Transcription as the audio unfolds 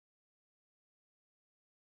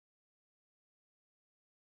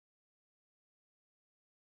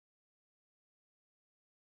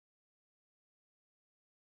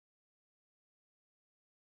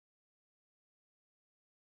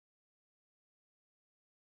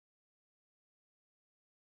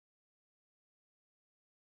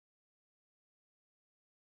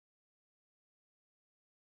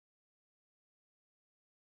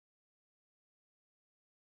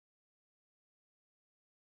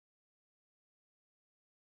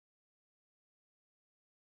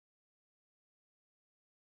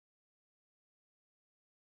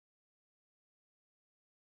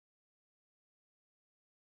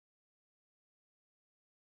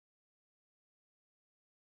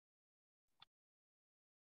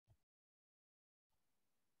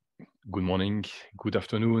Good morning, good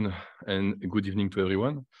afternoon, and good evening to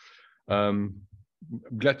everyone.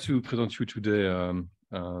 Glad to present you today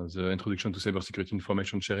the introduction to cybersecurity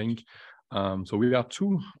information sharing. So we are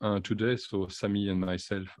two today, so Sami and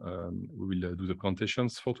myself, we will do the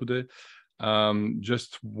presentations for today.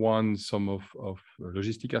 Just some of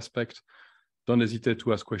logistic aspect. Don't hesitate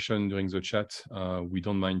to ask questions during the chat. We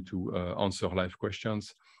don't mind to answer live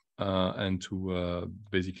questions and to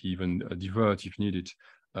basically even divert if needed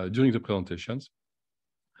during the presentations.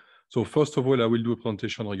 So first of all, I will do a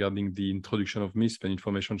presentation regarding the introduction of MISP and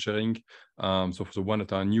information sharing. So for the one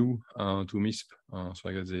that are new to MISP, so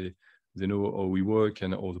I guess they know how we work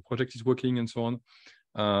and how the project is working and so on.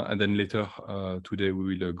 And then later today,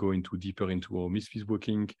 we will go deeper into how MISP is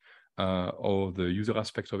working, or the user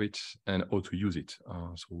aspect of it and how to use it.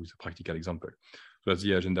 So with a practical example. So that's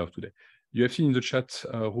the agenda of today. You have seen in the chat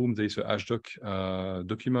room, there is a HashDoc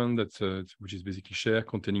document that which is basically shared,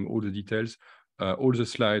 containing all the details. All the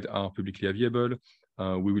slides are publicly available.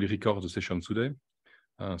 We will record the session today.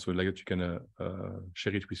 So like that you can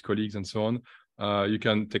share it with colleagues and so on. You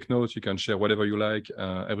can take notes, you can share whatever you like.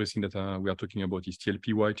 Everything that we are talking about is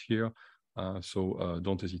TLP white here. So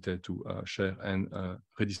don't hesitate to share and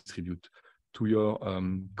redistribute to your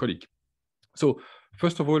colleague. So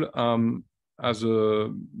first of all, as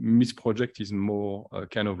a MISP project is more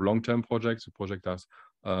kind of long-term project. The project has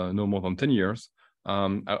no more than 10 years.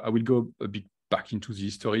 I will go a bit back into the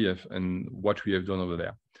history and what we have done over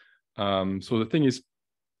there. So the thing is,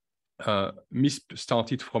 MISP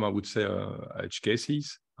started from, I would say, edge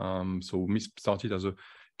cases. So MISP started as a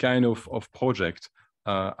kind of project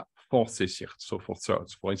for CSIRT, so for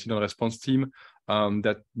CERTs, for incident response team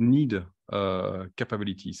that need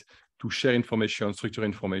capabilities to share information, structure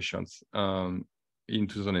information in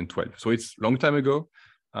 2012. So it's a long time ago.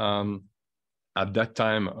 At that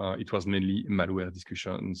time, it was mainly malware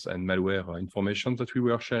discussions and malware information that we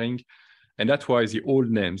were sharing. And that's why the old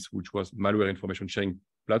names, which was malware information sharing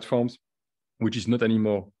platforms, which is not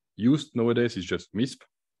anymore used nowadays, it's just MISP,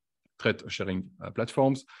 threat sharing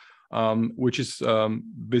platforms, which is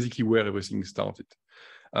basically where everything started.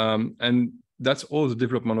 And that's all the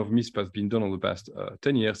development of MISP has been done over the past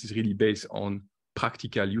 10 years is really based on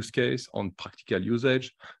practical use case, on practical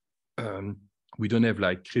usage. We don't have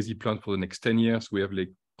like crazy plans for the next 10 years. We have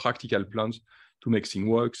like practical plans to make things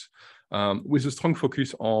work with a strong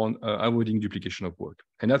focus on avoiding duplication of work.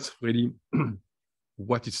 And that's really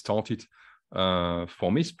what it started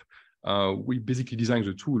for MISP. We basically designed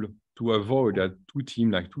the tool to avoid that two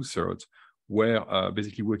teams, like two thirds, were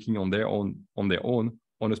basically working on their own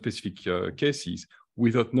on a specific cases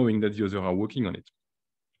without knowing that the others are working on it.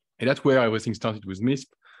 And that's where everything started with MISP.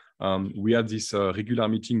 We had this regular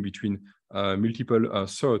meeting between multiple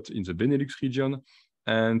CERT in the Benelux region.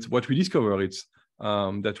 And what we discovered is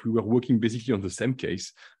that we were working basically on the same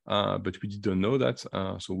case, but we didn't know that.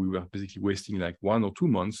 So we were basically wasting like 1 or 2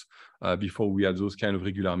 months before we had those kind of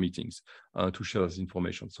regular meetings to share this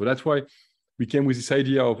information. So that's why we came with this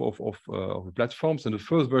idea of the platforms. And the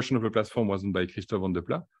first version of the platform was done by Christophe van der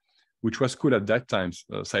Pla, which was called at that time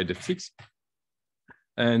SideF6.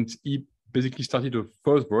 And he basically started the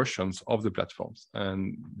first versions of the platforms.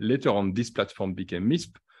 And later on, this platform became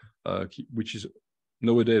MISP, which is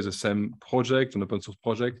nowadays the same project, an open source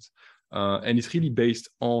project. And it's really based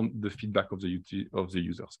on the feedback of the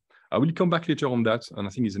users. I will come back later on that. And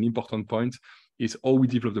I think it's an important point is how we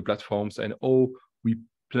develop the platforms and how we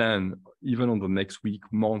plan, even on the next week,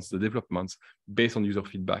 months, the developments based on user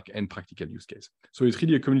feedback and practical use case. So it's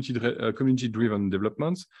really a community-driven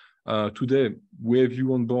development. Today, we have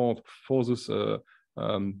you on board for those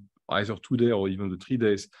either today or even the 3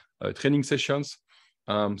 days training sessions.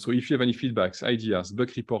 So if you have any feedbacks, ideas,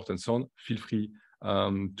 bug report, and so on, feel free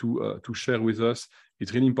to share with us.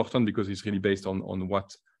 It's really important because it's really based on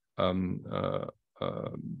what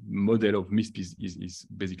model of MISP is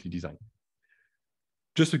basically designed.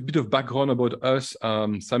 Just a bit of background about us.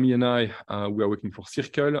 Sami and I, we are working for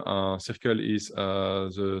Circle. Circle is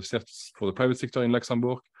the cert for the private sector in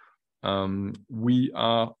Luxembourg. We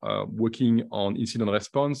are working on incident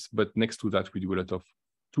response, but next to that, we do a lot of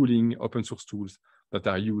tooling, open source tools that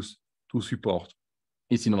are used to support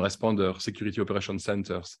incident responder, security operation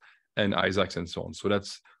centers, and ISACs and so on. So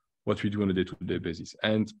that's what we do on a day-to-day basis.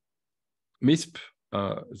 And MISP,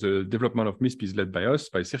 the development of MISP is led by us,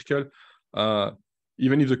 by Circle.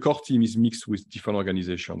 Even if the core team is mixed with different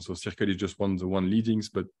organizations. So Circle is just the one leading,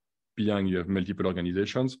 but behind you have multiple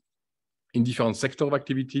organizations in different sector of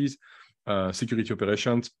activities, security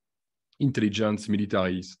operations, intelligence,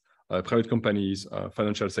 militaries, private companies,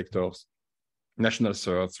 financial sectors, national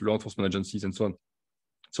certs, law enforcement agencies, and so on.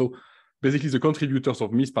 So basically the contributors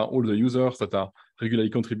of MISP are all the users that are regularly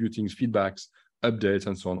contributing feedbacks, updates,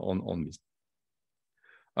 and so on MISP.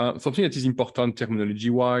 Something that is important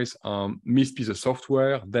terminology-wise, MISP is a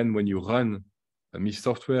software. Then when you run a MISP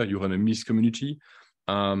software, you run a MISP community.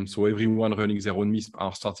 So everyone running their own MISP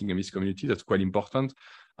are starting a MISP community. That's quite important.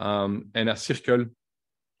 And at Circle,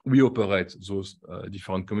 we operate those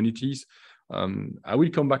different communities. I will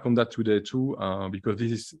come back on that today too, because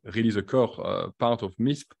this is really the core part of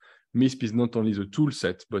MISP. MISP is not only the tool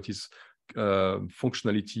set, but it's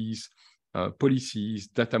functionalities, policies,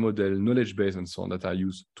 data model, knowledge base, and so on that are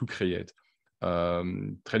used to create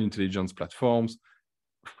threat intelligence platforms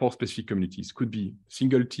for specific communities. Could be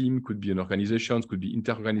single team, could be an organization, could be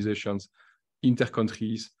inter-organizations,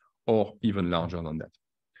 inter-countries, or even larger than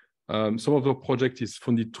that. Some of the project is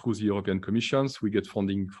funded through the European Commissions. We get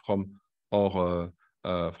funding from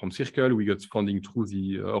from Circle. We get funding through the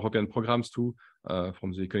European programs too,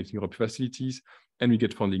 from the Connecting Europe facilities, and we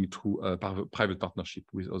get funding through private partnership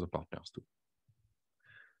with other partners too.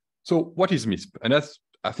 So what is MISP? And that's,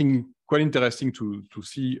 I think, quite interesting to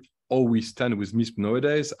see how we stand with MISP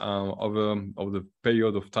nowadays. Over the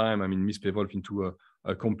period of time, I mean, MISP evolved into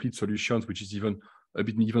a complete solution, which is even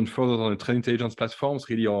further than the threat intelligence platforms.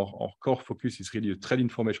 Really, our core focus is really a threat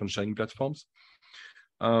information sharing platforms.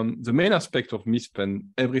 The main aspect of MISP and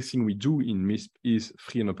everything we do in MISP is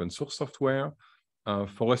free and open source software.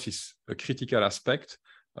 For us, it's a critical aspect.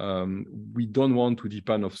 We don't want to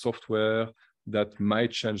depend on software that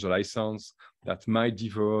might change the license, that might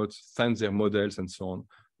divert, send their models, and so on.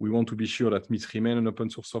 We want to be sure that MISP remain an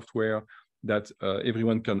open source software, that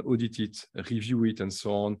everyone can audit it, review it, and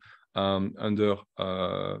so on, under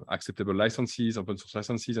acceptable licenses, open source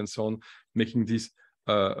licenses, and so on, making this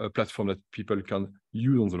a platform that people can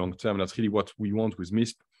use on the long term. That's really what we want with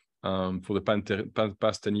MISP. For the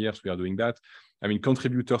past 10 years, we are doing that. I mean,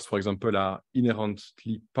 contributors, for example, are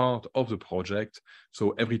inherently part of the project.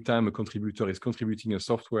 So every time a contributor is contributing a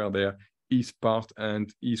software, there is part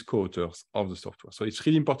and is co-authors of the software. So it's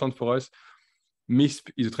really important for us. MISP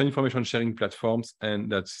is a threat information sharing platforms,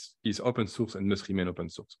 and that is open source and must remain open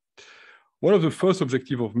source. One of the first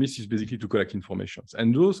objectives of MISP is basically to collect information.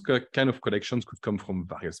 And those kind of collections could come from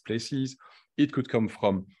various places. It could come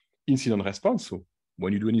from incident response. So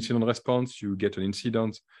when you do an incident response, you get an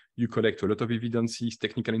incident, you collect a lot of evidences,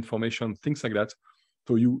 technical information, things like that.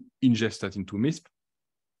 So you ingest that into MISP.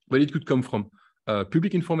 But it could come from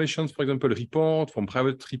public information, for example, a report, from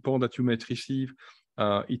private report that you might receive.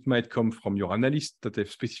 It might come from your analysts that have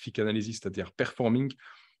specific analysis that they are performing.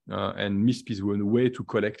 And MISP is one way to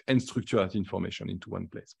collect and structure that information into one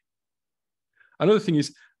place. Another thing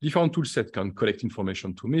is different tool sets can collect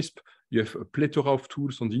information to MISP. You have a plethora of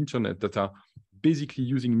tools on the internet that are basically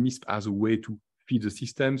using MISP as a way to feed the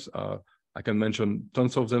systems. I can mention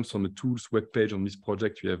tons of them on the tools webpage on this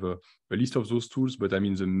project. You have a list of those tools, but I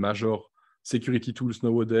mean the major security tools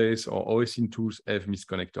nowadays or OSINT tools have MISP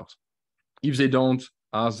connectors. If they don't,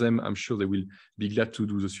 ask them. I'm sure they will be glad to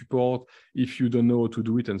do the support. If you don't know how to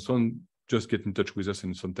do it and so on, just get in touch with us,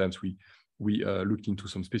 and sometimes we look into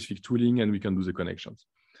some specific tooling and we can do the connections.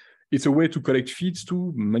 It's a way to collect feeds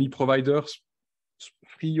to many providers,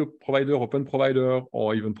 free provider, open provider,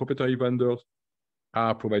 or even proprietary vendors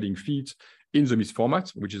are providing feeds in the MISP format,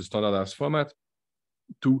 which is a standardized format,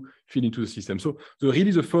 to feed into the system. So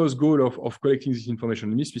really the first goal of collecting this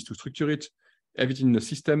information in MISP is to structure it, everything in the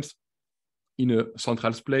systems, in a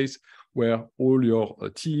central place where all your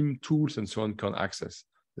team, tools, and so on can access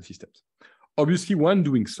the systems. Obviously, when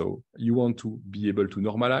doing so, you want to be able to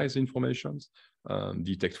normalize the information,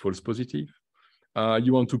 detect false positive.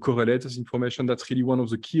 You want to correlate this information. That's really one of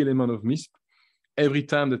the key elements of MISP. Every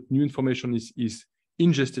time that new information is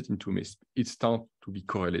ingested into MISP, it starts to be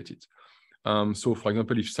correlated. So, for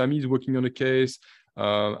example, if Sami is working on a case,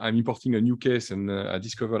 I'm importing a new case, and I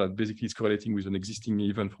discover that basically it's correlating with an existing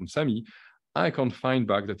event from Sami, I can find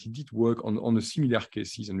back that he did work on a similar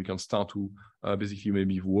cases, and we can start to basically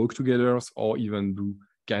maybe work together or even do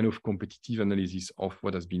kind of competitive analysis of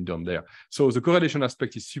what has been done there. So the correlation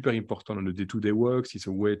aspect is super important on the day-to-day works. It's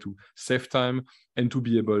a way to save time and to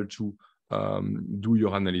be able to do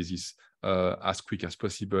your analysis as quick as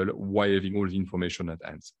possible while having all the information at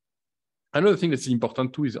hand. Another thing that's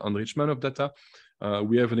important too is enrichment of data.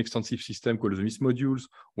 We have an extensive system called the MISP modules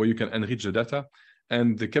where you can enrich the data.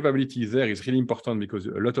 And the capability there is really important because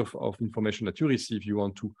a lot of information that you receive, you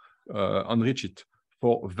want to enrich it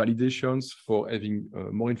for validations, for having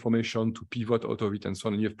more information to pivot out of it and so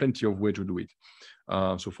on. And you have plenty of ways to do it.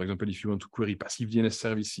 So for example, if you want to query passive DNS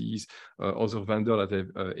services, other vendors that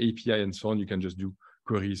have API and so on, you can just do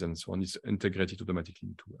queries and so on. It's integrated automatically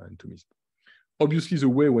into MISP. obviously, the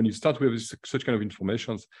way when you start with such kind of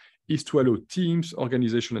information is to allow teams,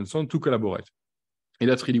 organization, and so on to collaborate. And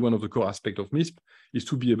that's really one of the core aspects of MISP, is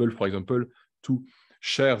to be able, for example, to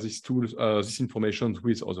share these tools, this information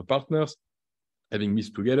with other partners, having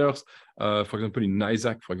MISP together. For example, in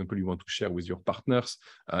ISAC, for example, you want to share with your partners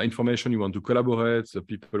information, you want to collaborate, the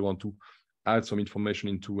people want to add some information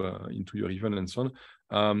into your event and so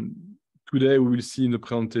on. Today, we will see in the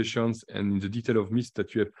presentations and in the detail of MISP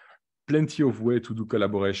that you have plenty of ways to do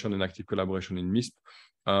collaboration and active collaboration in MISP.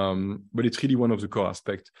 But it's really one of the core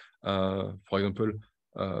aspects. For example,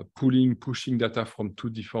 pushing data from two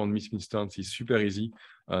different MISP instances is super easy,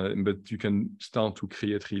 but you can start to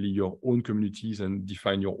create really your own communities and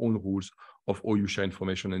define your own rules of how you share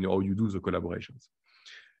information and how you do the collaborations.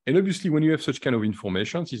 And obviously, when you have such kind of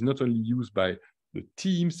information, it's not only used by the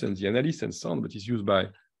teams and the analysts and so on, but it's used by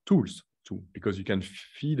tools too, because you can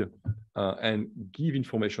feed and give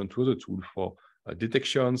information to other tools for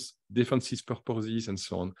detections, defenses purposes, and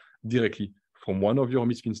so on, directly from one of your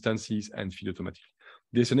MISP instances and feed automatically.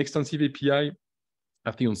 There's an extensive API.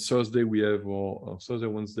 I think on Thursday we have, or Thursday,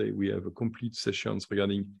 Wednesday, we have a complete sessions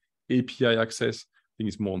regarding API access. I think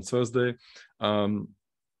it's more on Thursday.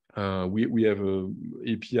 We have a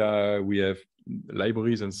API, we have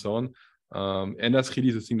libraries and so on. And that's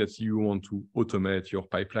really the thing that you want to automate your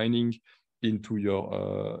pipelining into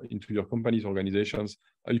your company's organizations.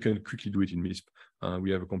 You can quickly do it in MISP.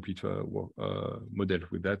 We have a complete model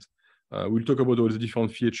with that. We'll talk about all the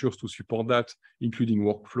different features to support that, including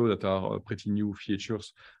workflow that are pretty new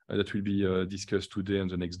features that will be discussed today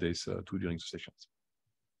and the next days too during the sessions.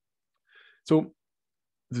 So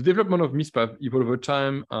the development of MISP have evolved over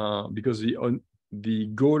time because the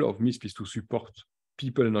goal of MISP is to support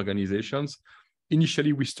people and organizations.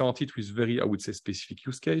 Initially, we started with very, I would say, specific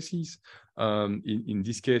use cases. In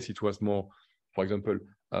this case, it was more, for example,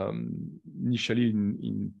 initially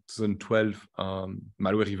in 2012,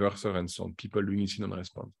 malware reverser and so on, people doing incident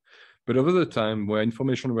response. But over the time, where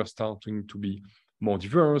information were starting to be more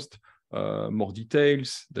diverse, more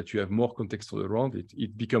details, that you have more context around it,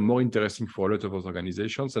 it became more interesting for a lot of other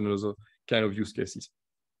organizations and other kind of use cases.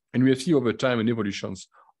 And we have seen over time an evolution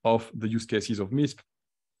of the use cases of MISP,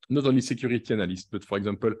 not only security analysts, but for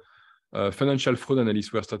example, financial fraud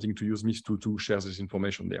analysts were starting to use MISP to share this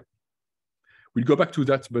information there. We'll go back to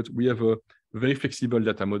that, but we have a very flexible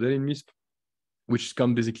data model in MISP, which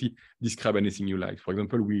can basically describe anything you like. For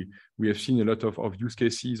example, we have seen a lot of use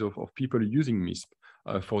cases of people using MISP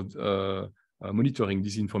for monitoring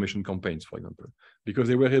disinformation campaigns, for example, because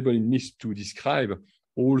they were able in MISP to describe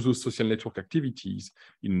all those social network activities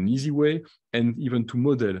in an easy way and even to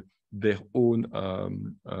model their own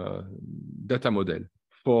data model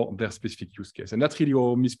for their specific use case. And that's really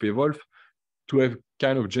how MISP evolved, to have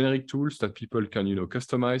kind of generic tools that people can,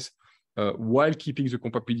 customize while keeping the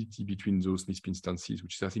compatibility between those MISP instances,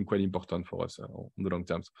 which is, I think, quite important for us on the long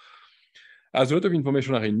term. As a lot of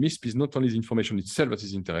information are in MISP, is not only the information itself that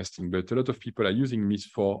is interesting, but a lot of people are using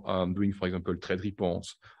MISP for doing, for example, trade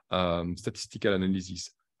reports, statistical analysis,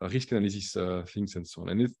 risk analysis things, and so on.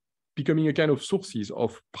 And it's becoming a kind of sources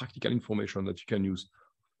of practical information that you can use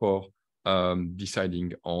for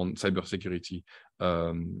deciding on cybersecurity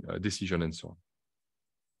decision and so on.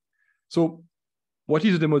 So what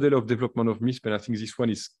is the model of development of MISP? And I think this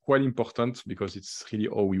one is quite important because it's really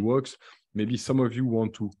how we work. Maybe some of you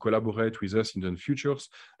want to collaborate with us in the futures,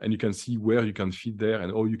 and you can see where you can fit there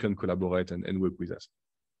and how you can collaborate and work with us.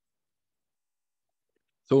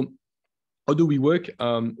 So how do we work?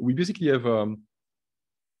 We basically have a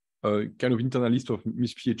kind of internal list of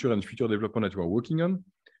MISP feature and future development that we are working on.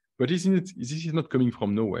 But this is not coming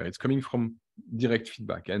from nowhere. It's coming from direct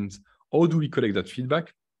feedback. And how do we collect that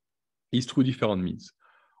feedback? Is through different means.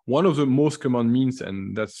 One of the most common means,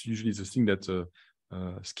 and that's usually the thing that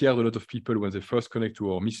scared a lot of people when they first connect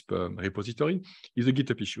to our MISP repository, is the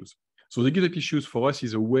GitHub issues. So the GitHub issues for us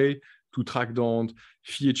is a way to track down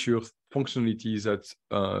features, functionalities that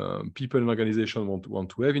people and organizations want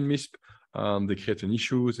to have in MISP. They create an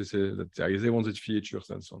issue, they say that they want the features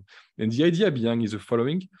and so on. And the idea behind is the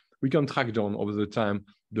following: we can track down over the time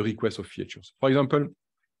the request of features. For example,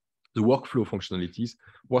 the workflow functionalities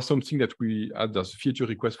was something that we had as feature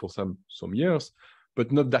request for some years,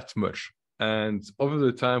 but not that much. And over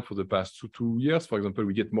the time, for the past two years, for example,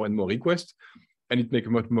 we get more and more requests, and it makes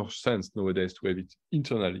much more sense nowadays to have it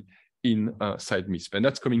internally inside MISP. And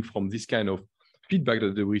that's coming from this kind of feedback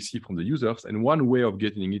that they receive from the users. And one way of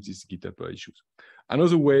getting it is GitHub issues.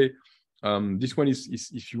 Another way, this one is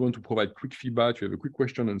if you want to provide quick feedback, you have a quick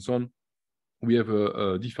question and so on. We have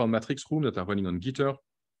a different matrix room that are running on GitHub.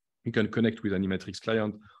 You can connect with Animatrix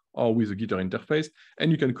client or with a Gitter interface,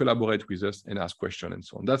 and you can collaborate with us and ask questions and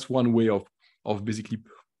so on. That's one way of basically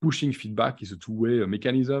pushing feedback. Is a two-way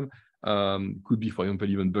mechanism. Could be, for example,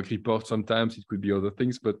 even bug reports sometimes. It could be other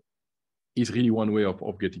things, but it's really one way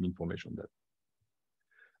of getting information there.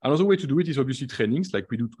 Another way to do it is obviously trainings like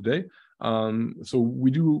we do today. So we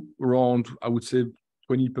do around, I would say,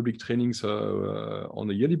 20 public trainings on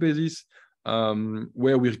a yearly basis,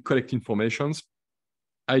 where we collect informations,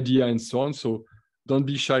 idea, and so on. So don't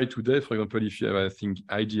be shy today. For example, if you have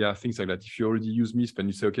idea, things like that, if you already use MISP and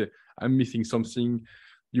you say, okay, I'm missing something,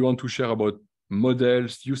 you want to share about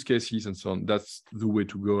models, use cases, and so on, that's the way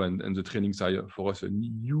to go. And the trainings are, for us, a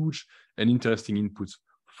huge and interesting inputs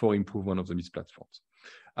for improvement of the MISP platforms.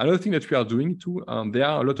 Another thing that we are doing too, there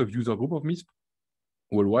are a lot of user group of MISP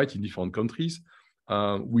worldwide in different countries.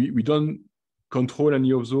 We don't control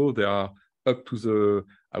any of those. They are up to the,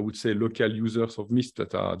 I would say, local users of MISP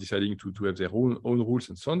that are deciding to have their own rules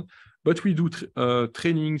and so on. But we do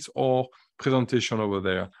trainings or presentation over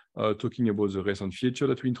there, talking about the recent feature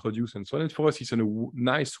that we introduced and so on. And for us, it's a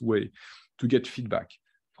nice way to get feedback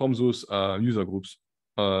from those user groups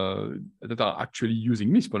that are actually using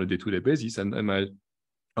MISP on a day-to-day basis and might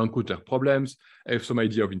encounter problems, have some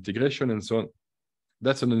idea of integration and so on.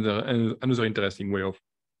 That's another interesting way of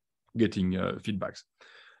getting feedbacks.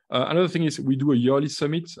 Another thing is we do a yearly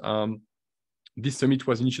summit. This summit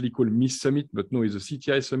was initially called MISP Summit, but now it's a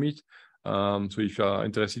CTI Summit. So if you are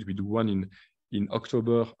interested, we do one in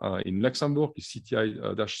October in Luxembourg,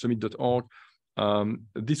 cti-summit.org.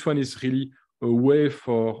 This one is really a way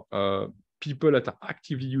for people that are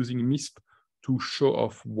actively using MISP to show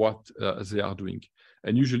off what they are doing.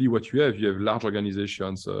 And usually what you have large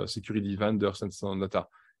organizations, security vendors and so on that are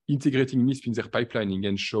integrating MISP in their pipelining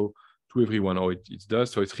and show to everyone how it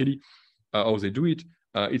does. So it's really how they do it.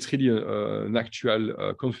 It's really an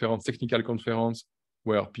actual conference, technical conference,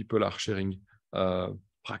 where people are sharing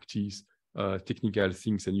practice, technical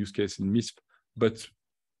things and use case in MISP, but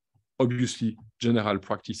obviously general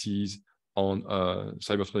practices on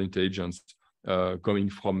cyber threat intelligence, coming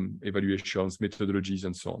from evaluations, methodologies,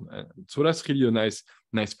 and so on. So that's really a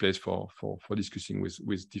nice place for discussing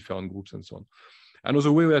with different groups and so on.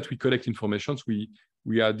 Another way that we collect information, we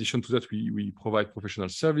in addition to that, we provide professional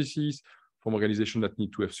services from organizations that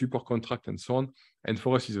need to have support contract and so on. And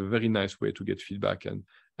for us, it's a very nice way to get feedback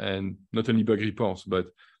and not only bug reports, but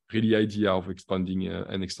really idea of expanding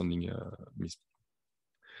and extending MISP.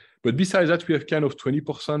 But besides that, we have kind of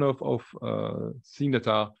 20% of things that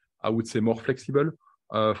are, I would say, more flexible.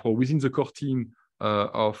 For within the core team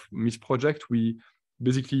of MISP project, we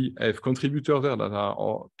basically have contributors there that are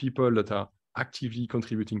or people that are actively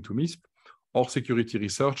contributing to MISP, or security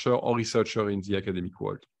researcher or researcher in the academic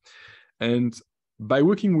world. And by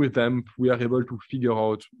working with them, we are able to figure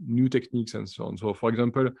out new techniques and so on. So for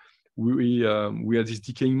example, we had this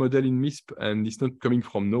decaying model in MISP, and it's not coming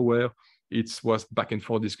from nowhere. It was back and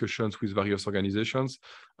forth discussions with various organizations,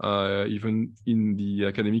 even in the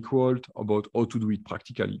academic world, about how to do it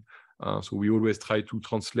practically. So we always try to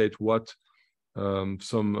translate what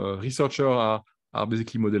some researchers are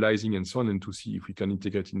basically modelizing and so on, and to see if we can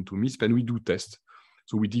integrate into MISP. And we do test.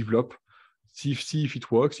 So we develop, see if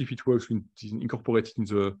it works. If it works, we incorporate it in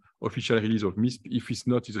the official release of MISP. If it's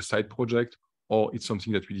not, it's a side project, or it's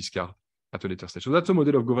something that we discard at a later stage. So that's a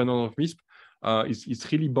model of governance of MISP.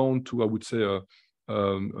 It's really bound to, I would say, a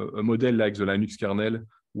model like the Linux kernel,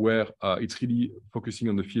 where it's really focusing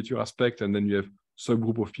on the feature aspect, and then you have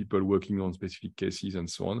subgroup of people working on specific cases and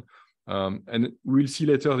so on. And we'll see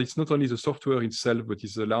later, it's not only the software itself, but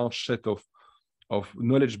it's a large set of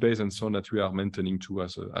knowledge base and so on that we are maintaining to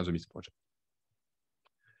as a MISP project.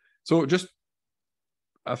 So just,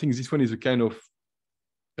 I think this one is a kind of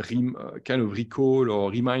recall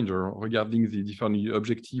or reminder regarding the different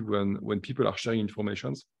objectives when people are sharing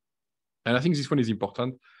information. And I think this one is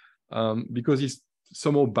important because it's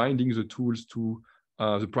somehow binding the tools to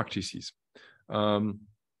the practices.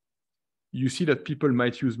 You see that people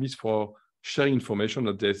might use MISP for sharing information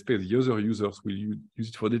that they expect the other users will use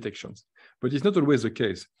it for detections. But it's not always the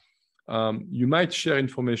case. You might share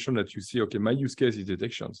information that you see, okay, my use case is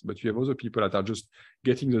detections, but you have other people that are just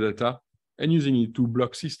getting the data and using it to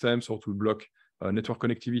block systems or to block network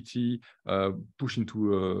connectivity, push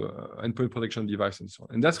into endpoint protection device and so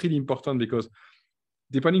on. And that's really important because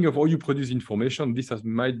depending on how you produce information, this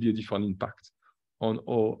might be a different impact on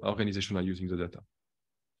how organizations are using the data.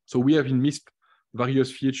 So we have in MISP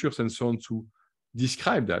various features and so on to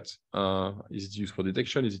describe that. Is it used for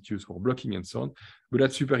detection? Is it used for blocking and so on? But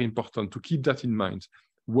that's super important to keep that in mind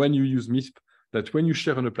when you use MISP, that when you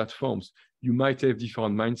share on the platforms, you might have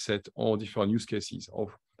different mindset or different use cases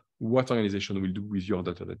of what organization will do with your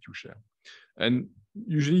data that you share. And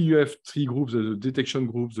usually you have three groups: the detection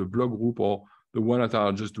groups, the blog group, or the one that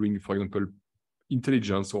are just doing, for example,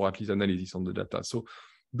 intelligence or at least analysis on the data. So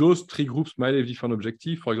those three groups might have different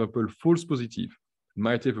objectives. For example, false positive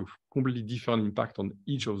might have a completely different impact on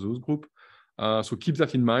each of those groups. So keep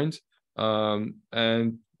that in mind.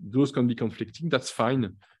 And those can be conflicting. That's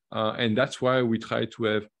fine. And that's why we try to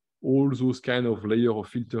have all those kind of layer of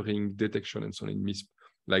filtering, detection, and so on in MISP,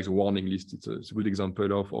 like the warning list. It's a good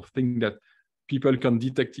example of things that people can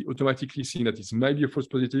detect automatically, seeing that it might be a false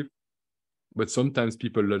positive. But sometimes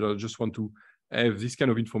people just want to have this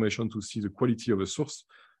kind of information to see the quality of a source,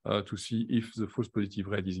 to see if the false positive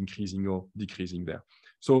rate is increasing or decreasing there.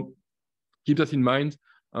 So keep that in mind.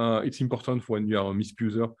 It's important for when you are a MISP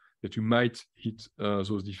user that you might hit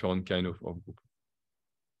those different kind of groups.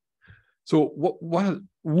 So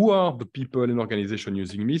who are the people in organization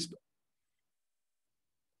using MISP?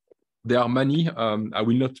 There are many. I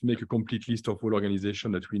will not make a complete list of all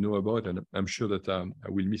organizations that we know about, and I'm sure that I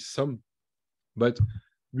will miss some. But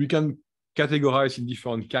we can categorize in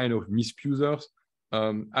different kind of MISP users.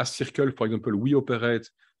 As Circle, for example, we operate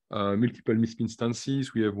multiple MISP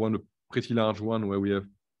instances. We have one, a pretty large one, where we have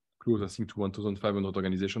close, I think, to 1,500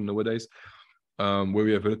 organizations nowadays, where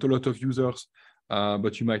we have a lot of users.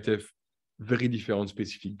 But you might have very different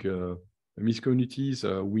specific MISP communities.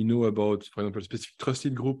 We know about, for example, specific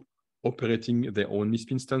trusted group operating their own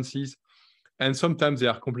MISP instances. And sometimes they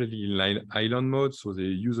are completely in island mode. So they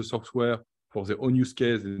use the software for their own use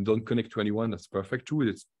case and don't connect to anyone. That's perfect too.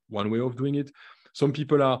 It's one way of doing it. Some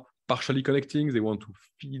people are partially connecting. They want to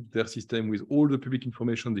feed their system with all the public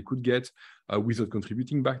information they could get without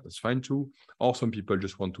contributing back. That's fine too. Or some people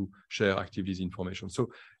just want to share actively the information.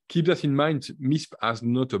 So keep that in mind. MISP has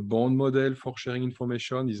not a bound model for sharing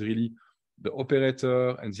information. It's really the operator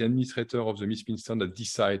and the administrator of the MISP instance that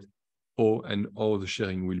decide how the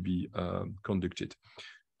sharing will be conducted.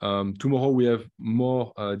 Tomorrow we have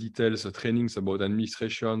more details, trainings about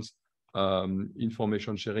administrations,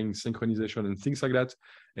 information sharing, synchronization, and things like that.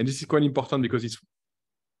 And this is quite important because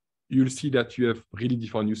you'll see that you have really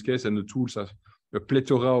different use cases, and the tools have a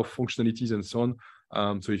plethora of functionalities and so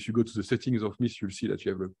on. So if you go to the settings of MISP, you'll see that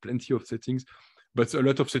you have plenty of settings, but a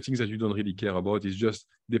lot of settings that you don't really care about. Is just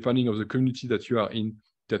depending on the community that you are in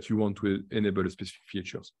that you want to enable specific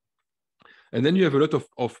features. And then you have a lot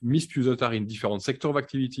of MISP users that are in different sector of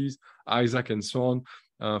activities, ISAC and so on.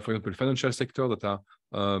 For example, financial sector that are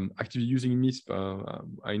actively using MISP.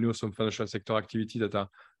 I know some financial sector activities that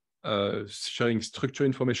are sharing structured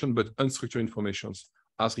information, but unstructured information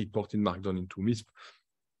as reported in Markdown into MISP.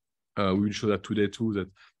 We will show that today too, that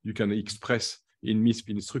you can express in MISP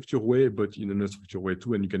in a structured way, but in an unstructured way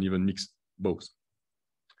too, and you can even mix both.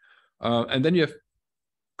 And then you have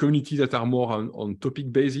communities that are more on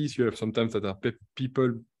topic basis. You have sometimes that are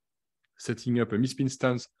people setting up a MISP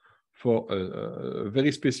instance for a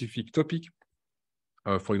very specific topic.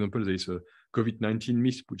 For example, there is a COVID-19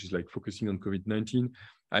 MISP, which is like focusing on COVID-19.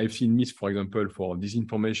 I've seen MISP, for example, for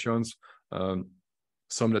disinformations,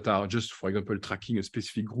 some that are just, for example, tracking a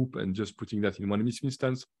specific group and just putting that in one MISP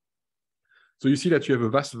instance. So you see that you have a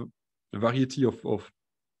vast variety of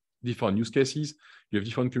different use cases. You have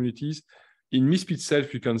different communities. In MISP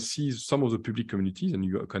itself, you can see some of the public communities, and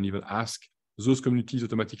you can even ask those communities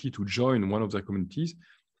automatically to join one of their communities,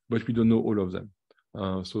 but we don't know all of them.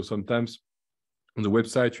 So sometimes on the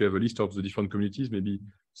website, you have a list of the different communities. Maybe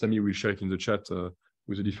Sami will share it in the chat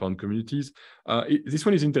with the different communities. This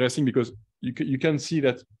one is interesting because you can see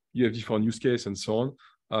that you have different use cases and so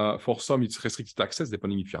on. For some, it's restricted access,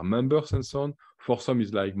 depending if you are members and so on. For some,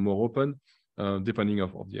 it's like more open, depending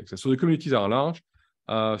of the access. So the communities are large.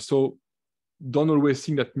 So don't always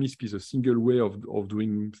think that MISP is a single way of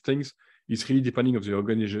doing things. It's really depending on the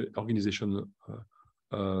organization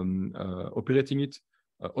operating it.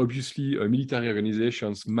 Obviously, military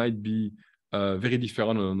organizations might be very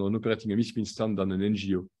different on operating a MISP instance than an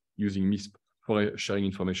NGO using MISP for sharing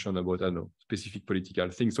information about, I don't know, specific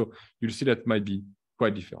political things. So you'll see that might be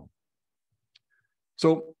quite different.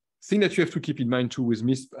 So thing that you have to keep in mind too with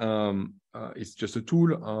MISP, it's just a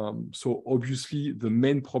tool. So obviously the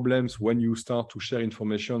main problems when you start to share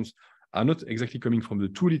information are not exactly coming from the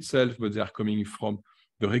tool itself, but they are coming from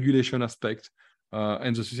the regulation aspect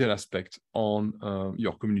and the social aspect on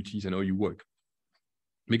your communities and how you work.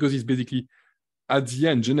 Because it's basically at the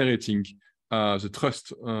end generating the trust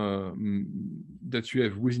that you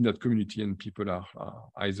have within that community, and people are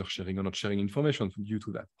either sharing or not sharing information due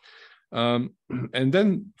to that. And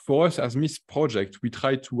then for us as MISP project, we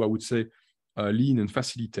try to, I would say, lean and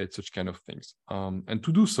facilitate such kind of things. And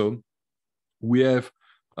to do so, we have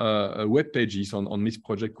web pages on MISP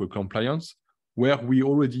project called Compliance, where we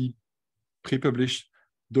already pre-published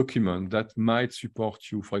document that might support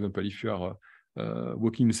you. For example, if you are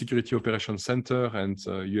working in the security operations center and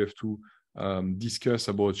you have to discuss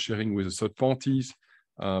about sharing with third parties,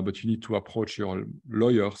 but you need to approach your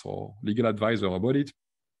lawyers or legal advisor about it.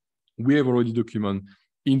 We have already document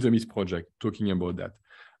in the MISP project talking about that.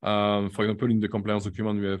 For example, in the compliance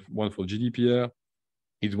document, we have one for GDPR.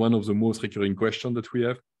 It's one of the most recurring questions that we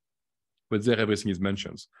have, but there everything is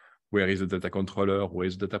mentioned. Where is the data controller? Where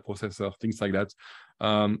is the data processor? Things like that.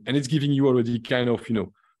 And it's giving you already kind of,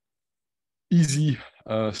 easy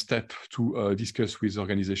step to discuss with the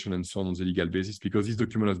organization and so on the legal basis, because this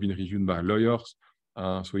document has been reviewed by lawyers.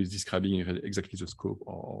 So it's describing exactly the scope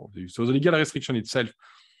of the use. So the legal restriction itself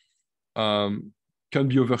can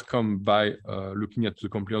be overcome by looking at the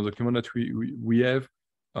compliance document that we have,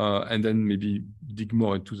 and then maybe dig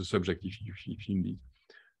more into the subject if you need.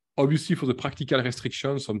 Obviously, for the practical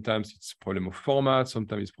restrictions, sometimes it's a problem of format,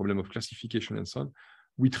 sometimes it's a problem of classification and so on.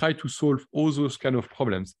 We try to solve all those kind of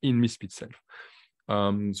problems in MISP itself.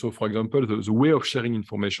 So, for example, the way of sharing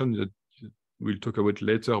information that we'll talk about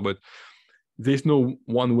later, but there's no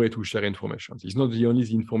one way to share information. It's not the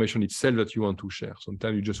information itself that you want to share.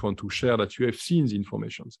 Sometimes you just want to share that you have seen the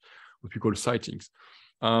information, what we call sightings.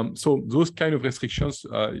 So those kind of restrictions,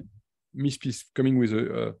 MISP is coming with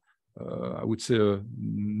I would say a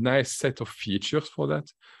nice set of features for that.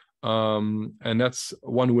 And that's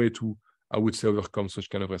one way to, I would say, overcome such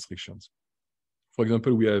kind of restrictions. For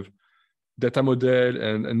example, we have data model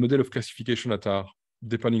and model of classification that are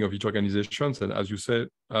depending of each organization. And as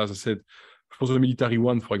I said, for the military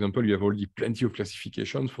one, for example, you have already plenty of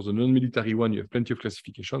classifications. For the non-military one, you have plenty of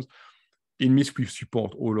classifications. In MISP, we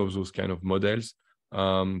support all of those kind of models.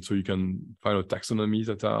 So you can find out taxonomies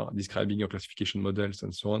that are describing your classification models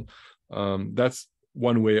and so on. That's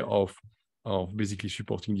one way of basically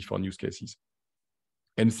supporting different use cases.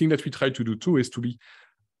 And the thing that we try to do too is to be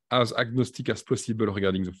as agnostic as possible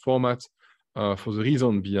regarding the format. For the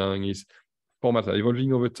reason being is formats are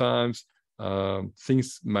evolving over time,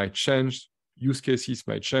 things might change, use cases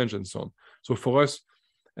might change and so on. So for us,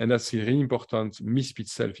 and that's really important, MISP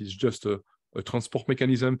itself is just a transport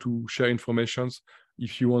mechanism to share information.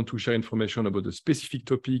 If you want to share information about a specific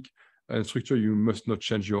topic and structure, you must not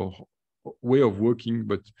change your way of working,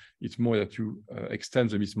 but it's more that you extend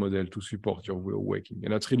the MISP model to support your way of working.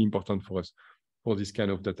 And that's really important for us for this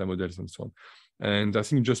kind of data models and so on. And I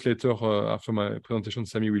think just later, after my presentation,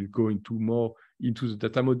 Sami will go more into the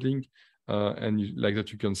data modeling. And like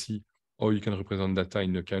that, you can see how you can represent data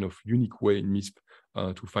in a kind of unique way in MISP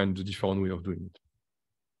to find the different way of doing it.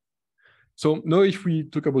 So now if we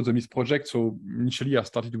talk about the MISP project, so initially I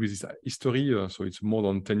started with this history. So it's more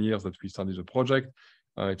than 10 years that we started the project.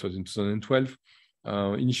 It was in 2012.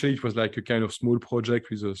 Initially, it was like a kind of small project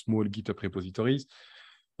with a small GitHub repositories.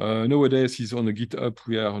 Nowadays, it's on a GitHub.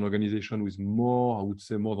 We are an organization with more, I would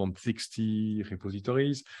say, more than 60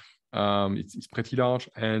 repositories. It's pretty large.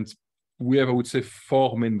 And we have, I would say,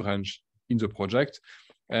 4 main branches in the project.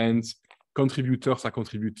 And contributors are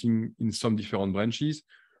contributing in some different branches.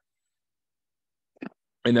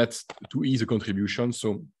 And that's to ease the contribution.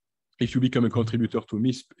 So if you become a contributor to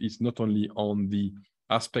MISP, it's not only on the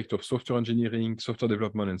aspect of software engineering, software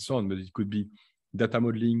development, and so on, but it could be data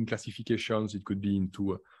modeling, classifications, it could be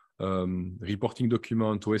into reporting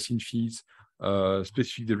document, OSINT feeds,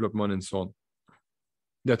 specific development, and so on.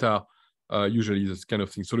 That are usually this kind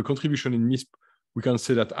of thing. So the contribution in MISP, we can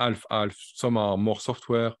say that half, some are more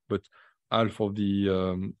software, but half of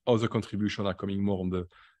the other contribution are coming more on the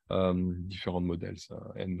different models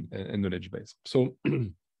and knowledge base. So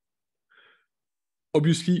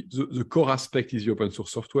obviously, the core aspect is the open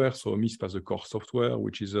source software. So MISP has a core software,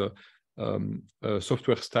 which is a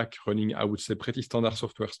software stack running, I would say, pretty standard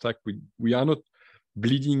software stack. We are not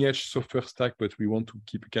bleeding edge software stack, but we want to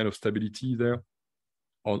keep a kind of stability there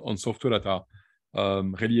on software that are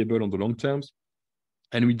reliable on the long terms.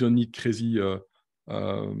 And we don't need crazy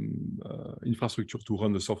infrastructure to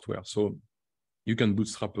run the software. So you can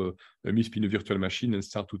bootstrap a MISP in a virtual machine and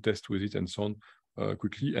start to test with it and so on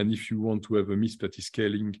quickly. And if you want to have a MISP that is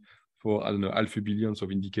scaling for, I don't know, 500 million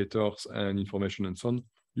of indicators and information and so on,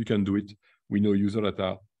 you can do it. We know users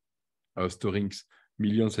that are storing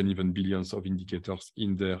millions and even billions of indicators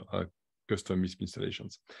in their custom MISP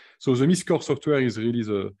installations. So the MISP core software is really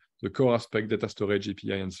the core aspect, data storage,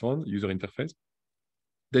 API, and so on, user interface.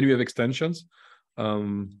 Then we have extensions.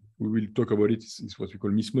 We will talk about it. It's what we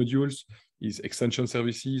call MISP modules, is extension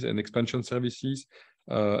services and expansion services,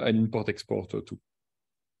 and import-export too.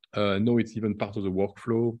 Now it's even part of the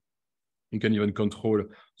workflow. You can even control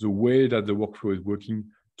the way that the workflow is working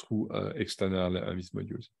through external MISP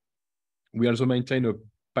modules. We also maintain a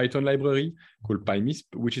Python library called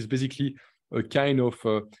PyMISP, which is basically a kind of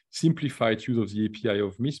simplified use of the API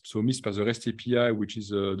of MISP. So MISP has a REST API, which is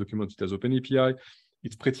documented as OpenAPI.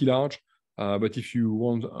 It's pretty large, but if you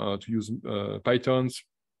want to use Pythons,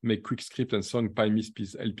 make quick script and so on, PyMISP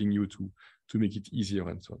is helping you to make it easier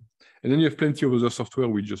and so on. And then you have plenty of other software.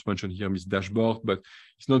 We just mentioned here MISP dashboard, but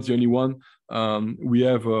it's not the only one. We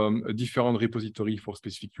have a different repository for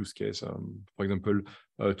specific use case. For example,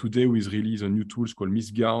 today we release a new tools called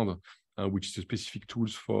MISP Guard, which is a specific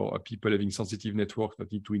tools for people having sensitive networks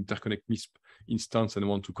that need to interconnect MISP instance and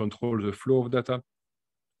want to control the flow of data.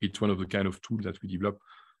 It's one of the kind of tools that we develop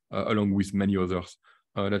along with many others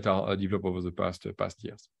that are developed over the past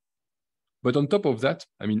years. But on top of that,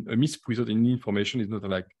 I mean, a MISP without any information is not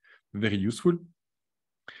like very useful.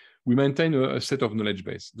 We maintain a set of knowledge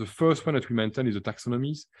base. The first one that we maintain is the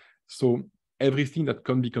taxonomies. So everything that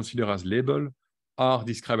can be considered as label are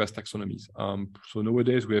described as taxonomies. So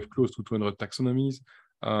nowadays we have close to 200 taxonomies,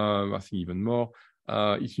 I think even more.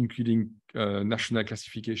 It's including national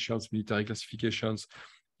classifications, military classifications.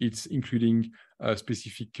 It's including a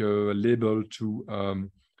specific label to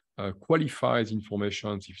qualify the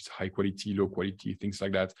information, if it's high quality, low quality, things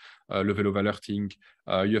like that, level of alerting.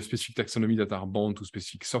 You have specific taxonomy that are bound to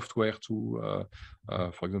specific software to,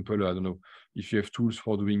 for example, I don't know, if you have tools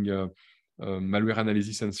for doing malware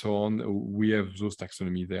analysis and so on, we have those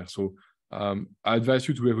taxonomy there. So I advise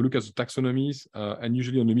you to have a look at the taxonomies, and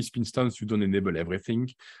usually on the MISP instance, you don't enable everything,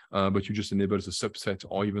 but you just enable the subset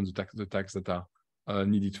or even the tags that are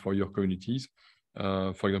needed for your communities.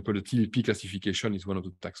 For example, the TLP classification is one of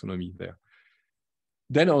the taxonomy there.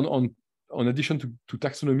 Then on addition to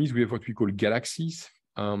taxonomies, we have what we call galaxies.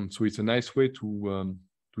 So it's a nice way to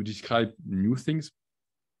describe new things.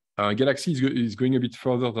 Galaxy is going a bit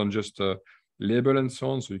further than just label and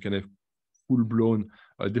so on. So you can have full-blown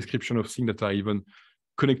description of things that are even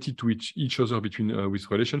connected to each other between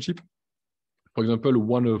with relationship. For example,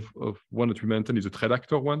 one that we maintain is a threat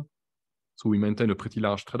actor one. So we maintain a pretty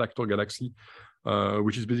large threat actor galaxy,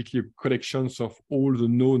 which is basically a collection of all the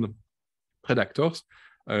known threat actors,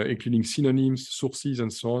 including synonyms, sources,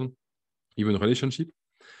 and so on, even relationship,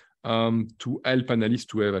 to help analysts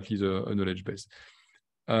to have at least a knowledge base.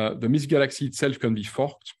 The MISP galaxy itself can be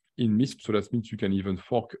forked in MISP, so that means you can even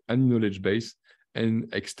fork any knowledge base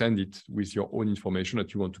and extend it with your own information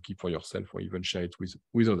that you want to keep for yourself or even share it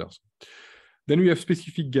with others. Then we have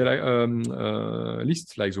specific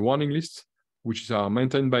lists, like the warning lists, which are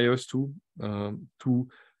maintained by us to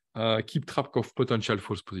keep track of potential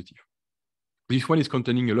false positive. This one is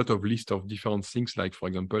containing a lot of lists of different things, like, for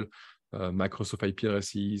example, Microsoft IP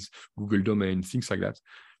addresses, Google domain, things like that.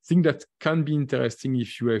 Things that can be interesting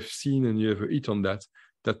if you have seen and you have a hit on that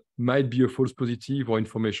might be a false positive or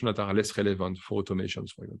information that are less relevant for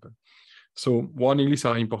automations, for example. So warning lists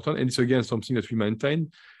are important, and it's again something that we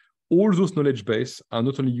maintain. All those knowledge base are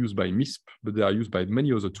not only used by MISP, but they are used by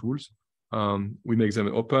many other tools. We make them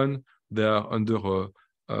open. They are under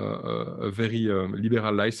a very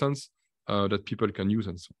liberal license that people can use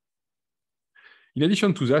and so on. In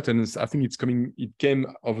addition to that, and I think it came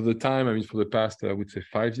over the time, I mean, for the past, I would say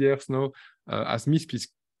 5 years now, as MISP is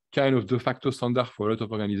kind of de facto standard for a lot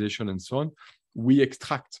of organizations and so on, we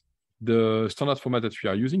extract the standard format that we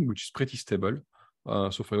are using, which is pretty stable.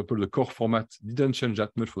 So for example, the core format didn't change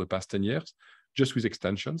that much for the past 10 years, just with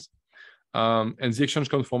extensions. And the exchange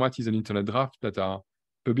count format is an internet draft that are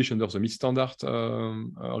published under the MISP standard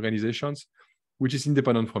organizations, which is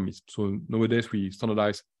independent from MISP. So nowadays we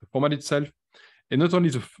standardize the format itself, and not only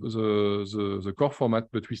the core format,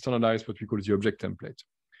 but we standardize what we call the object template.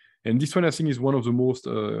 And this one, I think, is one of the most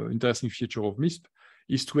interesting features of MISP,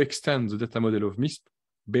 is to extend the data model of MISP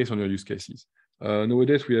based on your use cases.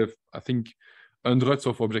 Nowadays, we have, I think, hundreds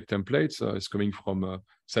of object templates. It's coming from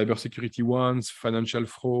cybersecurity ones, financial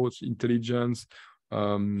frauds, intelligence,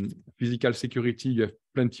 physical security. You have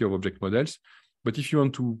plenty of object models. But if you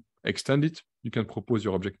want to extend it, you can propose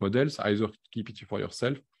your object models, either keep it for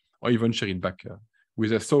yourself or even share it back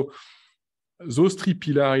with us. So those 3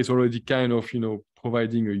 pillars is already kind of,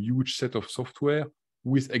 providing a huge set of software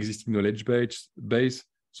with existing knowledge base.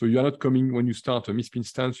 So you are not coming, when you start a MISP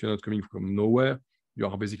instance, you're not coming from nowhere. You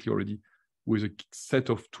are basically already with a set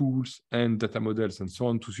of tools and data models and so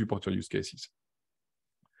on to support your use cases.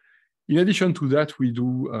 In addition to that, we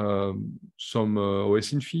do some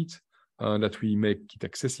OS in feed that we make it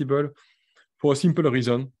accessible. For a simple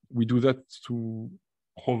reason, we do that to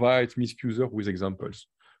provide MISP user with examples.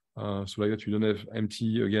 So like that, you don't have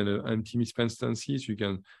empty MISP instances. You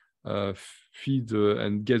can feed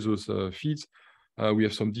and get those feeds. We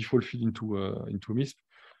have some default feed into MISP.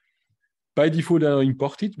 By default, they are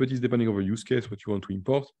imported, but it's depending on the use case, what you want to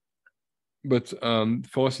import. But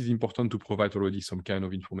for us, it's important to provide already some kind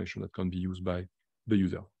of information that can be used by the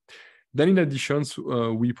user. Then in addition,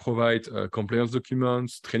 we provide compliance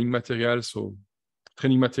documents, training materials. So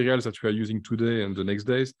training materials that we are using today and the next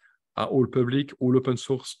days are all public, all open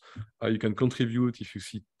source. You can contribute. If you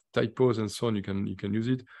see typos and so on, you can use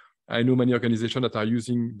it. I know many organizations that are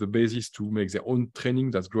using the basis to make their own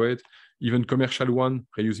training. That's great. Even commercial one,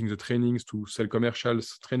 are using the trainings to sell commercial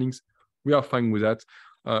trainings. We are fine with that.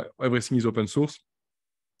 Everything is open source.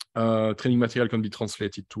 Training material can be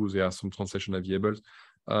translated too. There are some translation available.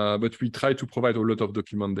 But we try to provide a lot of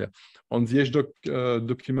documents there. On the HDoc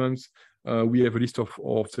documents, we have a list of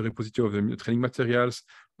the repository of the training materials.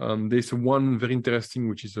 There's one very interesting,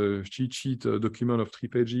 which is a cheat sheet document of 3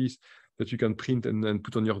 pages that you can print and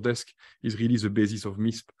put on your desk. Is really the basis of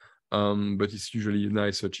MISP. But it's usually a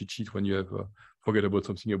nice cheat sheet when you have forget about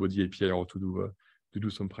something about the API or to do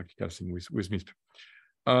some practical thing with MISP.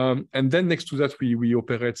 And then next to that, we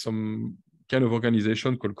operate some kind of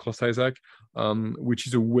organization called Cross-Isaac, which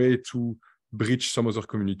is a way to bridge some other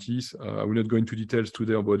communities. I will not go into details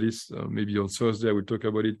today about this. Maybe on Thursday I will talk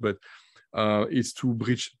about it, but it's to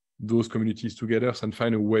bridge those communities together and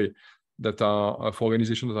find a way that are for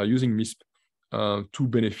organizations that are using MISP to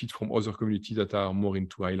benefit from other communities that are more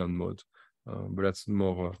into island mode. But that's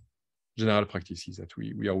more general practices that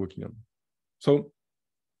we are working on. So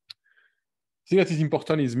I think that is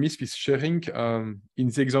important is MISP is sharing. In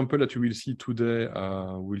the example that you will see today,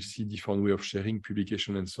 we'll see different way of sharing,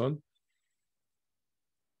 publication, and so on.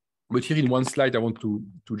 But here in one slide, I want to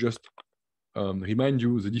just remind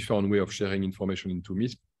you the different way of sharing information into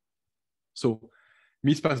MISP. So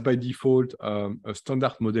MISP has by default a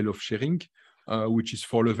standard model of sharing, which is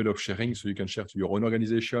 4 levels of sharing. So you can share to your own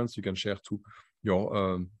organizations, you can share to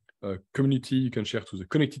your community, you can share to the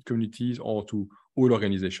connected communities or to all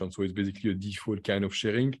organizations. So it's basically a default kind of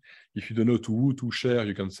sharing. If you don't know to who to share,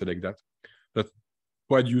 you can select that. That's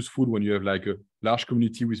quite useful when you have like a large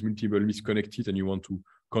community with multiple MISP connected and you want to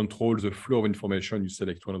control the flow of information. You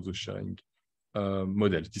select one of the sharing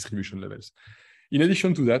models, distribution levels. In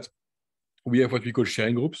addition to that, we have what we call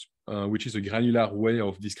sharing groups, which is a granular way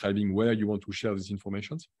of describing where you want to share this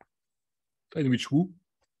information and which who.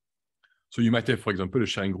 So you might have, for example, a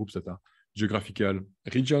sharing groups that are geographical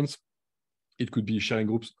regions. It could be sharing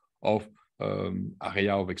groups of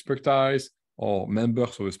area of expertise or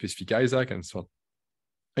members of a specific ISAC and so on.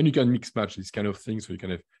 And you can mix match these kind of things. So you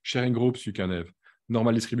can have sharing groups, you can have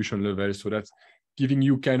normal distribution levels. So that's giving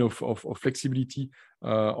you kind of flexibility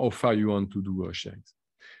how far you want to do sharings.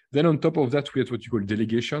 Then on top of that, we have what you call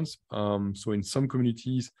delegations. So in some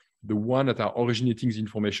communities, the one that are originating the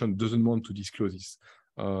information doesn't want to disclose these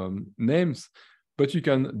names, but you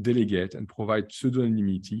can delegate and provide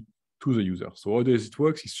pseudonymity to the user. So how does it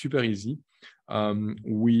work? It's super easy.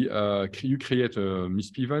 You create a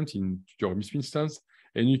MISP event in your MISP instance,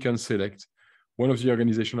 and you can select one of the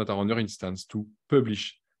organizations that are on your instance to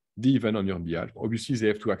publish the event on your behalf. Obviously, they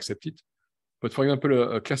have to accept it. But for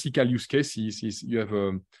example, a classical use case is you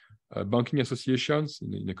have banking associations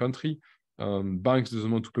in a country. Banks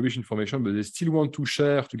doesn't want to publish information, but they still want to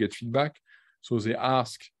share to get feedback. So they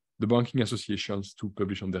ask the banking associations to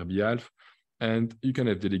publish on their behalf. And you can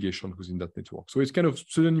have delegations within that network. So it's kind of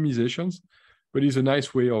pseudonymizations, but it's a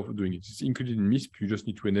nice way of doing it. It's included in MISP. You just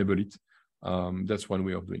need to enable it. That's one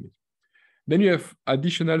way of doing it. Then you have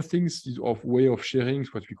additional things of way of sharing,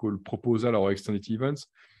 what we call proposal or extended events.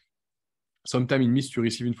 Sometimes in MISP, you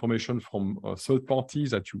receive information from third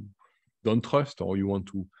parties that you don't trust or you want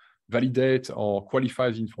to validate or qualify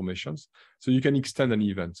the information. So you can extend an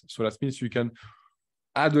event. So that means you can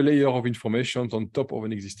add a layer of information on top of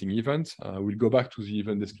an existing event. We'll go back to the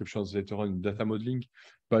event descriptions later on in data modeling,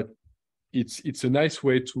 but it's a nice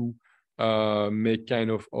way to make kind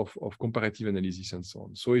of comparative analysis and so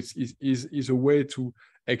on. So it's a way to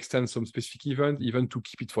extend some specific event, even to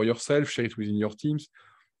keep it for yourself, share it within your teams.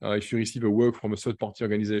 If you receive a work from a third-party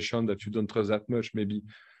organization that you don't trust that much, maybe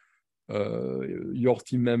your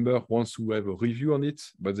team member wants to have a review on it,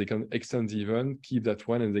 but they can extend the event, keep that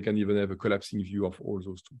one, and they can even have a collapsing view of all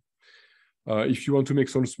those two. If you want to make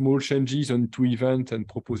some small changes on two events and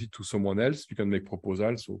propose it to someone else, you can make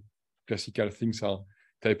proposals. So classical things are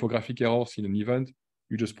typographic errors in an event.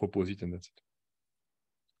 You just propose it and that's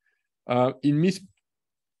it. In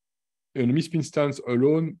MISP instance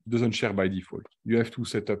alone doesn't share by default. You have to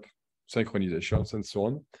set up synchronizations and so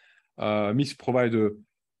on. MISP provides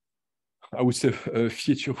I would say a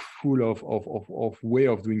feature full of way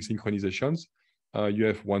of doing synchronizations. You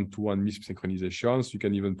have one-to-one MISP synchronizations. You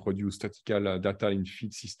can even produce statistical data in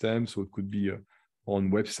feed systems. So it could be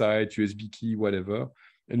on website, USB key, whatever.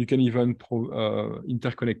 And you can even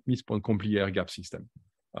interconnect MISP on complete air gap system.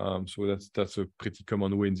 So that's a pretty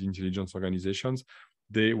common way in the intelligence organizations.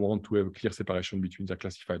 They want to have a clear separation between the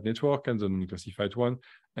classified network and the non-classified one,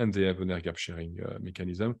 and they have an air gap sharing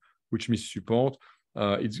mechanism, which MISP support.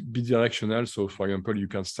 It's bidirectional. So, for example, you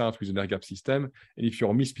can start with an air gap system, and if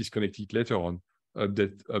your MISP is connected later on,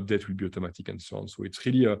 update will be automatic and so on. So it's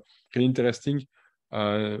really really interesting.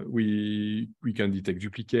 We can detect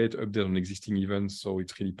duplicate, update on existing events, so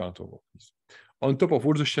it's really part of this. On top of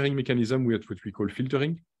all the sharing mechanism, we have what we call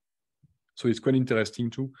filtering. So it's quite interesting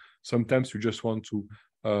too. Sometimes you just want to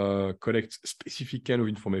collect specific kind of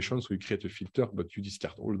information, so you create a filter, but you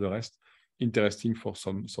discard all the rest. Interesting for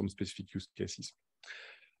some specific use cases.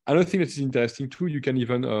 Another thing that is interesting too, you can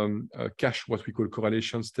even cache what we call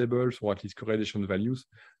correlation tables, or at least correlation values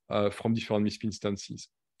from different MISP instances.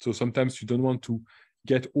 So sometimes you don't want to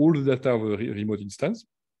get all the data of a remote instance.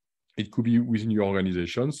 It could be within your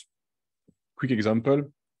organizations. Quick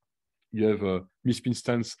example, you have a MISP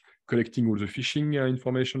instance collecting all the phishing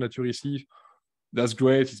information that you receive. That's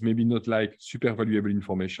great. It's maybe not like super valuable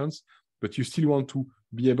informations, but you still want to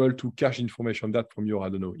be able to cache information that from your, I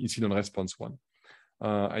don't know, incident response one.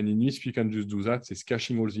 And in MISP, you can just do that. It's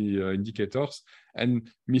caching all the indicators, and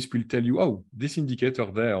MISP will tell you, oh, this indicator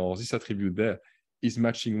there or this attribute there is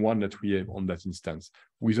matching one that we have on that instance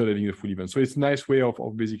without having a full event. So it's a nice way of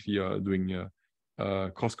basically doing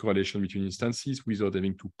cross correlation between instances without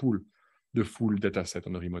having to pull the full data set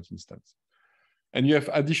on a remote instance. And you have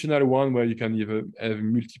additional one where you can even have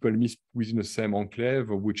multiple MISP within the same enclave,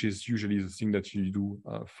 which is usually the thing that you do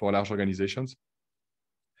for large organizations.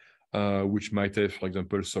 Which might have, for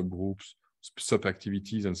example, subgroups,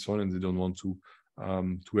 sub-activities, and so on, and they don't want to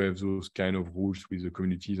have those kind of rules with the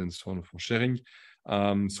communities and so on for sharing.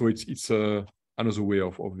 So it's another way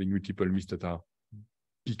of having multiple MISP that are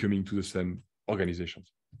becoming to the same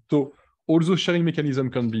organizations. So all those sharing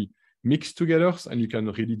mechanisms can be mixed together, and you can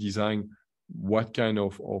really design what kind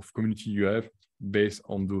of community you have based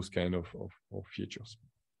on those kind of features.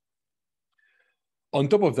 On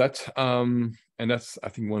top of that, and that's, I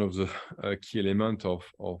think, one of the key elements of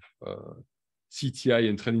CTI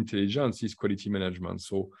and trend intelligence is quality management.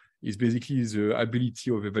 So it's basically the ability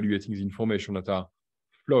of evaluating the information that are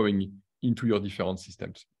flowing into your different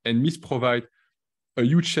systems. And MISP provide a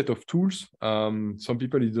huge set of tools. Some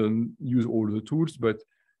people don't use all the tools, but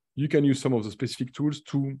you can use some of the specific tools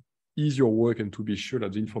to ease your work and to be sure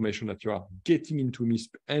that the information that you are getting into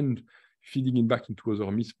MISP and feeding it back into other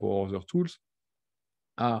MISP or other tools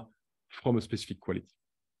are from a specific quality.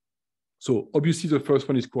 So obviously the first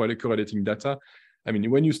one is correlating data. I mean,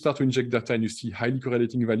 when you start to inject data and you see highly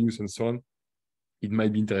correlating values and so on, it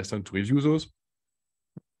might be interesting to review those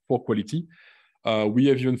for quality. We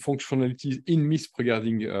have even functionalities in MISP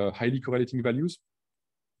regarding highly correlating values.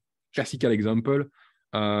 Classical example,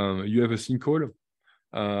 you have a sinkhole,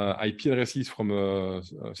 IP addresses from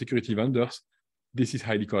security vendors. This is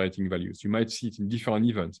highly correlating values. You might see it in different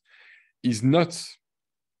events. It's not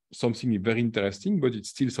something very interesting, but it's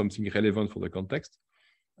still something relevant for the context.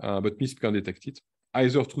 But MISP can detect it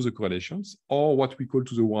either through the correlations or what we call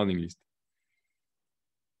to the warning list.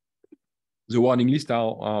 The warning list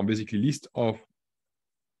are basically lists of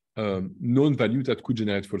known values that could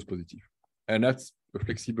generate false positive. And that's a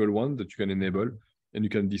flexible one that you can enable. And you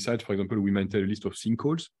can decide, for example, we maintain a list of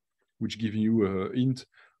sinkholes, which give you a hint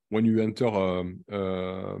when you enter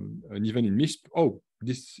an event in MISP. Oh,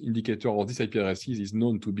 this indicator or this IP address is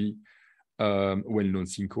known to be well-known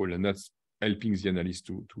sinkhole, and that's helping the analyst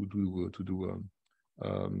to do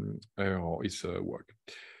its work.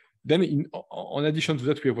 Then, in addition to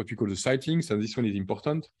that, we have what we call the sightings, and this one is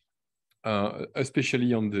important,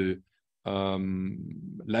 especially on the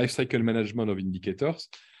lifecycle management of indicators.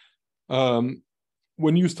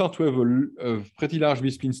 When you start to have a pretty large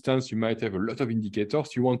MISP instance, you might have a lot of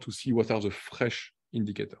indicators. You want to see what are the fresh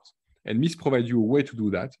indicators. And MISP provides you a way to do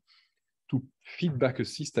that, to feed back a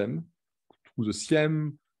system through the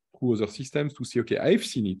CM, through other systems to see, okay, I've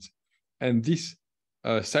seen it, and these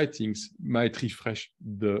sightings might refresh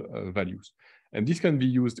the values. And this can be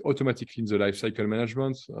used automatically in the lifecycle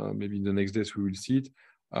management. Maybe in the next days we will see it.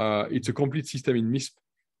 It's a complete system in MISP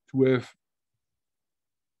to have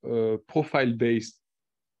profile-based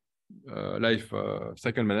life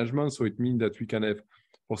cycle management. So it means that we can have,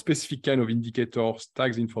 for specific kind of indicators,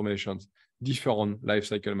 tags, information, different life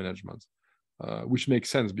cycle management, which makes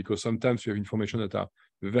sense because sometimes you have information that are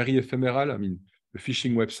very ephemeral. I mean, the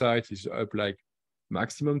phishing website is up like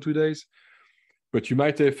maximum 2 days. But you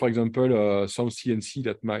might have, for example, some CNC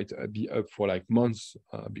that might be up for like months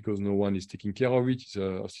because no one is taking care of it.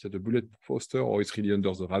 It's at a bullet poster, or it's really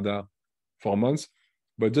under the radar for months.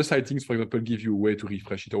 But the sightings, for example, give you a way to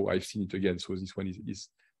refresh it. Oh, I've seen it again. So this one is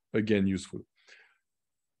again useful.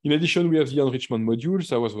 In addition, we have the enrichment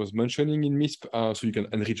modules I was mentioning in MISP, so you can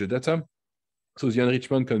enrich the data. So the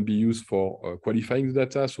enrichment can be used for qualifying the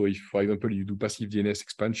data. So if, for example, you do passive DNS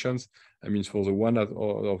expansions, I mean, for the one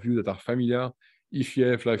of you that are familiar, if you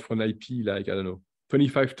have like for an IP, like, I don't know,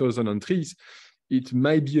 25,000 entries, it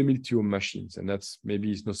might be a multi-home machines. And that's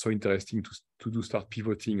maybe it's not so interesting to start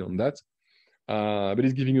pivoting on that. But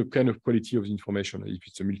it's giving a kind of quality of the information. If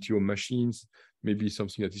it's a multi-home machines, maybe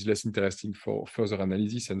something that is less interesting for further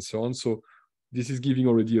analysis and so on. So this is giving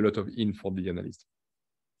already a lot of in for the analyst.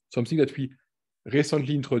 Something that we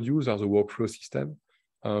recently introduced are the workflow system.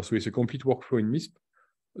 So it's a complete workflow in MISP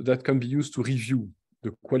that can be used to review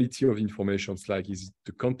the quality of information, like is it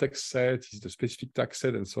the context set, is it the specific tag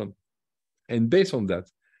set, and so on. And based on that,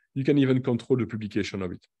 you can even control the publication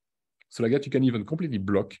of it. So like that, you can even completely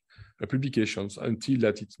block publications until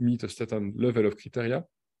that it meets a certain level of criteria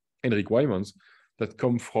and requirements that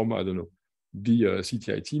come from, I don't know, the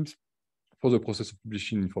CTI teams for the process of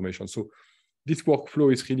publishing information. So this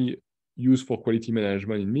workflow is really used for quality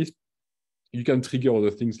management in MISP. You can trigger other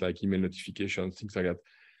things like email notifications, things like that.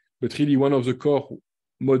 But really one of the core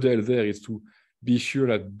models there is to be sure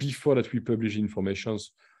that before that we publish information,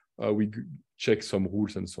 we check some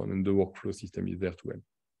rules and so on, and the workflow system is there to help.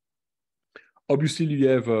 Obviously, you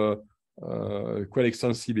have quite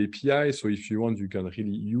extensive API. So if you want, you can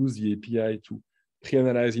really use the API to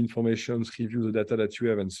pre-analyze information, review the data that you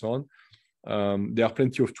have, and so on. There are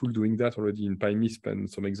plenty of tools doing that already in PyMISP and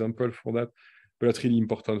some examples for that. But that's really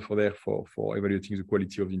important for evaluating the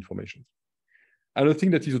quality of the information. Another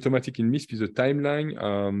thing that is automatic in MISP is the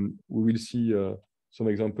timeline. We will see some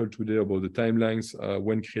example today about the timelines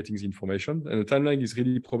when creating the information. And the timeline is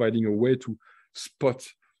really providing a way to spot,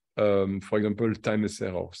 for example, timeless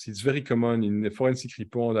errors. It's very common in a forensic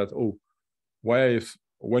report that, oh, why if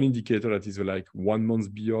one indicator that is like 1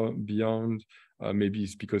 month beyond, maybe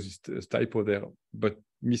it's because it's a typo there, but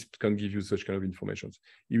MISP can give you such kind of information.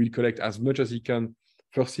 It will collect as much as it can,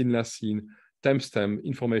 first seen, last seen, timestamp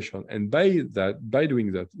information. And by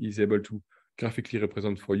doing that, he's able to graphically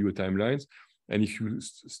represent for you a timelines. And if you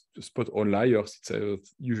spot outliers,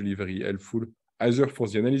 it's usually very helpful, either for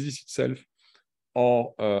the analysis itself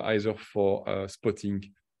or either for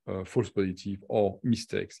spotting false positive or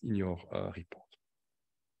mistakes in your report.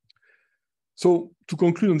 So to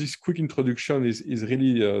conclude on this quick introduction is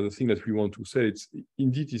really the thing that we want to say.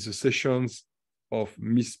 It's a sessions of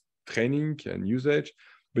MISP training and usage,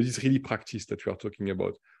 but it's really practice that we are talking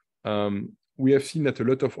about. We have seen that a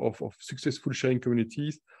lot of successful sharing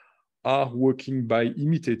communities are working by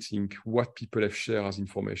imitating what people have shared as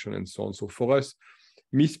information and so on. So for us,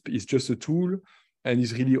 MISP is just a tool and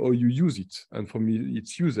is really how you use it. And from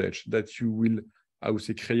its usage that you will, I would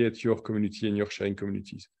say, create your community and your sharing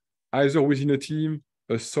communities. Either within a team,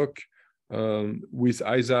 a SOC, with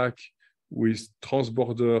ISAC, with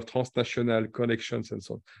transborder, transnational connections, and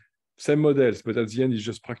so on. Same models, but at the end, it's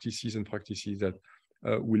just practices that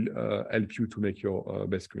will help you to make your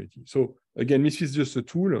best community. So again, this is just a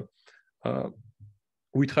tool.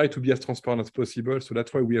 We try to be as transparent as possible. So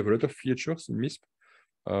that's why we have a lot of features in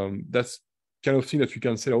MISP. That's kind of thing that you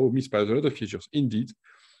can say, oh, MISP has a lot of features, indeed.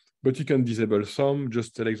 But you can disable some,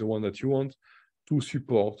 just select the one that you want to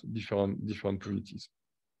support different communities.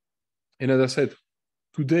 And as I said,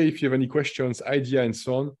 today, if you have any questions, idea, and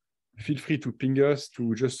so on, feel free to ping us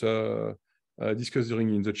to just discuss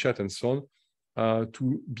in the chat and so on.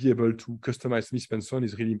 To be able to customize MISP and so on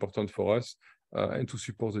is really important for us and to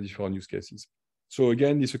support the different use cases. So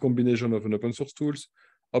again, it's a combination of an open source tools,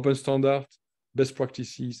 open standard, best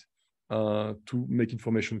practices to make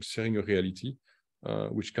information sharing a reality,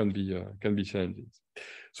 which can be challenging.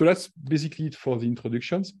 So that's basically it for the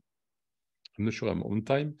introductions. I'm not sure I'm on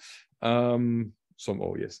time.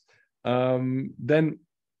 Somehow, yes. Then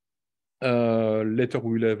later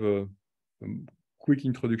we will have quick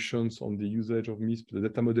introductions on the usage of MISP, the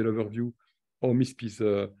data model overview, how MISP is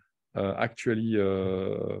actually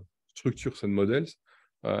structures and models.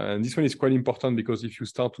 And this one is quite important because if you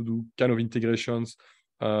start to do kind of integrations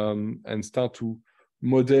and start to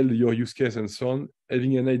model your use case and so on,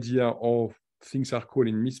 having an idea of things are called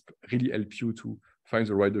in MISP really help you to find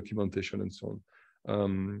the right documentation and so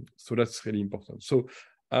on. So that's really important. So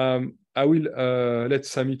I will let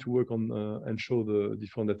Sami to work on and show the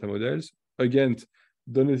different data models. Again,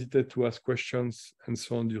 don't hesitate to ask questions and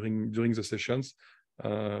so on during the sessions. We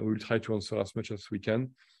will try to answer as much as we can.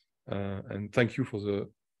 And thank you for the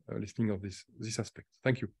listening of this aspect.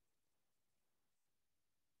 Thank you.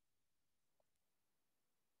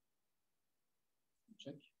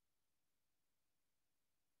 Check.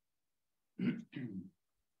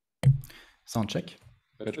 Sound check.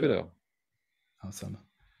 Much better. Awesome.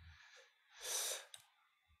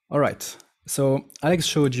 All right. So Alex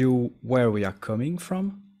showed you where we are coming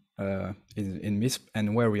from in MISP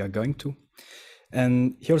and where we are going to.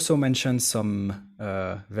 And he also mentioned some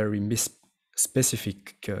very MISP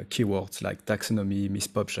specific keywords like taxonomy,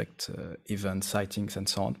 MISP object, event, sightings, and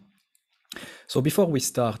so on. So before we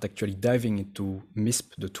start actually diving into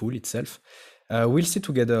MISP, the tool itself, we'll see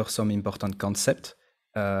together some important concepts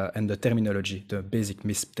and the terminology, the basic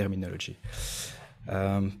MISP terminology.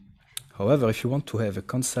 However, if you want to have a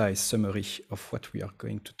concise summary of what we are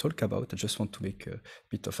going to talk about, I just want to make a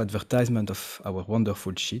bit of advertisement of our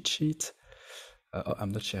wonderful cheat sheet.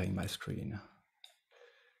 I'm not sharing my screen.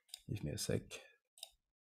 Give me a sec.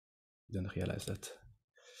 Didn't realize that.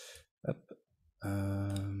 Up.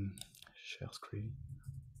 Share screen.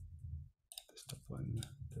 Desktop one.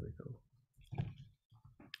 There we go.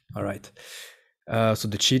 All right. So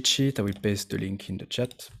the cheat sheet, I will paste the link in the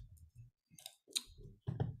chat.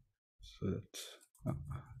 So that I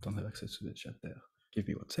don't have access to the chat there. Give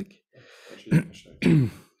me 1 sec.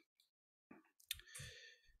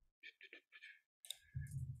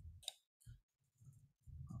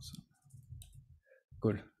 Awesome.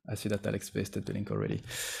 Cool. I see that Alex pasted the link already.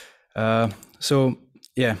 So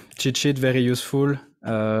yeah, cheat sheet, very useful.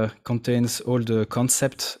 Contains all the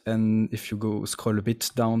concepts, and if you go scroll a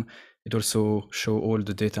bit down, it also shows all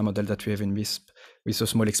the data model that we have in MISP with a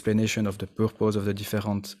small explanation of the purpose of the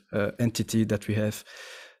different entity that we have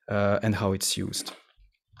and how it's used.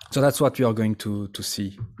 So that's what we are going to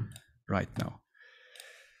see right now.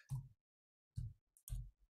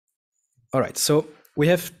 All right, so we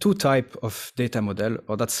have two types of data model,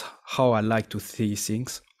 or that's how I like to see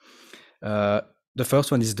things. The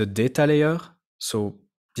first one is the data layer, so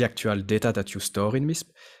the actual data that you store in MISP.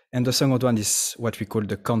 And the second one is what we call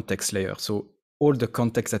the context layer, so all the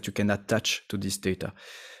context that you can attach to this data.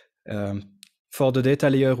 For the data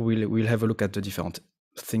layer, we'll have a look at the different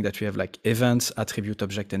things that we have, like events, attribute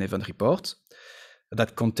object, and event reports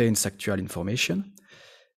that contains actual information.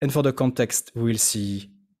 And for the context, we'll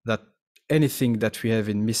see that anything that we have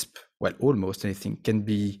in MISP, well, almost anything, can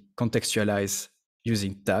be contextualized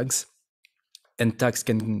using tags. And tags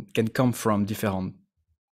can come from different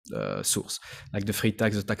sources, like the free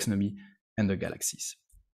tags, the taxonomy, and the galaxies.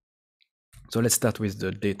 So let's start with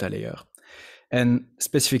the data layer, and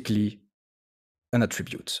specifically an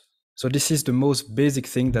attribute. So this is the most basic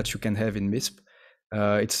thing that you can have in MISP.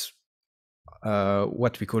 It's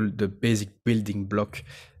what we call the basic building block.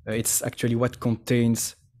 It's actually what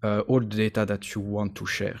contains all the data that you want to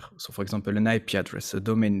share. So for example, an IP address, a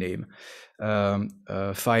domain name,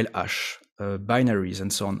 file hash, binaries,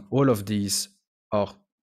 and so on. All of these are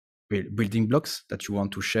building blocks that you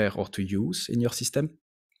want to share or to use in your system.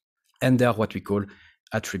 And they are what we call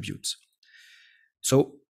attributes.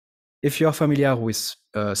 So if you are familiar with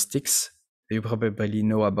sticks, you probably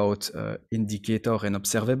know about indicator and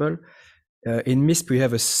observable. In MISP, we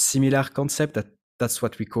have a similar concept that's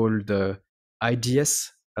what we call the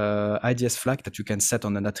IDS flag that you can set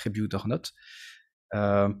on an attribute or not.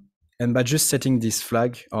 And by just setting this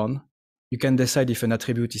flag on, you can decide if an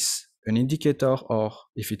attribute is an indicator or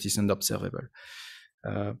if it is an observable.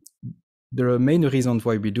 The main reason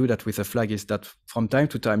why we do that with a flag is that from time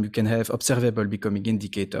to time, you can have observable becoming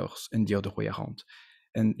indicators and the other way around.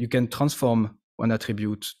 And you can transform one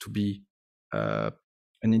attribute to be an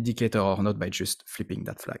indicator or not by just flipping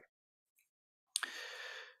that flag.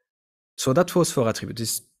 So that was for attributes.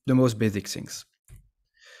 This is the most basic things.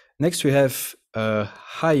 Next, we have a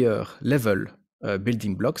higher level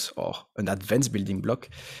building blocks or an advanced building block.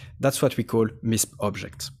 That's what we call MISP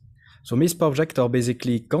objects. So MISP objects are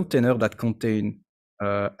basically containers that contain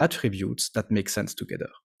attributes that make sense together.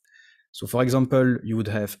 So for example, you would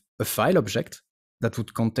have a file object that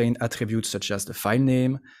would contain attributes such as the file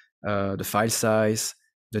name, the file size,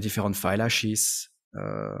 the different file hashes,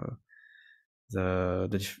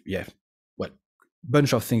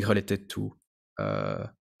 bunch of things related to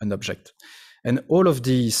an object. And all of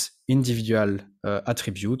these individual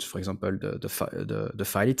attributes, for example, the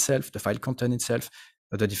file itself, the file content itself,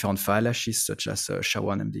 the different file hashes such as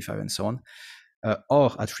SHA-1, MD5, and so on,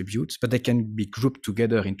 are attributes, but they can be grouped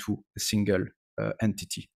together into a single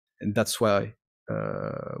entity. And that's why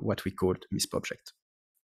what we call MISP object.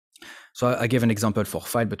 So I gave an example for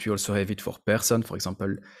file, but we also have it for person. For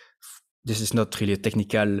example, this is not really a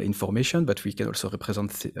technical information, but we can also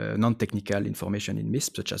represent non-technical information in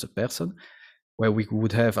MISP, such as a person, where we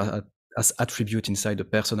would have as attribute inside the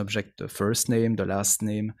person object the first name, the last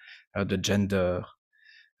name, the gender,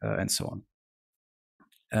 and so on.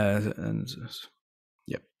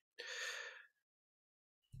 Yeah.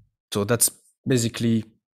 So that's basically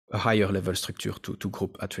a higher level structure to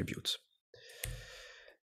group attributes.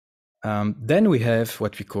 Then we have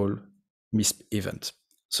what we call MISP event.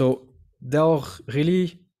 So there are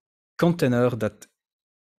really containers that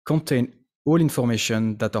contain all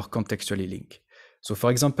information that are contextually linked. So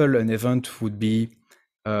for example, an event would be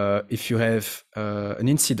if you have an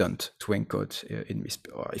incident to encode in MISP,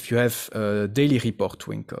 or if you have a daily report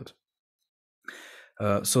to encode.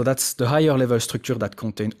 So that's the higher level structure that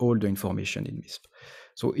contains all the information in MISP.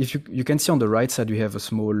 So if you can see on the right side, we have a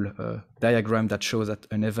small diagram that shows that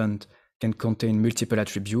an event can contain multiple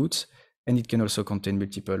attributes, and it can also contain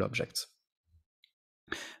multiple objects.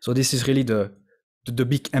 So this is really the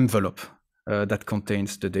big envelope that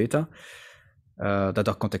contains the data that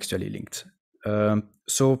are contextually linked.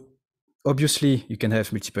 So obviously you can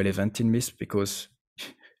have multiple events in MISP because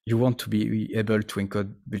you want to be able to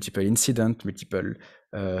encode multiple incidents, multiple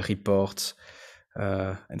reports,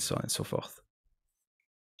 and so on and so forth.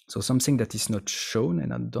 So something that is not shown,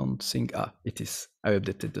 and I don't think, it is. I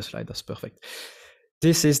updated the slide, that's perfect.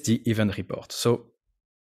 This is the event report. So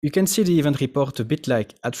you can see the event report a bit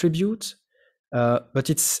like attribute, but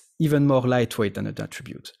it's even more lightweight than an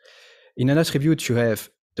attribute. In an attribute, you have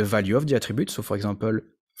the value of the attribute. So for example,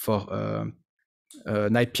 for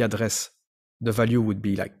an IP address, the value would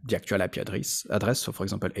be like the actual IP address. So for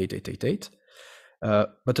example, 8888.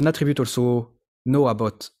 But an attribute also know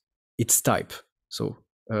about its type. So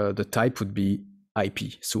the type would be IP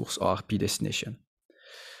source or IP destination.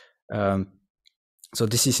 So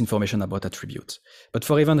this is information about attributes. But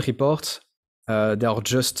for event reports, they are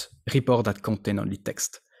just reports that contain only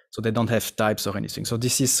text. So they don't have types or anything. So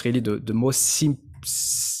this is really the most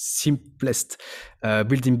simplest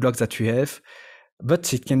building blocks that we have.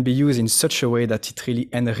 But it can be used in such a way that it really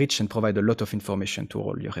enriches and provides a lot of information to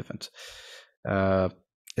all your events.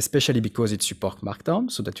 Especially because it supports Markdown,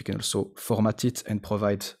 so that you can also format it and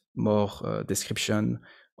provide more description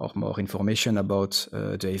or more information about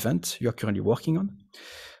the event you are currently working on.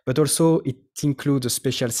 But also it includes a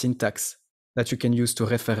special syntax that you can use to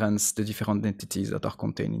reference the different entities that are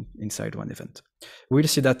contained inside one event. We'll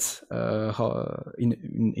see that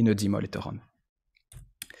in a demo later on.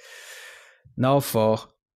 Now for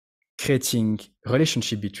creating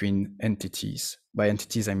relationship between entities. By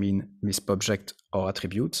entities, I mean MISP object or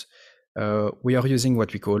attributes. We are using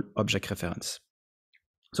what we call object reference.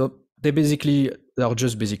 So they are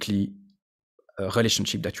just basically a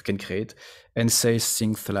relationship that you can create and say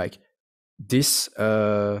things like this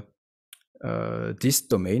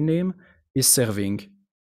domain name is serving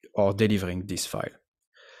or delivering this file.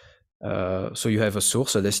 So you have a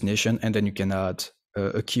source, a destination, and then you can add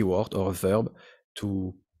a keyword or a verb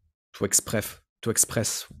to express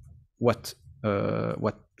what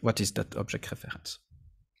is that object reference.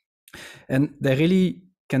 And they really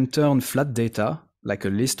can turn flat data, like a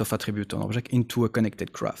list of attributes on object, into a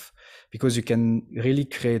connected graph, because you can really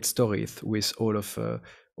create stories with all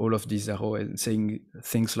of these arrows and saying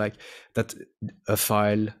things like that a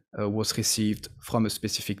file was received from a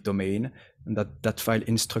specific domain, and that file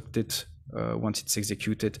instructed once it's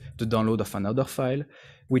executed the download of another file,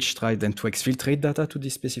 which tries then to exfiltrate data to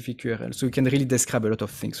this specific URL. So you can really describe a lot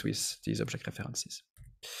of things with these object references.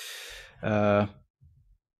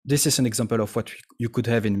 This is an example of what you could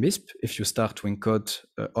have in MISP if you start to encode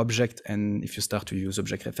object and if you start to use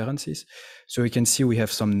object references. So you can see we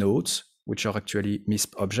have some nodes, which are actually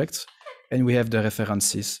MISP objects, and we have the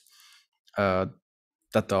references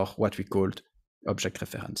that are what we called object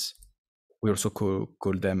reference. We also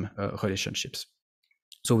call them relationships.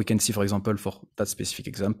 So we can see, for example, for that specific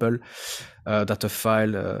example, that a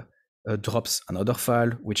file drops another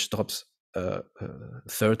file, which drops a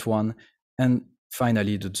third one, and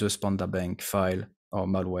finally the Zeus Panda Bank file or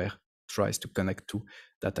malware tries to connect to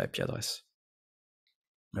that IP address.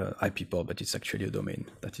 IP port, but it's actually a domain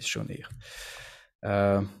that is shown here.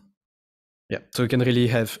 Yeah, so you can really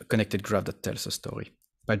have a connected graph that tells a story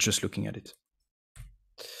by just looking at it.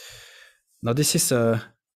 Now this is a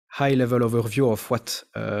high-level overview of what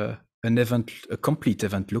a complete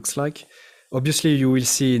event looks like. Obviously, you will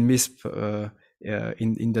see in MISP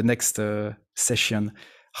in the next session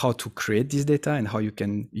how to create this data and how you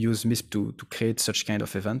can use MISP to create such kind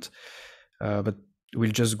of event. But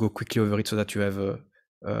we'll just go quickly over it so that you have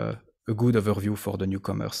a good overview for the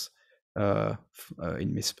newcomers in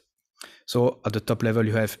MISP. So at the top level,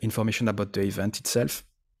 you have information about the event itself.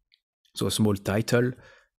 So a small title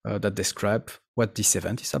that describes what this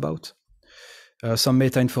event is about. Some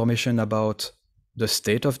meta information about the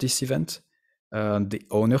state of this event, the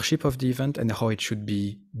ownership of the event, and how it should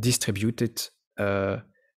be distributed,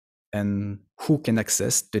 and who can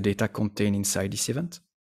access the data contained inside this event.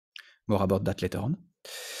 More about that later on.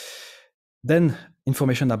 Then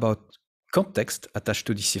information about context attached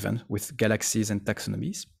to this event with galaxies and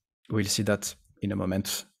taxonomies. We'll see that in a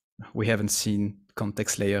moment. We haven't seen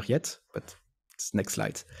context layer yet, but it's next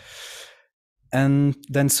slide. And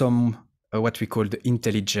then some what we call the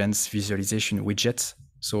intelligence visualization widgets.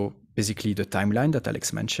 So basically the timeline that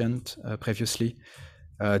Alex mentioned previously,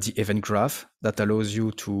 the event graph that allows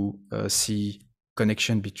you to see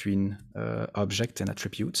connection between objects and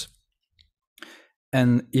attributes,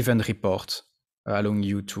 and event report allowing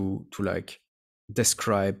you to like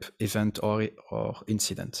describe event or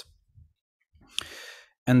incident.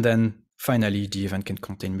 And then finally, the event can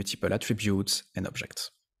contain multiple attributes and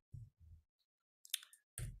objects.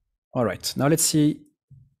 All right, now let's see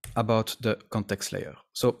about the context layer.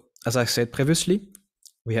 So as I said previously,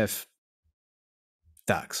 we have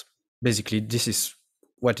tags. Basically, this is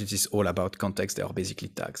what it is all about. Context, they are basically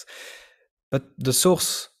tags. But the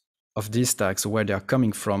source of these tags, where they are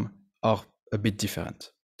coming from, are a bit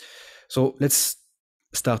different. So let's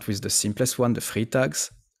start with the simplest one, the free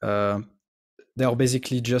tags. They are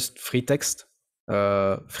basically just free text,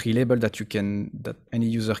 free label that any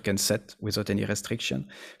user can set without any restriction.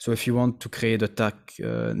 So if you want to create a tag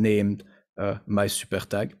named my super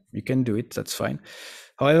tag, you can do it, that's fine.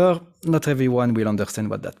 However, not everyone will understand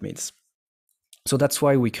what that means. So that's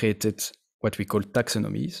why we created what we call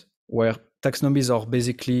taxonomies, where taxonomies are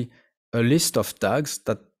basically a list of tags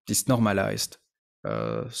that is normalized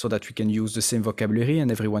so that we can use the same vocabulary and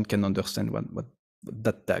everyone can understand what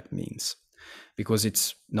that tag means, because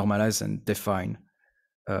it's normalized and defined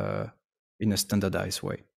in a standardized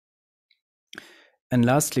way. And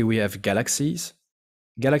lastly, we have galaxies.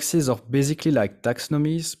 Galaxies are basically like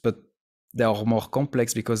taxonomies, but they are more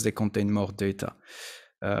complex because they contain more data.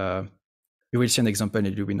 You will see an example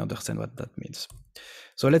and you will understand what that means.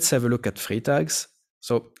 So let's have a look at free tags.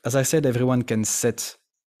 So as I said, everyone can set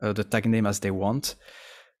the tag name as they want,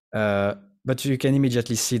 but you can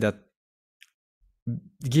immediately see that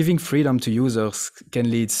giving freedom to users can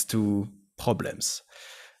lead to problems.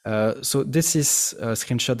 So this is a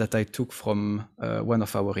screenshot that I took from one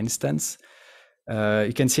of our instances.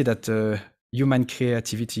 You can see that human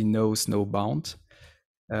creativity knows no bound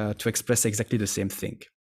to express exactly the same thing.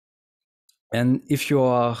 And if you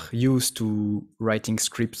are used to writing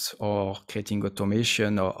scripts or creating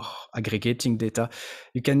automation or aggregating data,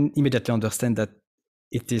 you can immediately understand that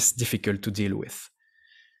it is difficult to deal with,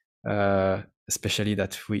 especially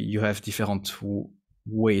that you have different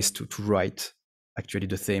ways to write actually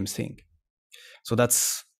the same thing. So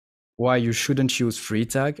that's why you shouldn't use free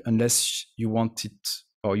tag unless you want it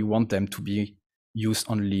or you want them to be used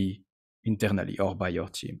only internally or by your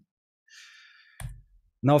team.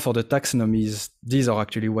 Now for the taxonomies, these are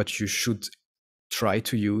actually what you should try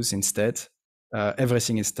to use instead.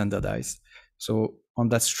 Everything is standardized. So on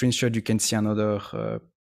that screenshot, you can see another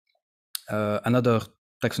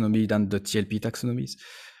taxonomy than the TLP taxonomies.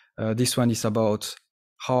 This one is about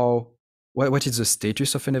what is the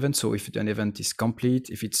status of an event. So if an event is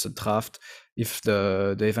complete, if it's a draft, if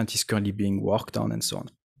the event is currently being worked on, and so on.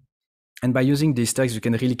 And by using these tags, you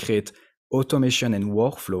can really create automation and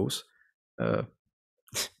workflows.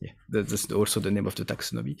 Yeah, that's also the name of the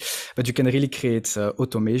taxonomy. But you can really create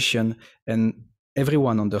automation, and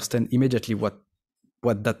everyone understand immediately what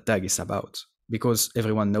that tag is about, because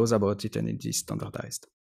everyone knows about it and it is standardized.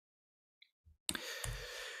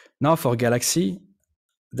 Now for Galaxy,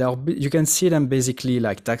 you can see them basically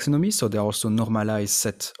like taxonomies, so they're also normalized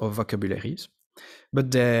set of vocabularies,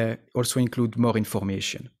 but they also include more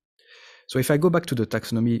information. So if I go back to the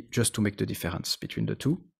taxonomy just to make the difference between the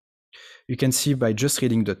two, you can see by just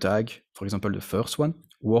reading the tag, for example, the first one,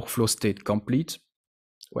 workflow state complete.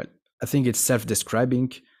 Well, I think it's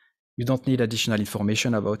self-describing. You don't need additional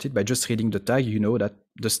information about it. By just reading the tag, you know that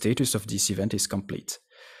the status of this event is complete.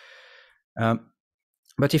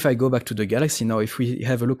 But if I go back to the Galaxy now, if we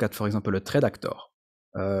have a look at, for example, a thread actor,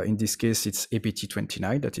 in this case, it's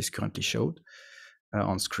APT29 that is currently showed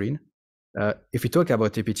on screen. If we talk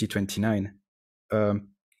about APT29,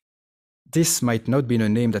 this might not be a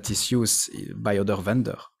name that is used by other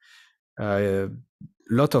vendor. A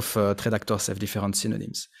lot of thread actors have different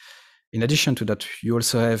synonyms. In addition to that, you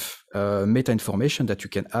also have meta information that you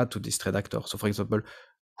can add to this thread actor. So for example,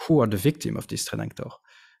 who are the victim of this thread actor?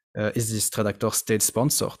 Is this thread actor state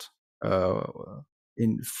sponsored? from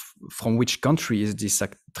which country is this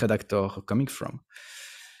threat actor coming from.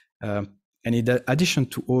 And in addition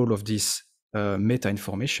to all of this meta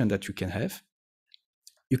information that you can have,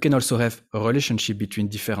 you can also have a relationship between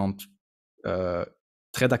different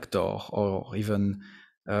threat actors, or even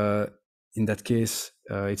in that case,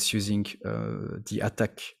 it's using the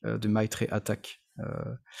attack, the Maitre attack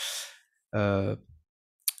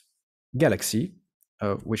galaxy,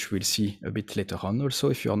 which we'll see a bit later on also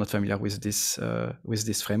if you're not familiar with this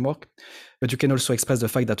framework. But you can also express the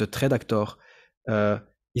fact that a threat actor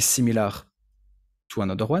is similar to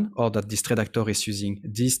another one, or that this threat actor is using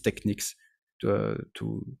these techniques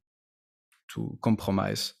to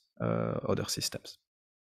compromise other systems.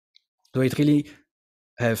 So it really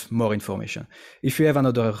have more information. If you have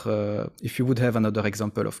another, if you would have another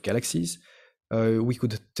example of galaxies, we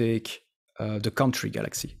could take the country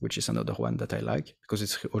galaxy, which is another one that I like because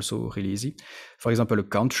it's also really easy. For example, a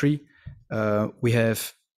country, we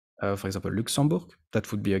have, for example, Luxembourg. That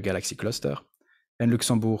would be a galaxy cluster, and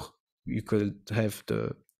Luxembourg, you could have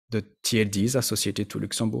the TLDs associated to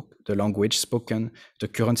Luxembourg, the language spoken, the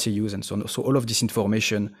currency used, and so on. So all of this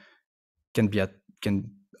information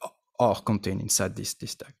are contained inside this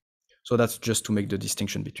tag. So that's just to make the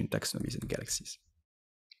distinction between taxonomies and galaxies.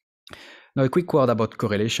 Now, a quick word about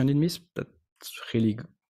correlation in MISP.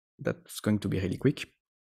 That's going to be really quick.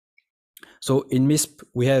 So in MISP,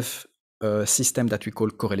 we have a system that we call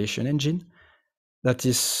correlation engine that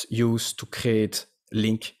is used to create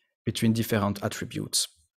link between different attributes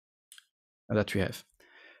that we have.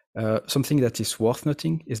 Something that is worth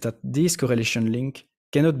noting is that these correlation links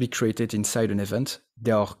cannot be created inside an event.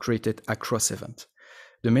 They are created across event.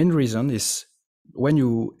 The main reason is when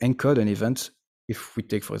you encode an event, if we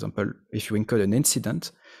take, for example, if you encode an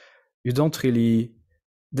incident, you don't really,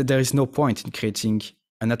 there is no point in creating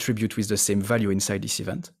an attribute with the same value inside this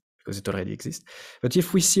event because it already exists. But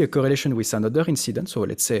if we see a correlation with another incident, so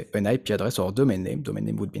let's say an IP address or domain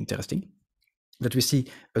name would be interesting, that we see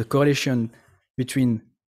a correlation between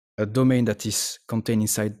a domain that is contained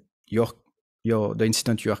inside the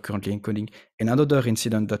incident you are currently encoding and another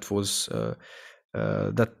incident that was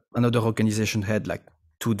that another organization had like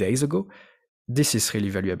 2 days ago, this is really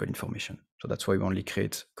valuable information. So that's why we only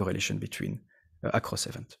create correlation between across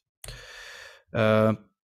event.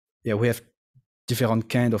 Yeah, we have different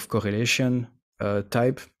kind of correlation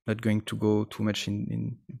type. Not going to go too much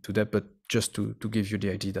into that, but just to give you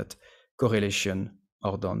the idea that correlation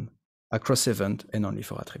are done across event and only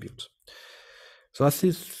for attributes. So that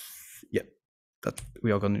is, yeah, that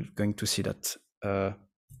we are going to see that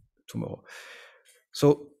tomorrow.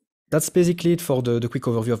 So that's basically it for the quick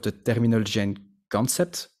overview of the terminal chain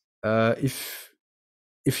concept.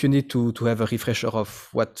 If you need to have a refresher of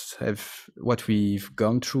what we've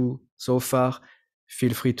gone through so far,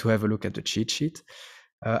 feel free to have a look at the cheat sheet.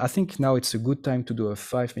 I think now it's a good time to do a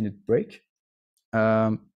 5-minute break.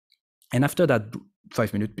 And after that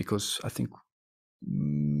 5 minutes, because I think,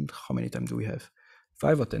 how many time do we have?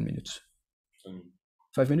 5 or 10 minutes?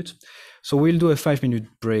 5 minutes. So we'll do a 5-minute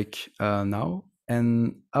break now.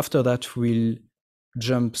 And after that, we'll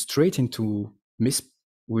jump straight into MISP.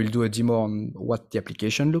 We'll do a demo on what the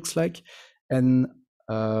application looks like. And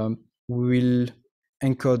we'll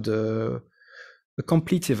encode a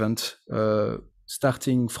complete event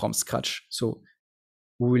starting from scratch. So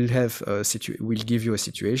we'll have we'll give you a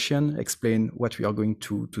situation, explain what we are going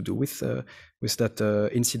to do with that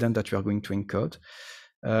incident that we are going to encode.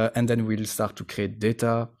 And then we'll start to create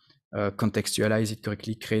data, contextualize it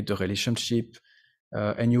correctly, create the relationship,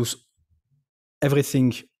 and use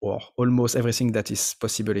everything or almost everything that is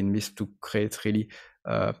possible in MISP to create really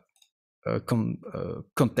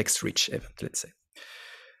context-rich event, let's say.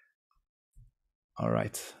 All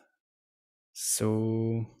right.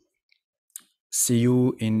 So see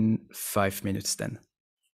you in 5 minutes then.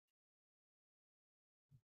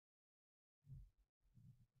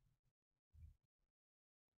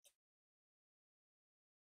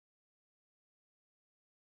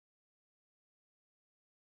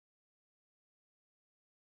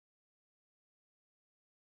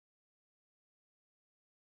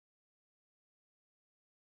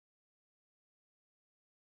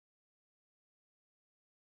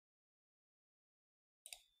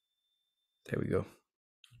 There we go.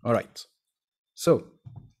 All right. So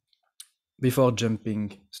before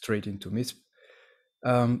jumping straight into MISP,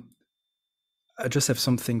 I just have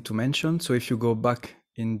something to mention. So if you go back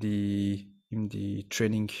in the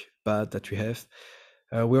training pad that we have,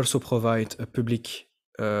 we also provide a public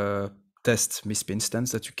test MISP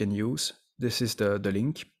instance that you can use. This is the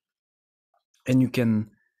link, and you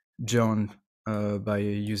can join by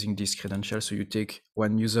using this credential. So you take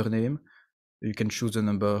one username, you can choose a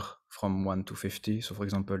number from 1 to 50. So for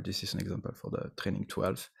example, this is an example for the training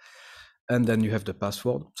 12. And then you have the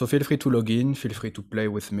password. So feel free to log in, feel free to play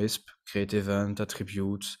with MISP, create event,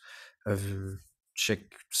 attributes, check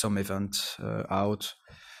some event out.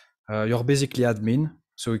 You're basically admin,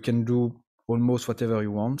 so you can do almost whatever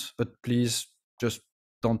you want, but please just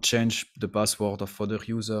don't change the password of other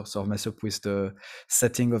users or mess up with the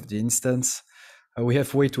setting of the instance. We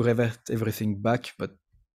have way to revert everything back, but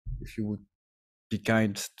if you would be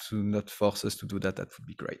kind to not force us to do that, that would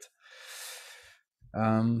be great.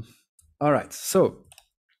 All right, so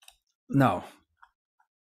now,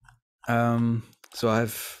 so I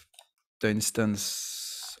have the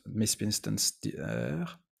instance, MISP instance there.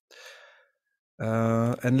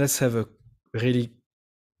 And let's have a really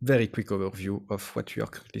very quick overview of what we are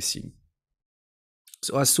currently seeing.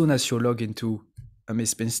 So as soon as you log into a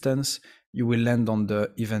MISP instance, you will land on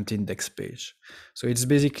the event index page. So it's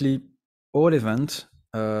basically all events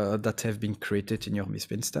that have been created in your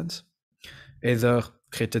MISP instance, either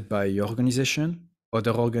created by your organization,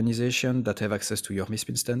 other organizations that have access to your MISP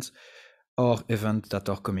instance, or events that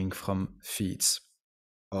are coming from feeds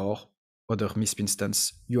or other MISP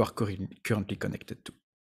instance you are currently connected to.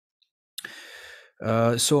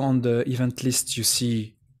 So on the event list, you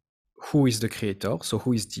see who is the creator, so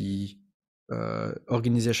who is the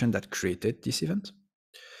organization that created this event.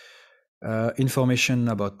 Information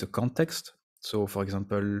about the context. So for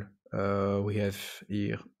example, we have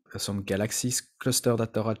here some galaxies cluster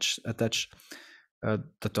that are attached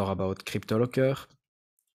that are about CryptoLocker,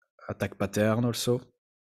 attack pattern also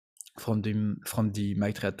from the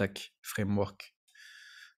MITRE attack framework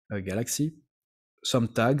galaxy. Some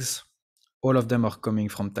tags, all of them are coming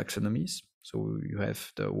from taxonomies. So you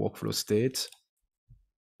have the workflow state,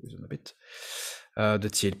 a bit, the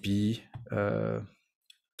TLP,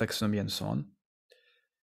 taxonomy, and so on.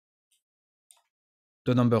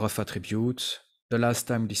 The number of attributes, the last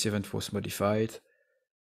time this event was modified,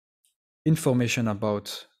 information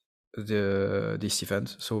about this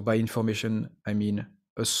event. So by information, I mean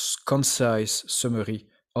a concise summary,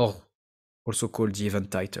 or also called the event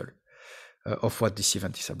title, of what this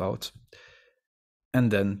event is about. And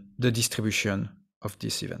then the distribution of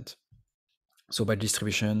this event. So by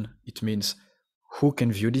distribution, it means who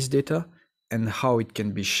can view this data and how it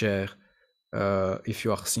can be shared if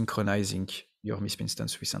you are synchronizing your MISP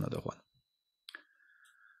instance with another one.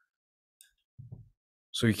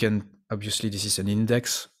 So you can, obviously this is an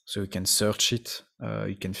index, so you can search it,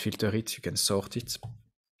 you can filter it, you can sort it.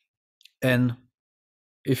 And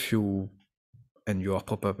if you are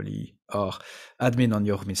probably admin on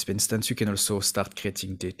your MISP instance, you can also start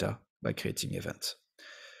creating data by creating events.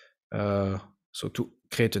 So to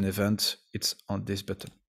create an event, it's on this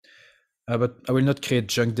button. But I will not create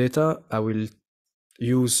junk data. I will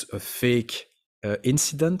use a fake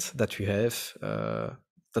incident that we have,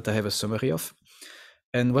 that I have a summary of.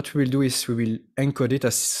 And what we will do is we will encode it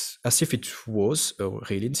as if it was a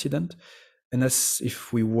real incident, and as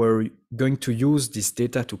if we were going to use this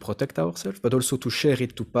data to protect ourselves, but also to share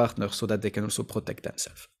it to partners so that they can also protect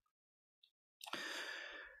themselves.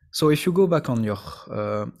 So if you go back on your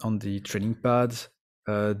on the training pad,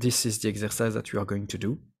 this is the exercise that you are going to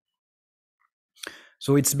do.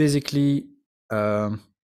 So it's basically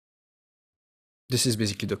this is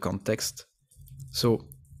basically the context. So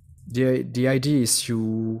the idea is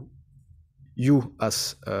you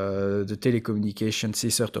as the telecommunication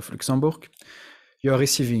CSIRT of Luxembourg, you are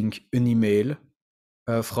receiving an email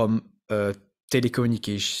from a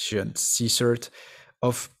telecommunication CSIRT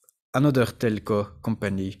of another telco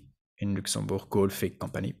company in Luxembourg called Fake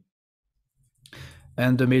Company.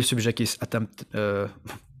 And the mail subject is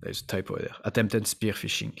there's a typo there, attempted spear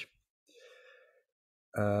phishing.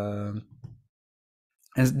 And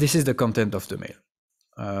this is the content of the mail.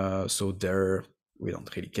 So there, we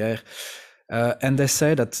don't really care. And they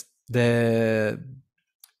say that their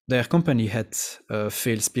company had a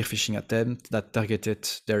failed spear phishing attempt that targeted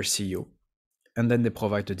their CEO. And then they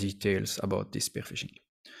provide the details about this spear phishing.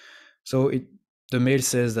 So the mail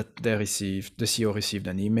says that the CEO received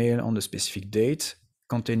an email on a specific date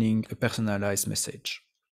containing a personalized message.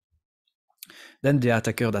 Then the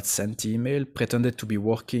attacker that sent the email pretended to be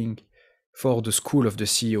working for the school of the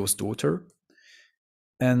CEO's daughter,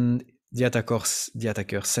 and the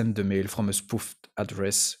attacker sent the mail from a spoofed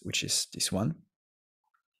address, which is this one.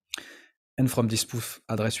 And from this spoof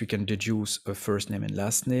address, we can deduce a first name and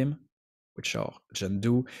last name, which are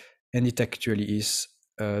Jandu, and it actually is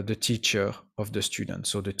the teacher of the student,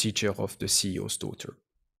 so the teacher of the CEO's daughter.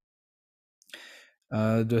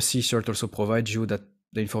 The CSIRT also provides you that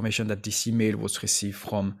the information that this email was received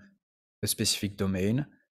from a specific domain,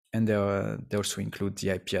 and they also include the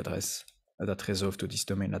IP address that resolved to this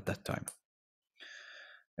domain at that time.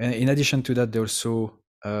 And in addition to that, they also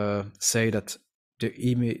say that the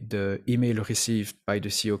email received by the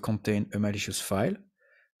CO contain a malicious file,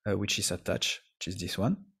 which is attached, which is this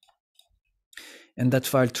one. And that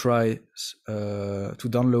file tries to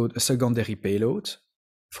download a secondary payload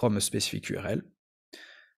from a specific URL.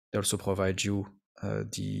 They also provide you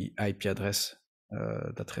the IP address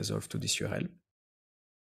that resolves to this URL.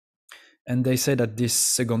 And they say that this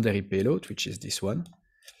secondary payload, which is this one,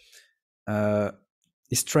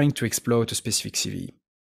 is trying to exploit a specific CVE.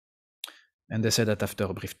 And they say that after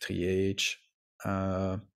a brief triage,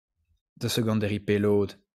 the secondary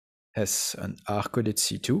payload has an hard-coded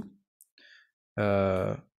C2.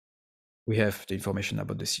 We have the information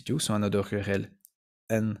about the C2, so another URL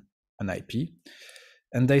and an IP.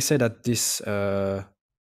 And they say that this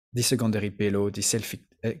secondary payload is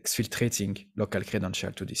exfiltrating local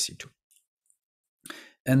credential to this C2.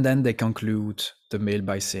 And then they conclude the mail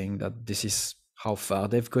by saying that this is how far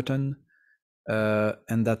they've gotten,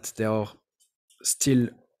 and that they are still,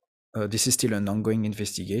 this is still an ongoing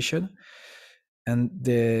investigation. And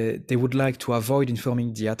they would like to avoid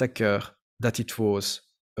informing the attacker that it was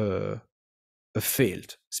a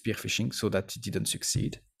failed spear phishing, so that it didn't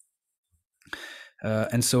succeed.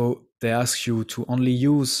 And so they ask you to only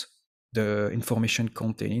use the information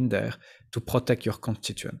contained in there to protect your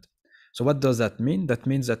constituent. So what does that mean? That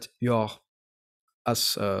means that you are,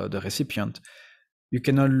 as the recipient, you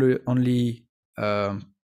can only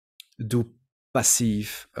do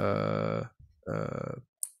passive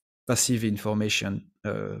information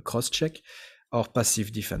cross-check or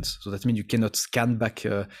passive defense. So that means you cannot scan back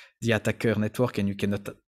the attacker network, and you cannot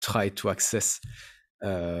try to access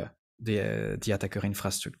the attacker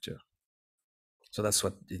infrastructure. So that's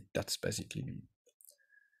what that's basically mean.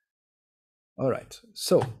 All right.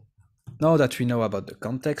 So now that we know about the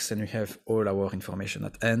context and we have all our information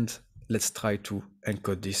at hand, let's try to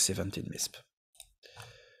encode this event in MISP.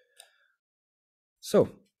 So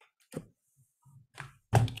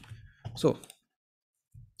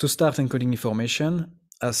to start encoding information,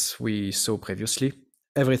 as we saw previously,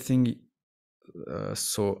 everything,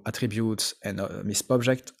 so attributes and MISP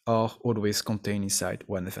object are always contained inside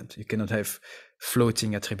one event. You cannot have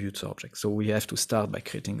floating attributes or objects. So we have to start by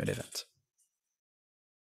creating an event.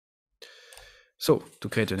 So to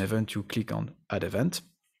create an event, you click on Add Event,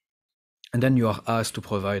 and then you are asked to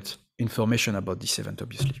provide information about this event,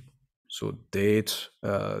 obviously. So date,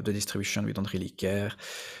 the distribution, we don't really care.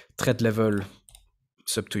 Threat level,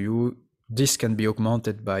 it's up to you. This can be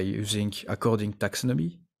augmented by using according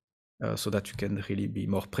taxonomy, so that you can really be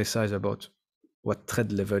more precise about what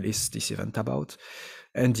threat level is this event about,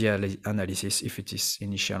 and the analysis if it is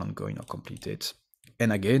initial, ongoing, or completed.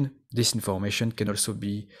 And again, this information can also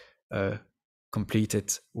be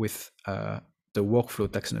completed with the workflow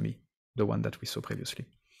taxonomy, the one that we saw previously,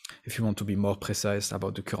 if you want to be more precise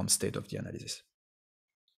about the current state of the analysis.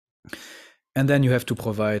 And then you have to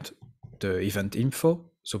provide the event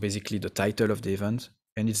info, so basically the title of the event,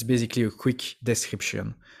 and it's basically a quick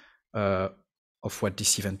description of what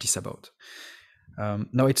this event is about.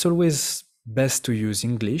 Now, it's always best to use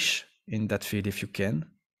English in that field if you can,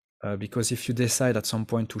 because if you decide at some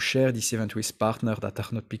point to share this event with partners that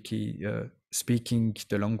are not speaking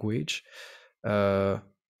the language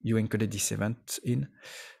you encoded this event in,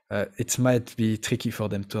 it might be tricky for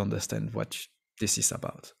them to understand what this is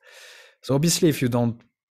about. So obviously, if you don't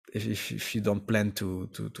plan to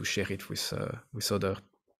share it with other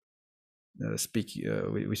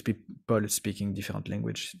with people speaking different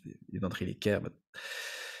language, you don't really care. But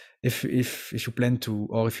if you plan to,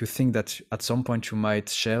 or if you think that at some point you might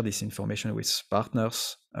share this information with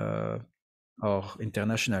partners or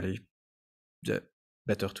internationally,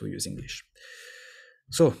 better to use English.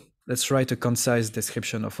 So let's write a concise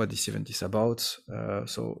description of what this event is about.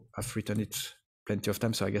 So I've written it plenty of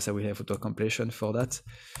times, so I guess I will have auto-completion for that.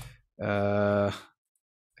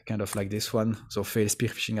 Kind of like this one. So fail spear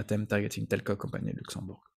phishing attempt targeting telco company in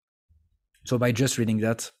Luxembourg. So by just reading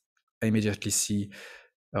that, I immediately see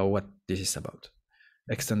what this is about.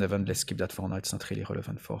 Extend event, let's skip that for now. It's not really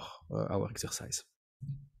relevant for our exercise.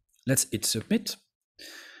 Let's hit submit.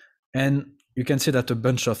 And you can see that a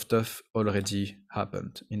bunch of stuff already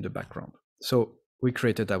happened in the background. So we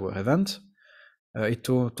created our event. It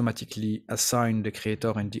automatically assigned the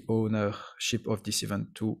creator and the ownership of this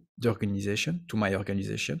event to the organization, to my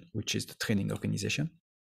organization, which is the training organization.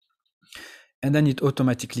 And then it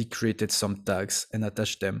automatically created some tags and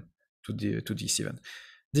attached them to this event.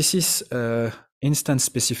 This is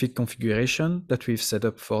instance-specific configuration that we've set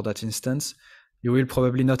up for that instance. You will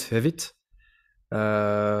probably not have it.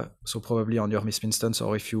 So probably on your MISP instance,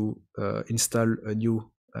 or if you install a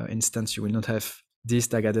new instance, you will not have this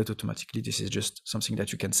tag added automatically. This is just something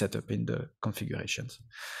that you can set up in the configurations.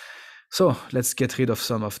 So let's get rid of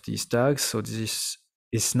some of these tags. So this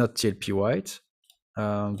is not TLP white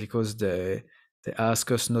because they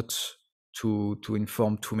ask us not to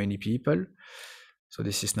inform too many people. So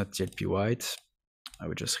this is not TLP white. I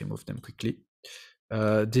will just remove them quickly.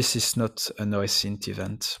 This is not an OSINT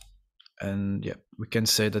event. And yeah, we can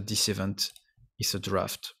say that this event is a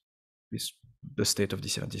draft. The state of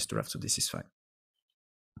this event is draft, so this is fine.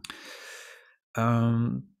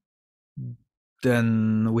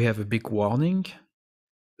 Then we have a big warning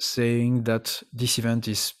saying that this event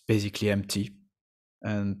is basically empty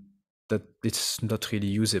and that it's not really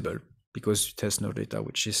usable because it has no data,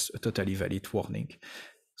 which is a totally valid warning.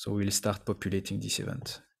 So we'll start populating this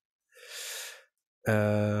event.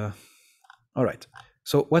 All right.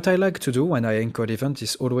 So what I like to do when I encode event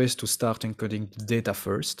is always to start encoding the data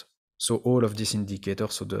first. So all of these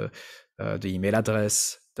indicators, so the email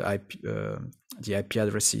address, the IP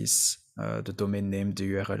addresses, the domain name,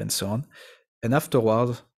 the URL, and so on. And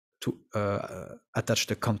afterward, to attach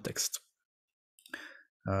the context.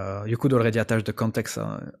 You could already attach the context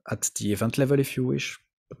at the event level if you wish.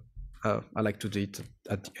 I like to do it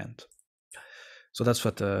at the end. So that's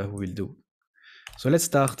what we will do. So let's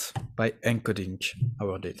start by encoding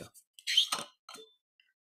our data.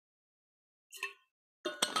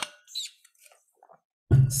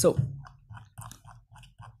 So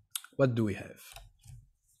what do we have?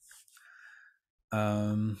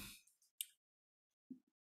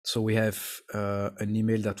 So we have an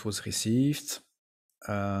email that was received,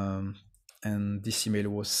 and this email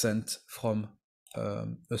was sent from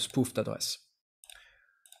a spoofed address.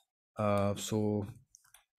 So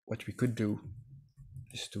what we could do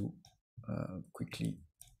is to quickly,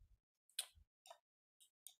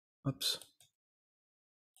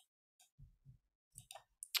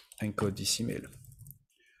 encode this email.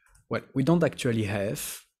 Well, we don't actually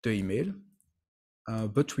have the email,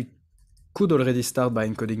 but we could already start by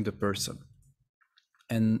encoding the person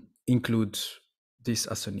and include this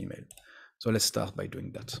as an email. So let's start by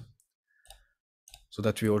doing that, so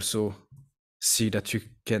that we also see that you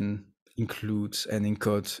can include and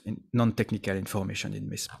encode non-technical information in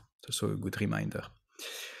MISP. So a good reminder.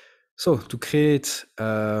 So to create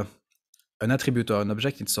an attribute or an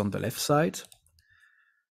object, it's on the left side.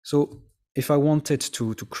 So if I wanted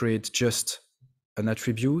to create just an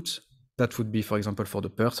attribute, that would be, for example, for the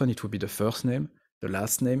person, it would be the first name, the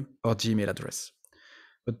last name, or the email address.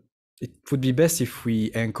 But it would be best if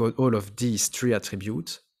we encode all of these three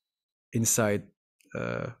attributes inside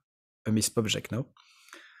a MISP object now.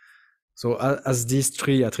 So as these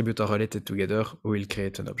three attributes are related together, we'll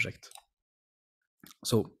create an object.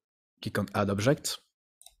 So click on Add Object,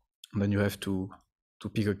 and then you have to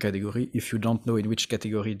pick a category. If you don't know in which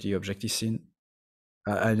category the object is in,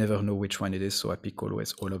 I never know which one it is, so I pick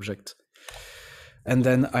always All Object. And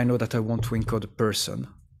then I know that I want to encode a person,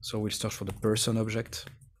 so we'll search for the person object,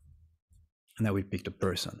 and I will pick the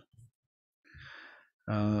person.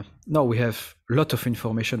 Now we have a lot of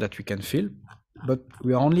information that we can fill, but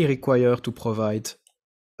we are only required to provide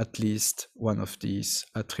at least one of these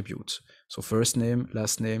attributes. So first name,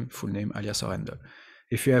 last name, full name, alias, or handle.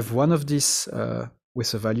 If you have one of these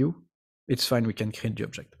with a value, it's fine, we can create the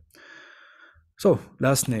object. So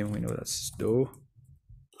last name, we know that's Doe,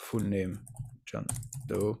 full name, John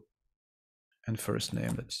Doe, and first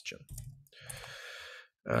name, that's John.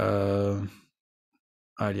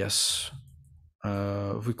 Alias,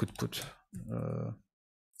 we could put,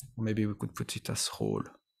 maybe we could put it as role,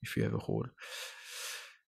 if we have a role.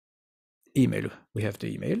 Email, we have the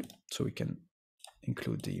email, so we can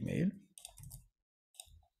include the email.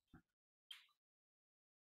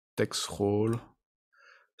 Text role.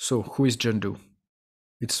 So who is John Doe?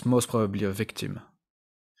 It's most probably a victim.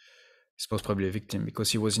 It's most probably a victim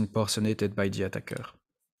because he was impersonated by the attacker.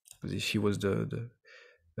 Because he was the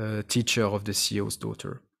teacher of the CEO's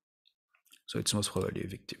daughter. So it's most probably a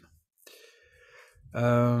victim.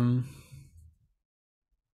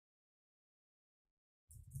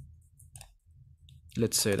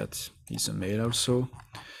 Let's say that he's a male also.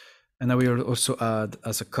 And I will also add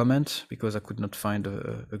as a comment, because I could not find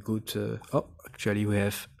a good, oh, actually we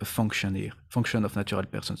have a function here, function of natural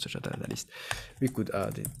persons such as analyst. We could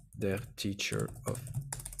add in their teacher of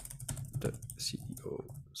the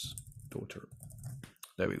CEO's daughter.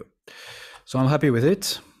 There we go. So I'm happy with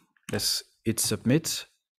it. Let's hit submit.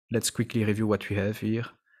 Let's quickly review what we have here.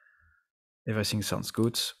 Everything sounds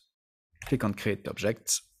good. click on create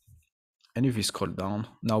object, and if we scroll down,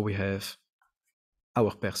 now we have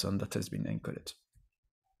our person that has been encoded.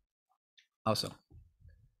 Awesome.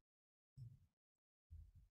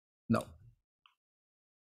 Now,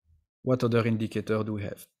 what other indicator do we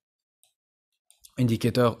have?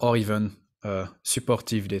 Indicator or even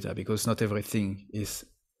supportive data, because not everything is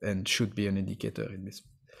and should be an indicator in this.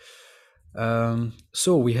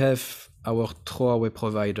 So we have our throwaway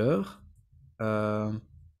provider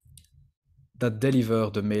that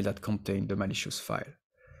deliver the mail that contain the malicious file.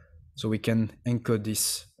 So we can encode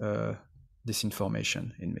this this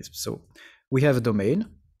information in MISP. So we have a domain,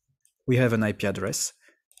 we have an IP address.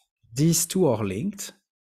 These two are linked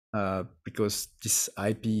because this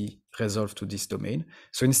IP resolved to this domain.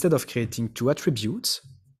 So instead of creating two attributes,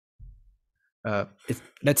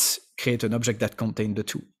 let's create an object that contains the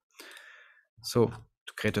two. So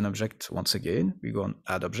to create an object, once again, we go on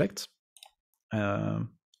add object.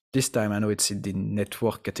 This time I know it's in the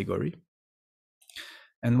network category.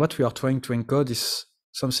 And what we are trying to encode is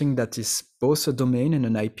something that is both a domain and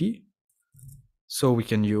an IP. So we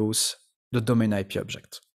can use the domain IP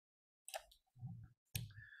object.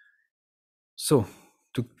 So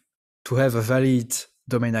to have a valid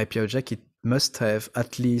domain IP object, it must have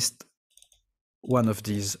at least one of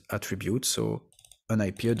these attributes. So an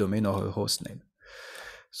IP, a domain, or a host name.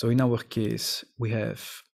 So in our case, we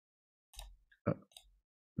have,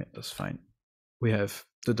 yeah, that's fine. We have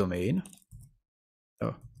the domain.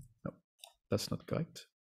 Oh, no, that's not correct.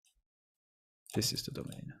 This is the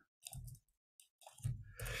domain.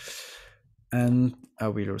 And I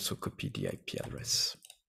will also copy the IP address.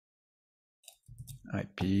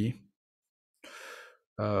 IP.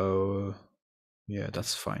 Yeah,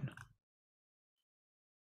 that's fine.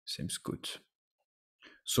 Seems good.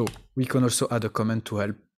 So we can also add a comment to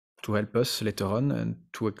help us later on and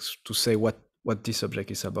to say what this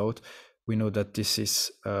object is about. We know that this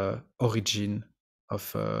is origin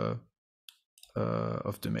of the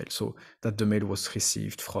mail, so that the mail was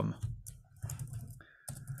received from.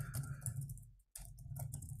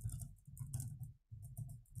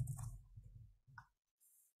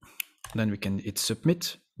 Then we can hit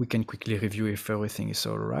submit. We can quickly review if everything is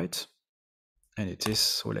all right, and it is.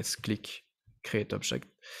 So let's click create object,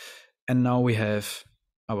 and now we have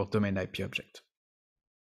our domain IP object.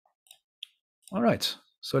 All right,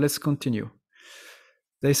 so let's continue.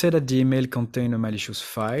 They say that the email contains a malicious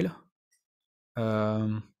file.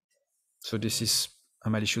 So this is a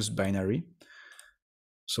malicious binary.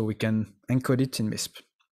 So we can encode it in MISP.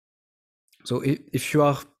 So if you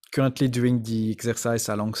are currently doing the exercise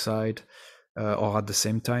alongside or at the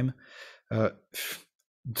same time,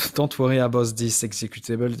 don't worry about this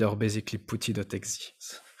executable. They're basically putty.exe.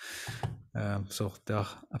 So they are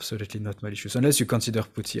absolutely not malicious, unless you consider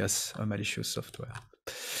putty as a malicious software.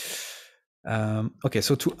 Okay,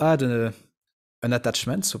 so to add an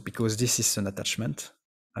attachment, so because this is an attachment,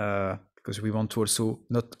 because we want to also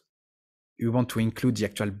include the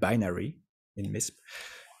actual binary in MISP,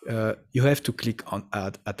 you have to click on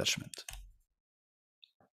add attachment.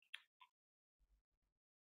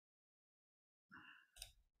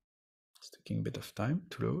 It's taking a bit of time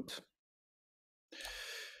to load.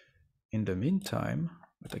 In the meantime,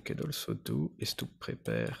 what I could also do is to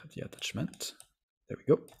prepare the attachment. There we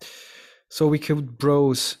go. So we could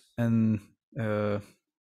browse and well,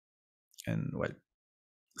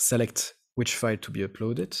 select which file to be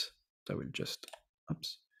uploaded. I will just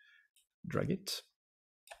drag it.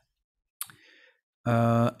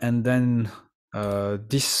 And then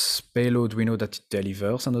this payload, we know that it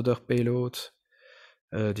delivers another payload.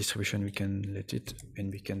 Distribution, we can let it,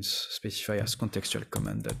 and we can specify as contextual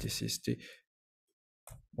command that this is the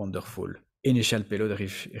wonderful initial payload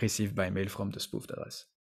received by mail from the spoofed address.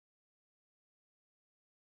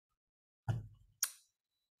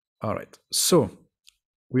 All right, so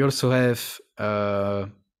we also have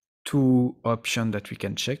two options that we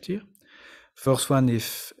can check here. First one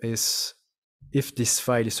is if this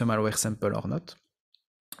file is a malware sample or not.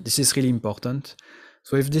 This is really important.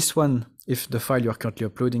 So if the file you are currently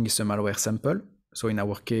uploading is a malware sample, so in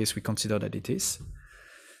our case, we consider that it is,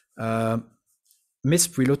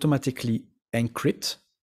 MISP will automatically encrypt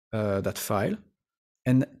that file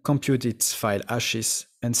and compute its file hashes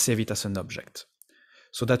and save it as an object.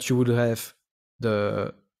 So that you would have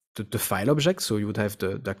the file object, so you would have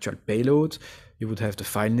the actual payload, you would have the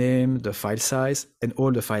file name, the file size, and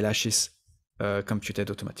all the file hashes computed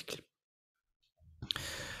automatically.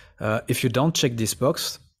 If you don't check this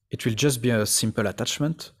box, it will just be a simple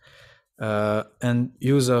attachment, and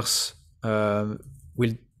users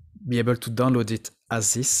will be able to download it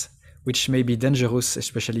as this, which may be dangerous,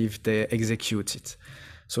 especially if they execute it.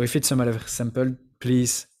 So if it's a malware sample,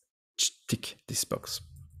 please tick this box.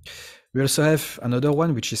 We also have another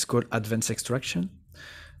one, which is called advanced extraction.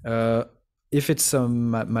 If it's a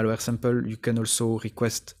malware sample, you can also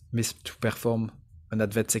request MISP to perform an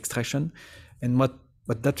advanced extraction. And what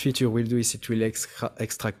that feature will do is it will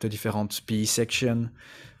extract the different PE section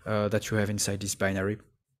that you have inside this binary.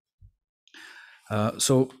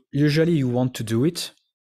 So usually you want to do it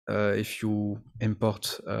if you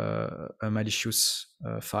import a malicious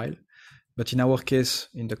file. But in our case,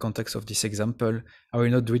 in the context of this example, I will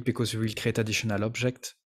not do it because we will create additional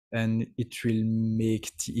object and it will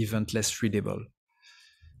make the event less readable.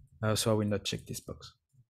 So I will not check this box.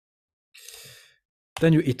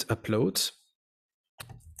 Then you hit upload.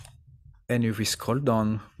 And if we scroll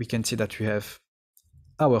down, we can see that we have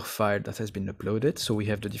our file that has been uploaded. So we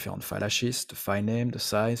have the different file hashes, the file name, the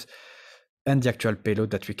size, and the actual payload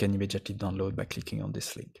that we can immediately download by clicking on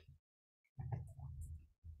this link.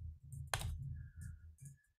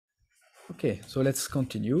 Okay, so let's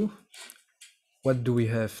continue. What do we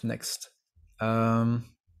have next?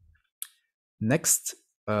 Next,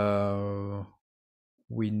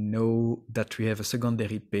 we know that we have a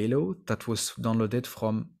secondary payload that was downloaded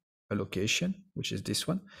from a location, which is this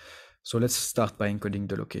one. So let's start by encoding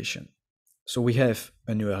the location. So we have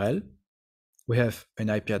an URL, we have an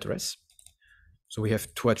IP address. So we have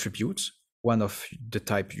two attributes, one of the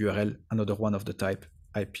type URL, another one of the type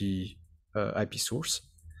IP source.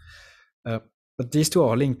 But these two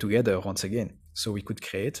are linked together once again. So we could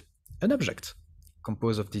create an object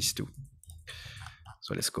composed of these two.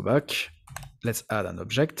 So let's go back. Let's add an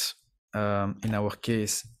object. In our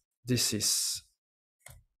case, this is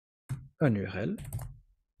an URL.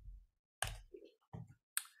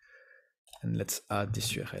 And let's add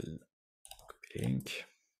this URL. Copy link.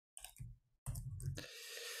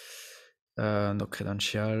 No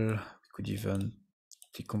credential. We could even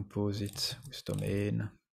decompose it with domain.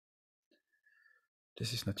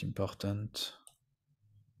 This is not important.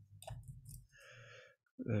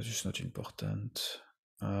 This is not important.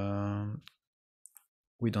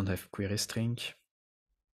 We don't have query string.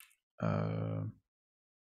 Could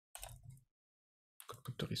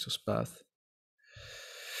put the resource path.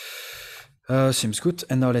 Seems good.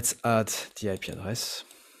 And now let's add the IP address.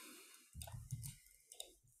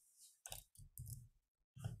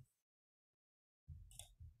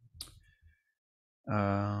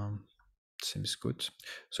 Seems good.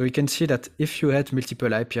 So you can see that if you had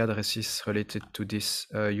multiple IP addresses related to this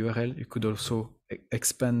URL, you could also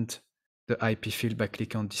expand the IP field by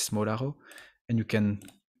clicking on this small arrow, and you can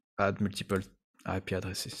add multiple IP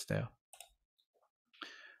addresses there.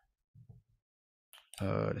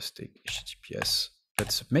 Let's take HTTPS.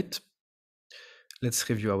 Let's submit. Let's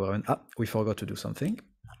review our own. We forgot to do something.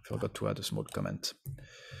 Forgot to add a small comment.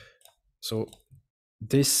 So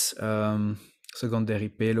this secondary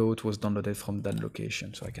payload was downloaded from that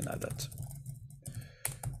location, so I can add that.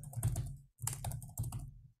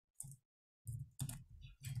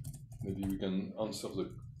 Maybe we can answer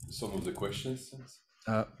some of the questions.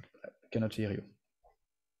 I cannot hear you.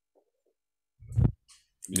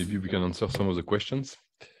 Maybe we can answer some of the questions.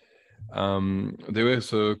 There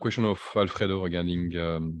was a question of Alfredo regarding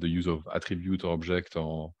the use of attribute or object,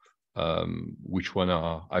 or which one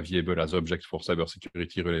are available as object for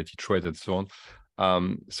cybersecurity related threat and so on.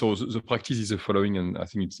 So the practice is the following, and I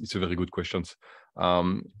think it's a very good question.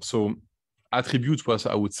 So attributes was,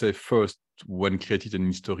 I would say, first when created in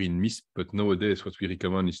history in MISP, but nowadays what we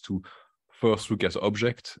recommend is to first look at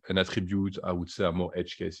object, and attribute, I would say, are more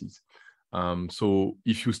edge cases. So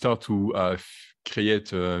if you start to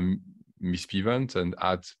create a MISP event and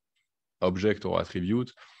add object or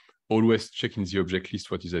attribute, always check in the object list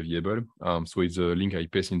what is available. So it's a link I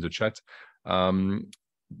paste in the chat.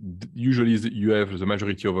 Usually you have the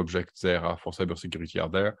majority of objects there for cybersecurity are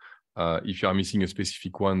there. If you are missing a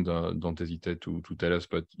specific one, don't hesitate to tell us,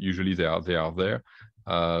 but usually they are there.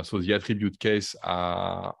 So the attribute case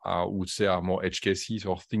I would say are more edge cases,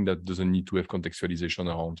 or things that doesn't need to have contextualization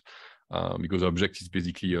around. Because object is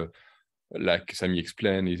basically, like Sami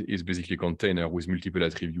explained, is basically a container with multiple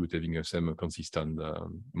attributes having a same consistent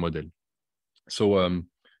model. So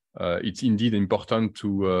it's indeed important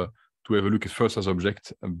to have a look at first as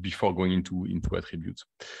object before going into attributes.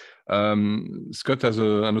 Scott has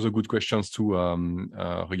another good questions too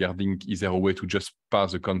regarding, is there a way to just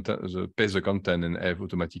pass the content, paste the content and have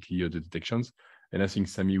automatically the detections? And I think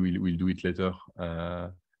Sami will do it later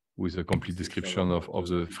with a complete description of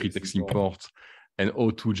the free text import and how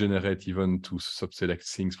to generate, even to sub-select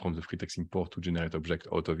things from the free text import to generate object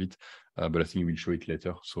out of it. But I think we'll show it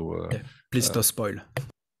later. So please don't spoil.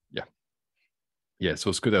 Yeah. Yeah,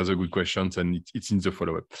 so Scott has a good question, and it's in the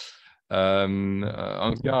follow-up.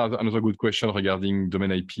 Another good question regarding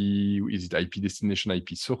domain IP. Is it IP destination, IP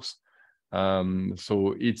source?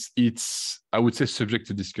 So it's I would say subject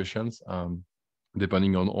to discussions,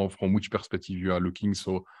 depending on from which perspective you are looking.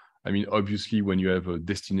 So I mean, obviously, when you have a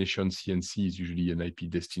destination, CNC is usually an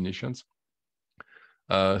IP destinations.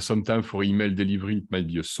 Sometimes for email delivery, it might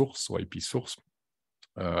be a source or IP source.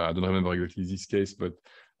 I don't remember exactly this case, but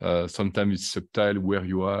sometimes it's subtle where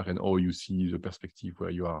you are and how you see the perspective where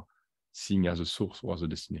you are seeing as a source or as a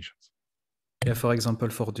destination. Yeah, for example,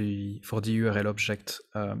 for the URL object,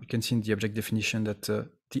 you can see in the object definition that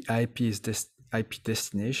the IP is IP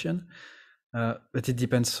destination, but it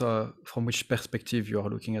depends from which perspective you are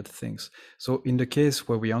looking at things. So in the case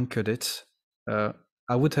where we anchored it,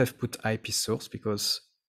 I would have put IP source because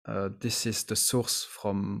this is the source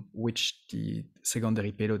from which the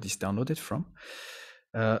secondary payload is downloaded from.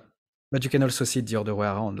 But you can also see it the other way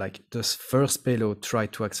around, like the first payload try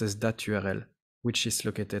to access that URL, which is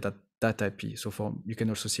located at that IP. So you can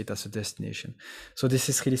also see it as a destination. So this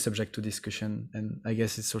is really subject to discussion. And I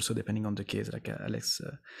guess it's also depending on the case, like Alex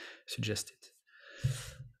suggested.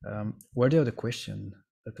 Were there other questions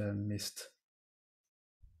that I missed?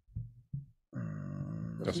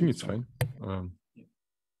 I think it's fine.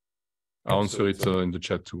 I'll answer it in the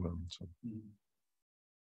chat too.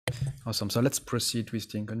 Awesome. So let's proceed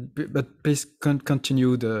with the but please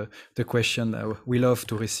continue the question. We love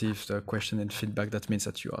to receive the question and feedback. That means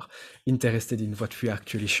that you are interested in what we are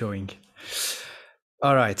actually showing.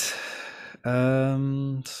 All right.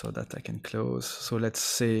 So that I can close. So let's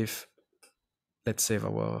save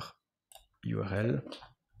our URL.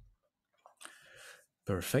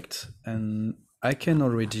 Perfect. And I can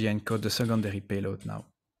already encode the secondary payload now.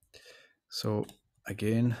 So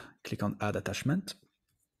again, click on Add Attachment.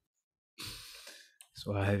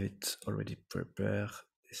 So I have it already prepared.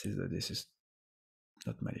 This is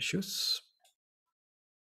not malicious.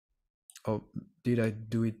 Oh, did I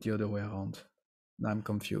do it the other way around? Now I'm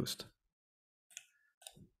confused.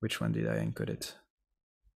 Which one did I encode it?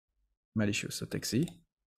 Malicious, so take C.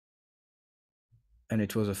 And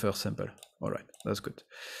it was the first sample. All right, that's good.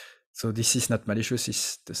 So this is not malicious,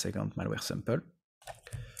 it's the second malware sample.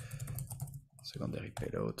 Secondary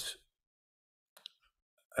payload.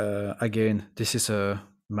 Again, this is a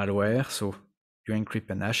malware, so you encrypt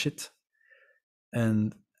and hash it.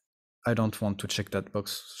 And I don't want to check that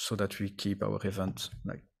box so that we keep our event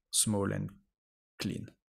like small and clean.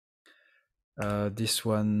 This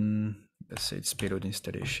one, let's say it's payload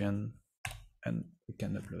installation, and we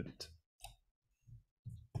can upload it.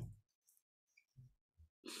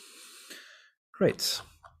 Great.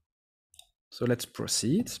 So let's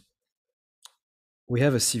proceed. We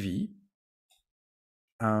have a CV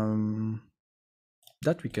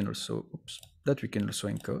that we can also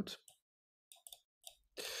encode.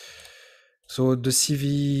 So the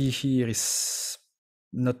CV here is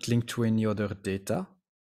not linked to any other data.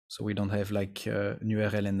 So we don't have like an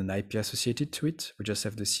URL and an IP associated to it. We just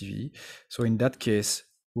have the CV. So in that case,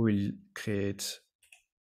 we'll create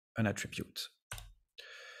an attribute.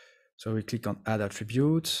 So we click on Add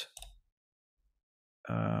Attribute.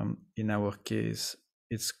 In our case,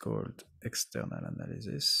 it's called External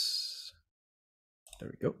Analysis. There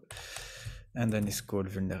we go. And then it's called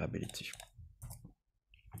Vulnerability.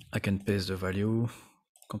 I can paste the value.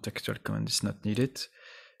 Contextual command is not needed.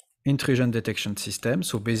 Intrusion detection system.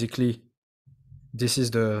 So basically, this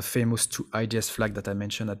is the famous 2 IDS flag that I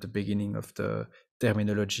mentioned at the beginning of the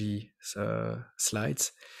terminology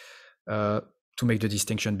slides to make the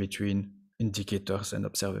distinction between indicators and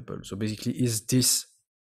observable. So basically, is this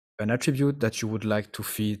an attribute that you would like to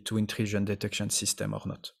feed to intrusion detection system or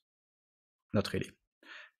not? Not really.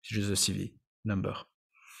 It's just a CV number.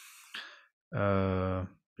 Yeah,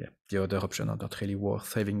 the other options are not really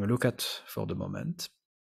worth having a look at for the moment.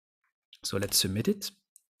 So let's submit it.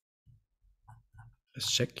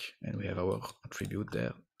 Let's check, and we have our attribute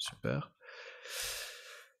there. Super.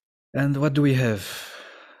 And what do we have?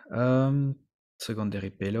 Secondary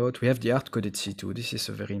payload. We have the hard-coded C2. This is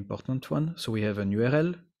a very important one. So we have an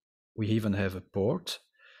URL. We even have a port,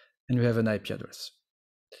 and we have an IP address.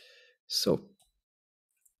 So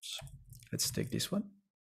let's take this one,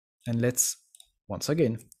 and once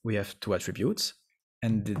again, we have 2 attributes,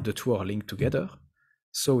 and the 2 are linked together,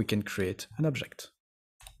 so we can create an object.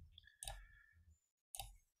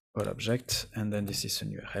 All object, and then this is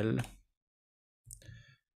an URL.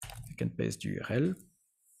 I can paste the URL.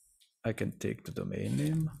 I can take the domain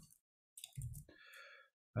name.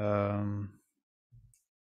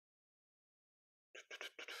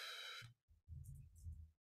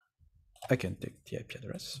 I can take the IP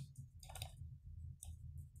address.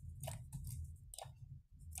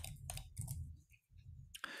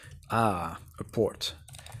 A port.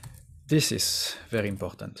 This is very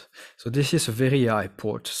important. So this is a very high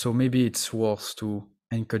port. So maybe it's worth to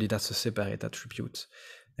encode it as a separate attribute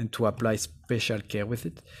and to apply special care with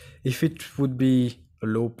it. If it would be a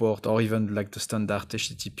low port or even like the standard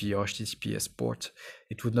HTTP or HTTPS port,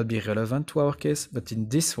 it would not be relevant to our case. But in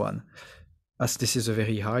this one, as this is a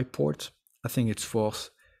very high port, I think it's worth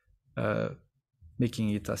making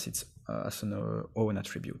it as its as an own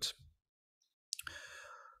attribute.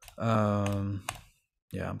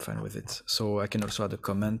 Yeah, I'm fine with it. So I can also add a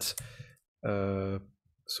comment.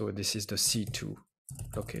 So this is the C2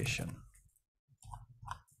 location.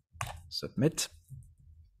 Submit.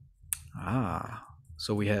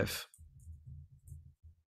 So we have.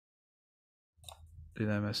 Did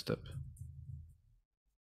I mess up?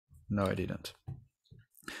 No, I didn't.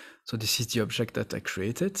 So this is the object that I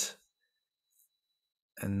created.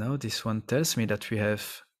 And now this one tells me that we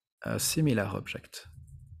have a similar object.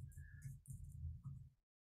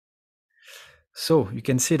 So you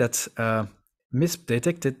can see that MISP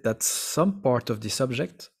detected that some part of this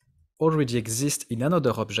object already exists in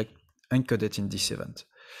another object encoded in this event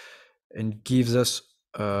and gives us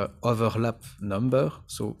overlap number.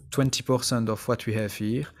 So 20% of what we have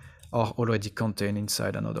here are already contained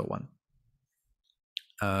inside another one.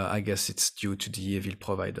 I guess it's due to the evil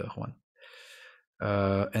provider one.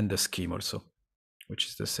 And the scheme also, which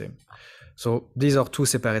is the same. So these are two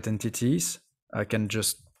separate entities. I can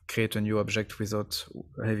just create a new object without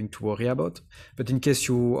having to worry about. But in case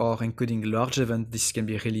you are encoding large event, this can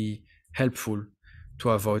be really helpful to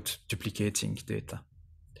avoid duplicating data.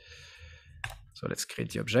 So let's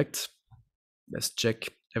create the object. Let's check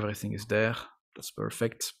everything is there. That's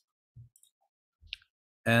perfect.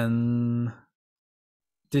 And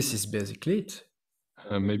this is basically it.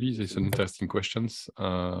 Maybe there's an interesting question.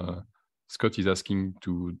 Scott is asking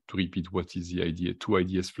to repeat what is the idea, two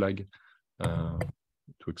IDS flag,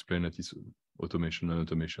 to explain that it's automation and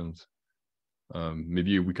automations.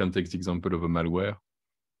 Maybe we can take the example of a malware.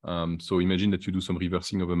 So imagine that you do some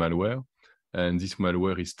reversing of a malware, and this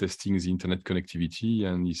malware is testing the internet connectivity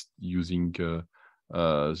and is using the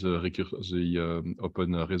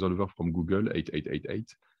open resolver from Google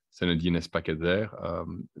 8888. Send a DNS packet there.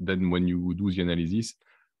 Then when you do the analysis,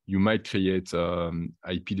 you might create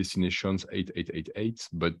IP destinations 8888,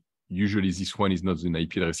 but usually this one is not the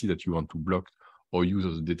IP address that you want to block or use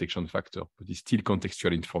as a detection factor, but it's still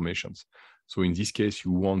contextual information. So in this case,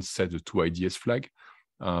 you won't set the two IDS flag,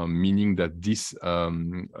 meaning that this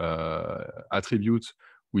attribute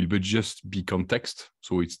will just be context.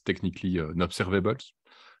 So it's technically not observable.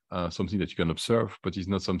 Something that you can observe, but it's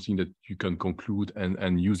not something that you can conclude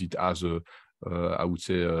and use it as a, I would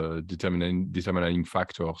say, a determining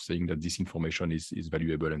factor, saying that this information is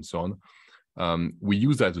valuable and so on. We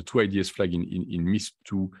use that the two IDS flag in MISP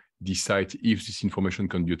to decide if this information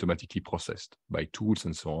can be automatically processed by tools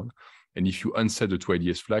and so on. And if you unset the two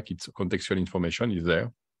IDS flag, it's contextual information is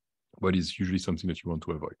there, but it's usually something that you want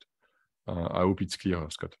to avoid. I hope it's clear,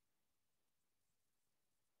 Scott.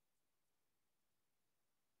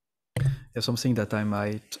 Yeah, something that I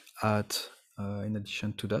might add in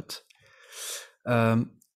addition to that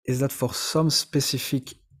is that for some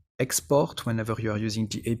specific export, whenever you are using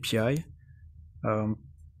the API,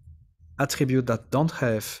 attributes that don't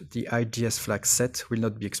have the IDS flag set will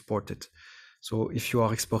not be exported. So if you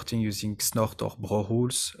are exporting using Snort or Bro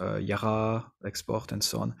rules, Yara export and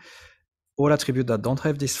so on, all attributes that don't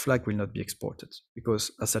have this flag will not be exported,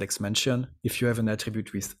 because as Alex mentioned, if you have an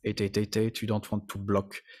attribute with 8888, you don't want to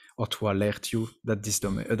block or to alert you that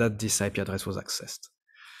this IP address was accessed.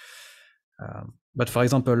 But for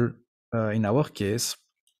example, in our case,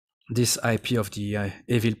 this IP of the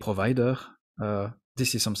evil provider,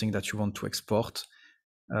 this is something that you want to export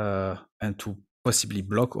and to possibly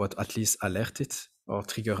block or at least alert it or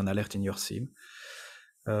trigger an alert in your SIEM.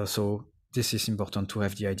 So this is important to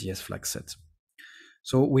have the IDS flag set.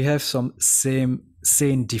 So we have some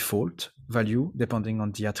same default value depending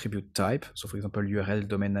on the attribute type. So for example, URL,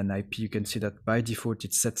 domain, and IP, you can see that by default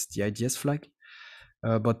it sets the IDS flag,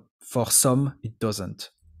 but for some it doesn't.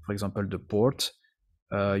 For example, the port,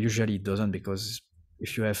 usually it doesn't, because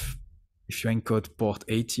if you encode port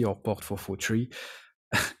 80 or port 443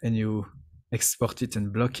 and you export it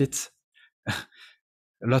and block it, a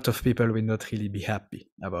lot of people will not really be happy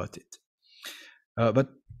about it. But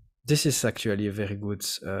this is actually a very good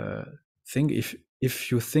thing.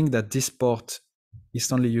 If you think that this port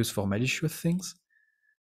is only used for malicious things,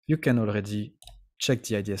 you can already check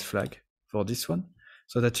the IDS flag for this one,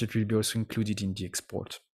 so that it will be also included in the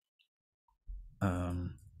export.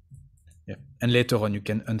 Yeah. And later on you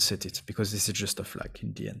can unset it, because this is just a flag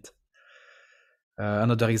in the end.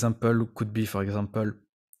 Another example could be, for example,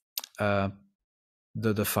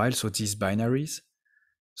 the file, so these binaries.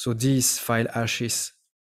 So these file hashes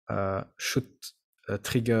should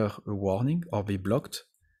trigger a warning or be blocked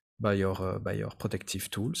by your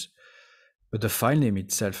protective tools. But the file name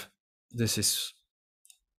itself, this is,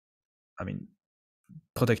 I mean,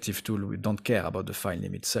 protective tool, we don't care about the file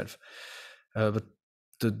name itself. But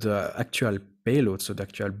the actual payload, so the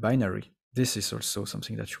actual binary, this is also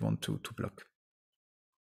something that you want to block.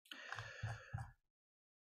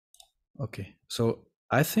 Okay, so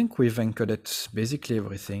I think we've encoded basically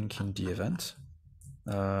everything in the event.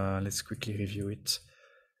 Let's quickly review it.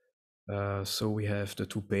 So we have the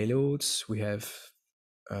two payloads, we have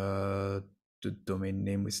the domain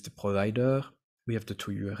name with the provider, we have the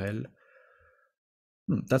two URL.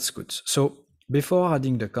 That's good. So before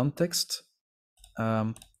adding the context,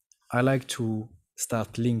 I like to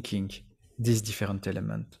start linking these different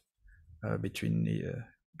elements between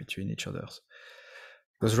each others.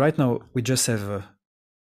 Because right now we just have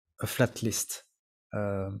a flat list.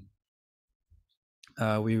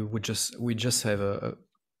 We just have a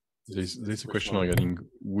there's a question regarding,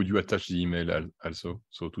 would you attach the email also,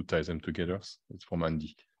 so to tie them together? It's from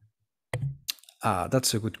Andy.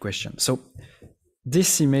 That's a good question. So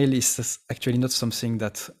this email is actually not something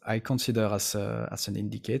that I consider as an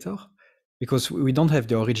indicator, because we don't have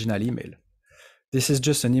the original email. This is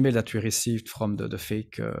just an email that we received from the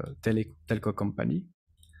fake telco company.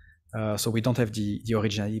 So we don't have the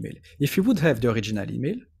original email. If you would have the original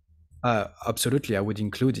email, absolutely, I would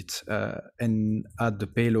include it and add the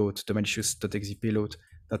payload, the malicious.exe payload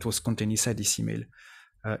that was contained inside this email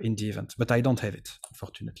in the event. But I don't have it,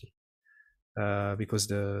 unfortunately, because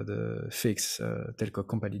the fake telco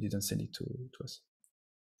company didn't send it to us,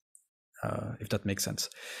 if that makes sense.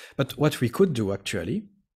 But what we could do actually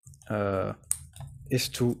is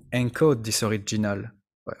to encode this original,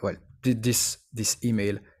 this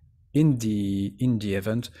email in the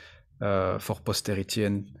event for posterity,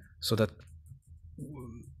 and so that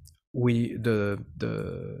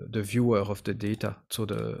the viewer of the data, so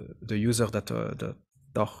the user that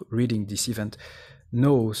are reading this event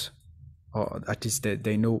knows, or at least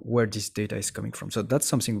they know where this data is coming from. So that's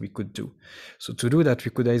something we could do. So to do that,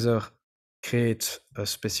 we could either create a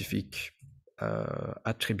specific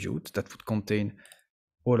attribute that would contain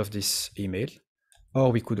all of this email,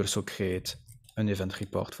 or we could also create an event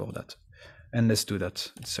report for that. And let's do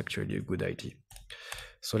that. It's actually a good idea.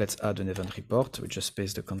 So let's add an event report. We just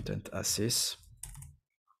paste the content as is.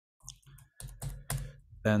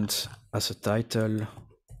 And as a title,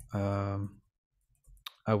 I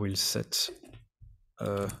will set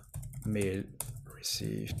mail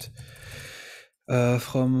received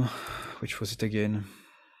from, which was it again?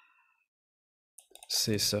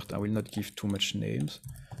 CSERT. I will not give too much names.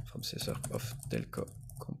 From CSERT of telco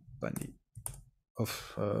company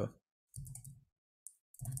of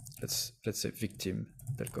let's say victim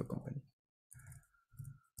telco company.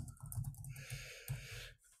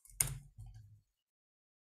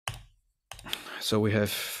 So we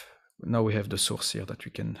have the source here that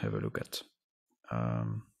we can have a look at,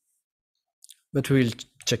 but we will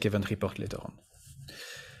check event report later on.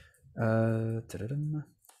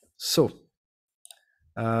 So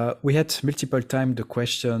we had multiple times the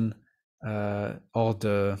question or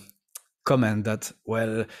the comment that,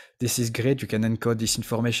 well, this is great, you can encode this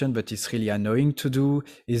information, but it's really annoying to do.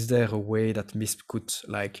 Is there a way that MISP could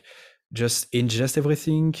like just ingest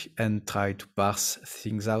everything and try to parse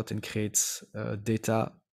things out and create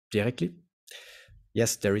data directly?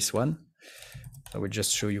 Yes, there is one. I will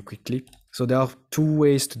just show you quickly. So there are two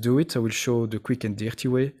ways to do it. I will show the quick and dirty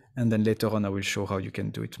way, and then later on I will show how you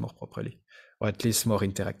can do it more properly, or at least more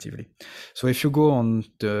interactively. So if you go on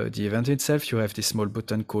the event itself, you have this small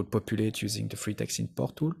button called populate using the free text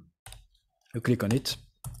import tool. You click on it,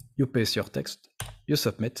 you paste your text, you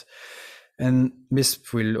submit, and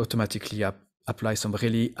MISP will automatically apply some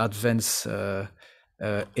really advanced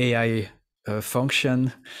AI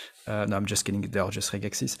function. No, I'm just kidding, they are just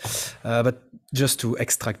regexes, but just to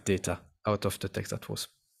extract data out of the text that was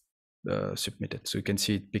submitted. So you can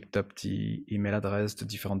see it picked up the email address, the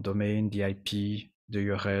different domain, the IP, the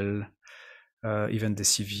URL, even the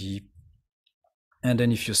CV. And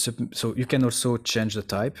then if you so you can also change the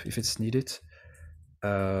type if it's needed.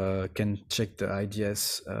 Can check the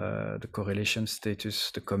IDS, the correlation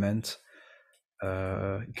status, the comment.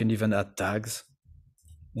 You can even add tags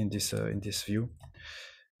in this view.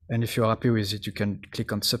 And if you're happy with it, you can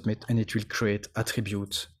click on submit, and it will create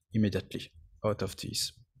attributes immediately out of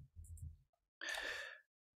these.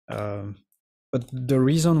 But the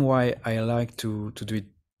reason why I like to do it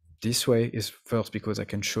this way is first because I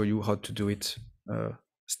can show you how to do it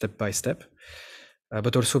step by step,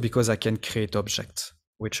 but also because I can create objects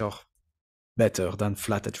which are better than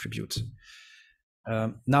flat attributes.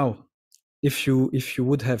 Now, if you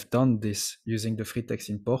would have done this using the free text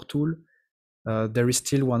import tool, there is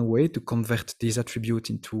still one way to convert this attribute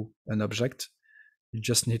into an object. You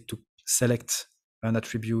just need to select an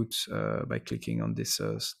attribute by clicking on this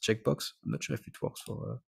checkbox. I'm not sure if it works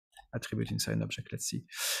for attribute inside an object. Let's see.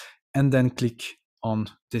 And then click on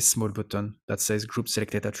this small button that says group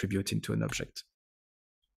selected attribute into an object.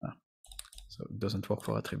 So it doesn't work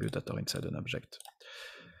for attributes that are inside an object.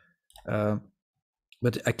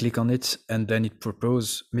 But I click on it, and then it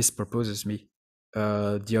MISP proposes me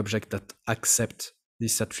the object that accepts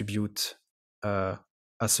this attribute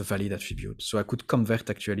as a valid attribute. So I could convert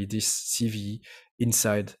actually this CVE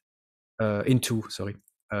inside into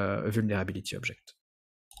a vulnerability object.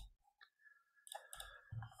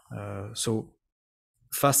 So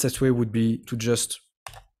fastest way would be to just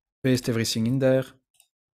paste everything in there,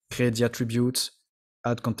 create the attributes,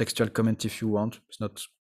 add contextual comment if you want. It's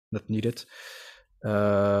not needed.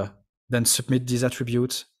 Then submit these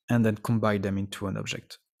attributes and then combine them into an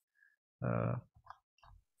object.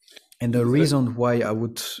 And the reason why I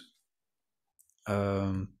would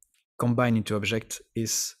combine into object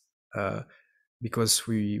is because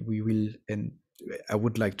we will, and I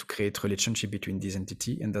would like to create relationship between these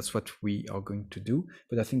entities, and that's what we are going to do.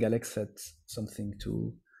 But I think Alex had something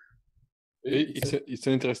to. It's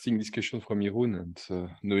an interesting discussion from Jeroen, and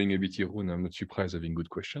knowing a bit Jeroen, I'm not surprised having good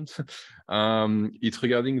questions. It's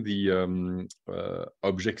regarding the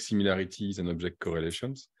object similarities and object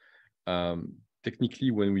correlations. Technically,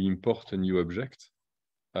 when we import a new object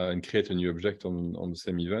and create a new object on the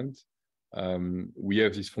same event, we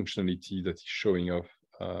have this functionality that is showing off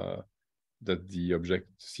that the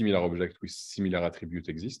similar object with similar attribute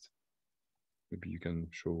exists. Maybe you can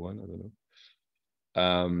show one, I don't know.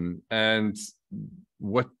 And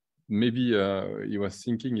what maybe he was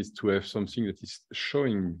thinking is to have something that is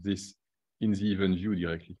showing this in the event view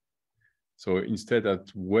directly. So instead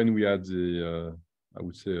that when we add the, I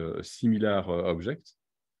would say a similar object,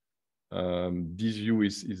 this view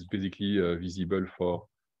is basically visible for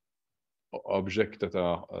objects that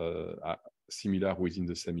are similar within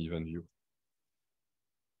the same event view.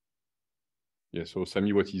 Yeah, so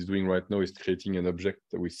Sami, what he's doing right now is creating an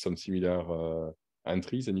object with some similar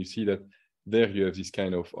entries, and you see that there you have this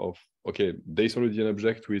kind of okay, there's already an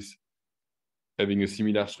object with having a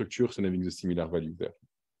similar structure and having the similar value there.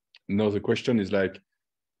 Now the question is like,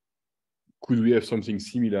 could we have something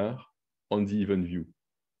similar on the event view,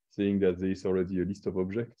 saying that there is already a list of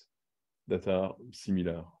objects that are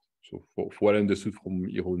similar? So for what I understood from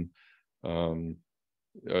Jeroen,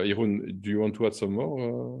 Jeroen, do you want to add some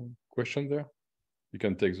more questions there? You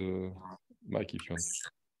can take the mic if you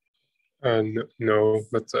want. No,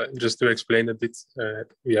 but just to explain a bit,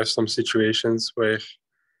 we have some situations where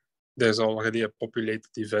there's already a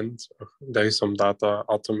populated event, or there is some data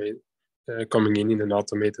coming in an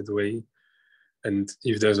automated way. And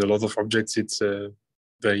if there's a lot of objects, it's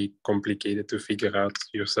very complicated to figure out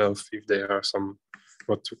yourself if there are some,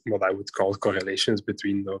 what I would call correlations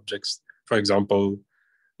between the objects. For example,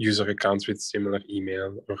 user accounts with similar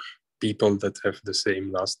email, or people that have the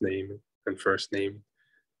same last name and first name.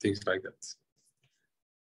 Things like that.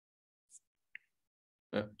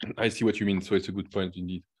 I see what you mean. So it's a good point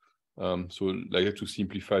indeed. So like to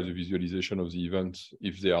simplify the visualization of the event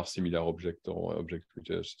if they are similar object or object which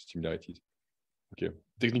has similarities. Okay.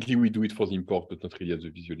 Technically we do it for the import, but not really at the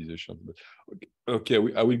visualization. But okay,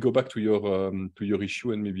 I will go back to your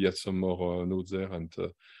issue and maybe add some more notes there, and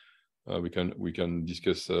we can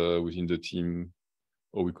discuss within the team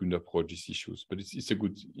how we could approach these issues. But it's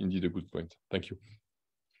indeed a good point. Thank you.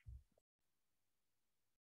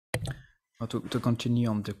 To continue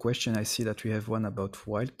on the question, I see that we have one about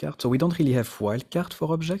wildcard. So we don't really have wildcard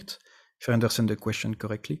for object, if I understand the question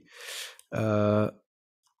correctly.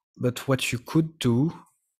 But what you could do,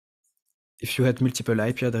 if you had multiple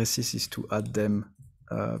IP addresses, is to add them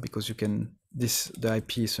because you can. The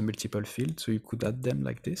IP is a multiple field, so you could add them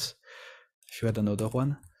like this. If you had another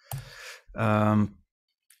one,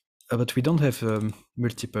 but we don't have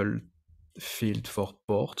multiple field for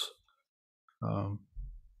port.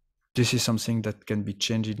 This is something that can be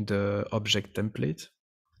changed in the object template.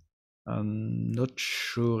 I'm not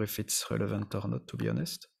sure if it's relevant or not, to be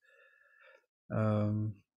honest.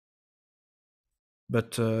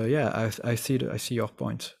 But yeah, I see your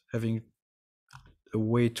point. Having a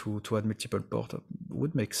way to add multiple port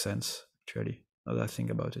would make sense, actually, now that I think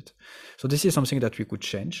about it. So this is something that we could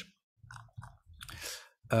change.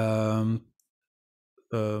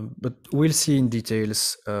 but we'll see in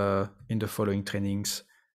details in the following trainings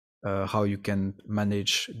how you can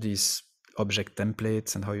manage these object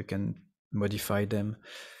templates and how you can modify them.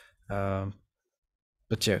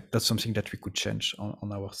 But yeah, that's something that we could change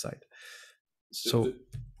on our side. So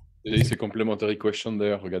there is a complementary question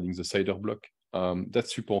there regarding the CIDR block.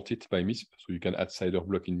 That's supported by MISP, so you can add CIDR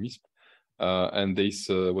block in MISP. And there is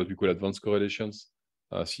what we call advanced correlations.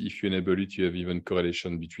 So if you enable it, you have even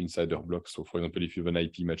correlation between CIDR blocks. So for example, if you have an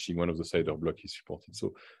IP matching, one of the CIDR block is supported.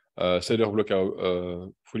 So CIDR block are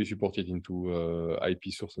fully supported into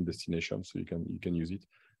IP source and destination, so you can use it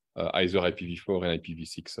either IPv4 and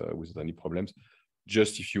IPv6 without any problems.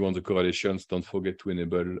 Just if you want the correlations, don't forget to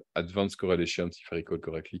enable advanced correlations, if I recall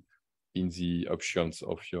correctly, in the options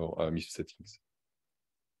of your MISP settings.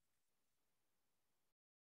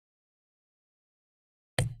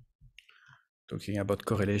 Talking about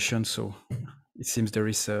correlation, so it seems there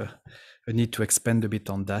is a need to expand a bit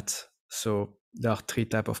on that. So there are three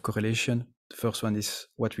types of correlation. The first one is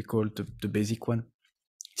what we call the basic one.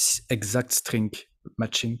 It's exact string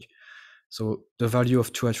matching. So the value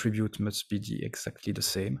of two attributes must be exactly the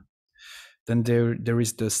same. Then there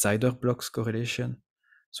is the CIDR blocks correlation.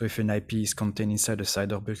 So if an IP is contained inside a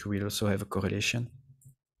CIDR block, we will also have a correlation.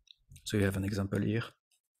 So you have an example here.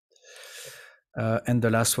 And the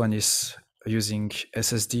last one is using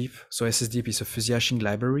SSDeep. So SSDeep is a fuzzy hashing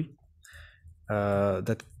library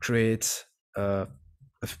that creates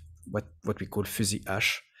what we call fuzzy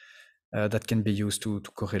hash that can be used to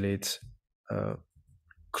correlate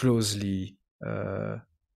closely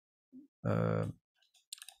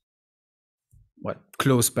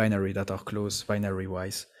close binary that are close binary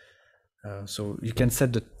wise. So you can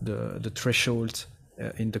set the threshold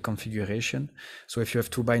in the configuration. So if you have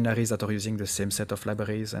two binaries that are using the same set of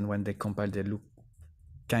libraries, and when they compile, they look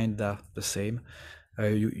kinda the same,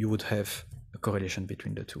 you would have a correlation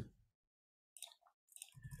between the two.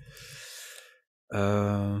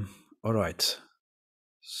 All right.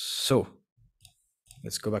 So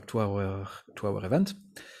let's go back to our event.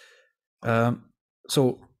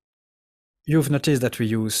 So you've noticed that we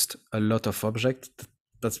used a lot of objects.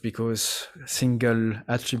 That's because single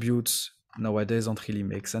attributes nowadays don't really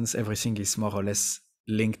make sense. Everything is more or less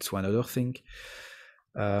linked to another thing.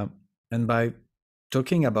 And by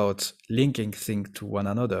talking about linking things to one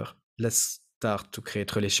another, let's start to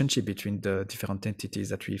create relationship between the different entities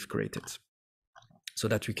that we've created, so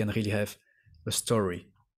that we can really have a story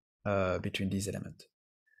between these elements.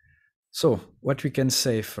 So what we can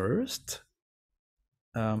say first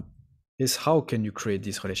is how can you create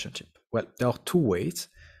this relationship? Well, there are two ways.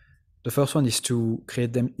 The first one is to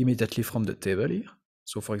create them immediately from the table here.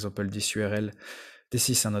 So for example, this URL, this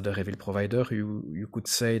is another reveal provider. You could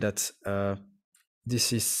say that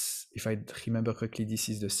this is, if I remember correctly, this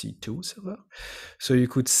is the C2 server. So you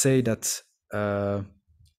could say that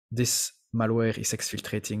this malware is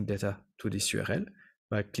exfiltrating data to this URL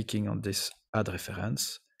by clicking on this add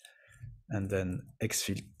reference and then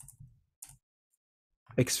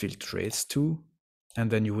exfiltrates to, and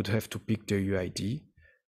then you would have to pick the UID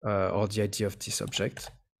or the ID of this object.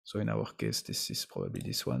 So in our case, this is probably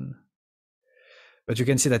this one. But you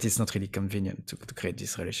can see that it's not really convenient to create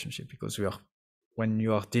this relationship, because when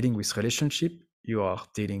you are dealing with relationship, you are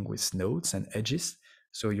dealing with nodes and edges.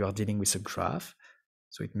 So you are dealing with a graph.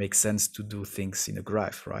 So it makes sense to do things in a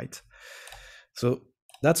graph, right? So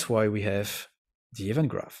that's why we have the event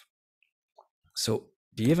graph. So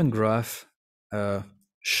the event graph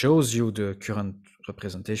shows you the current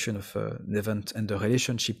representation of an event and the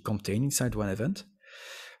relationship contained inside one event,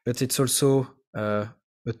 but it's also a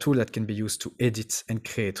tool that can be used to edit and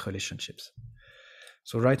create relationships.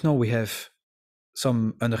 So right now we have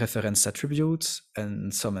some unreferenced attributes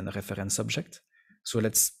and some unreferenced objects. So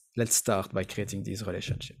let's start by creating these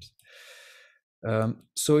relationships.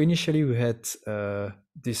 So initially we had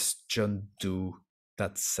this John Doe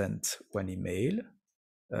that sent one email,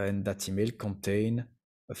 and that email contained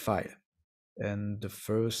a file. And the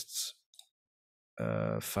first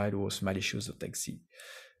file was malicious.exe.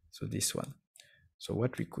 So this one. So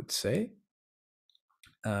what we could say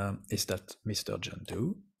is that Mr. John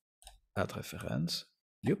Doe add reference,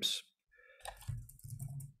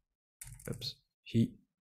 he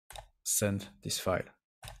sent this file.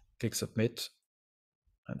 Click submit,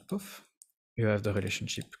 and poof, you have the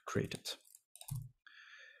relationship created.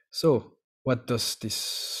 So what does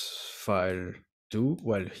this file do?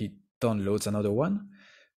 Well, he downloads another one,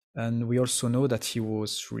 and we also know that he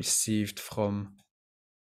was received from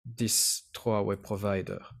this throwaway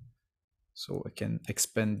provider. So I can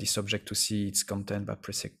expand this object to see its content by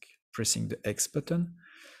pressing the X button.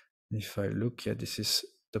 If I look, yeah, this is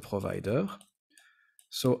the provider.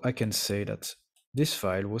 So I can say that this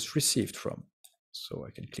file was received from. So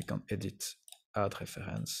I can click on edit, add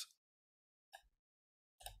reference,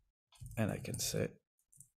 and I can say,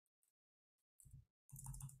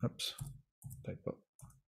 oops, typo.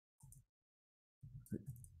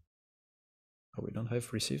 Oh, we don't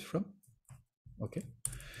have received from. Okay.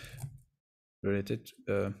 Related.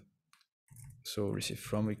 So received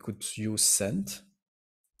from, we could use sent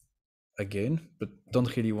again, but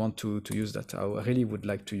don't really want to use that. I really would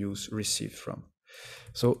like to use received from.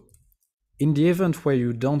 So in the event where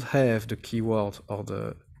you don't have the keyword or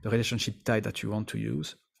the relationship type that you want to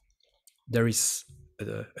use, there is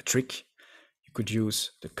a trick. You could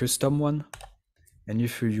use the custom one. And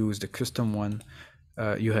if you use the custom one,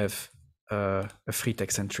 you have a free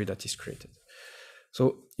text entry that is created.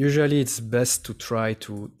 So usually it's best to try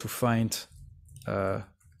to find a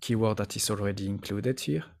keyword that is already included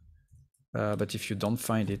here. But if you don't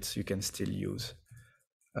find it, you can still use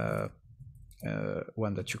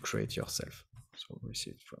one that you create yourself. So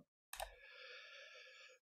receive from.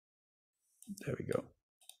 There we go.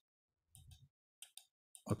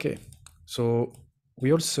 Okay, so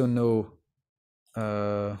we also know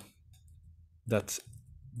that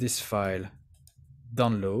this file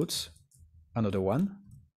downloads another one,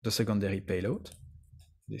 the secondary payload,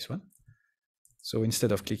 this one. So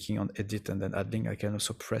instead of clicking on edit and then adding, I can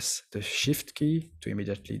also press the shift key to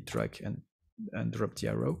immediately drag and drop the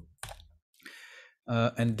arrow.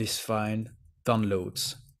 And this file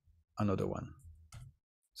downloads another one.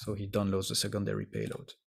 So he downloads the secondary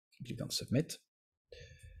payload. Click on submit.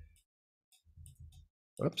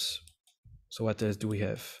 Oops. So what else do we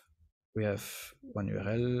have? We have one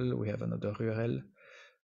URL, we have another URL.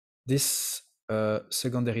 This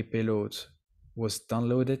secondary payload was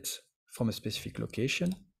downloaded from a specific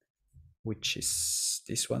location, which is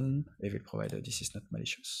this one. AV provider, this is not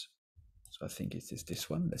malicious. So I think it is this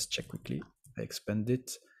one. Let's check quickly. I expand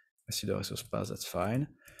it. I see the resource path, that's fine.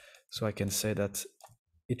 So I can say that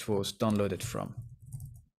it was downloaded from.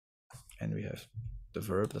 And we have the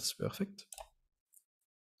verb, that's perfect.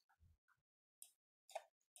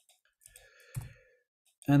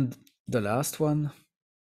 And the last one,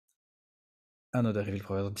 another reveal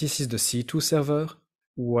provider. This is the C2 server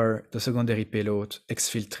where the secondary payload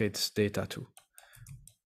exfiltrates data to.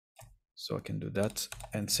 So I can do that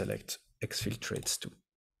and select exfiltrates to.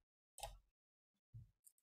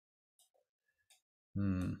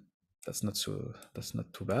 That's not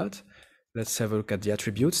too bad. Let's have a look at the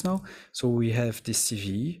attributes now. So we have this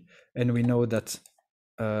CVE, and we know that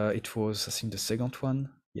it was, I think, the second one.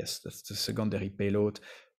 Yes, that's the secondary payload.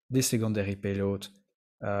 This secondary payload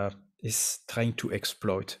is trying to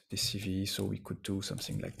exploit this CVE, so we could do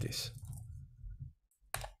something like this.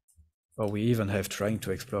 Or we even have trying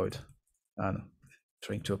to exploit. No,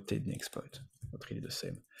 trying to obtain the exploit. Not really the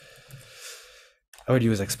same. I will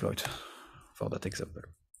use exploit for that example.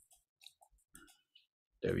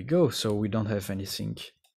 There we go. So we don't have anything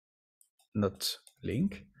not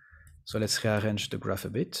link. So let's rearrange the graph a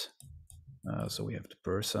bit. So we have the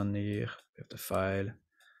person here, we have the file,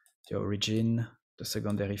 the origin, the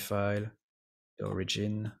secondary file, the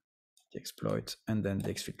origin, the exploit, and then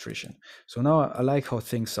the exfiltration. So now I like how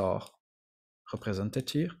things are represented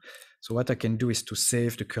here. So what I can do is to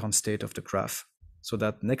save the current state of the graph so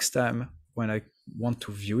that next time when I want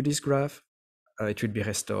to view this graph, it will be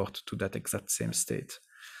restored to that exact same state.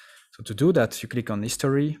 So to do that, you click on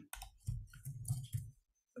history,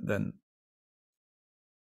 then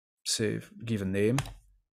save, give a name,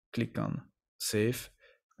 click on save,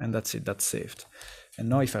 and that's it, that's saved. And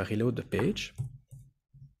now if I reload the page,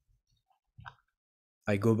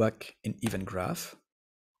 I go back in event graph.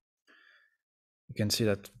 You can see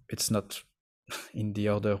that it's not in the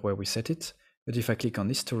order where we set it, but if I click on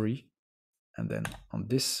history and then on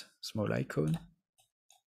this small icon,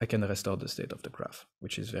 I can restore the state of the graph,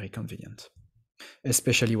 which is very convenient,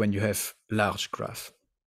 especially when you have large graph.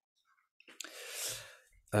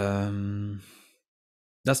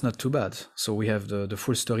 That's not too bad. So we have the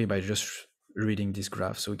full story by just reading this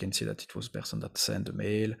graph. So we can see that it was person that sent the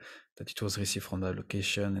mail, that it was received from that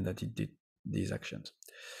location, and that it did these actions.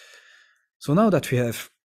 So now that we have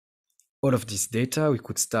all of this data, we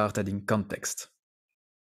could start adding context.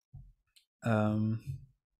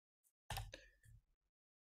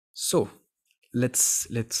 So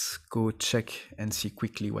let's go check and see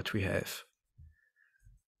quickly what we have.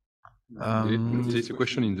 There's a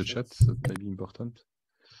question in the chat that might be important.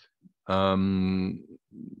 I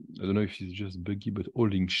don't know if it's just buggy, but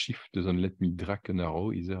holding shift doesn't let me drag an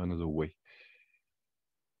arrow. Is there another way?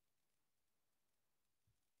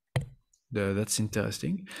 That's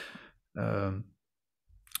interesting.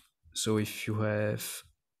 So if you have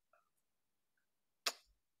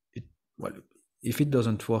it, well, if it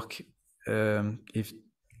doesn't work,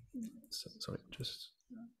 sorry, just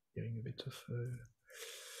hearing a bit of.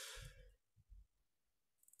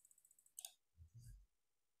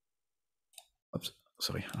 Oops,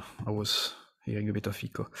 sorry, I was hearing a bit of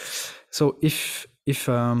echo. So if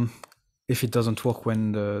it doesn't work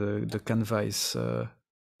when the canvas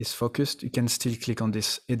is focused, you can still click on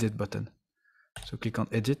this edit button. So click on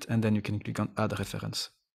edit, and then you can click on add reference,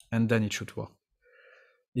 and then it should work.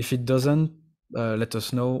 If it doesn't, let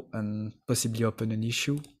us know and possibly open an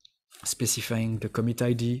issue specifying the commit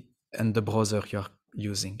ID and the browser you're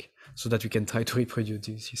using, so that we can try to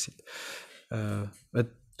reproduce it.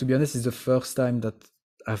 But to be honest, it's the first time that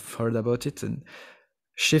I've heard about it, and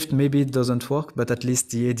Shift maybe it doesn't work, but at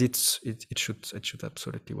least the edits it should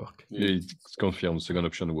absolutely work. Yeah, it's confirmed. Second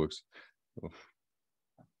option works.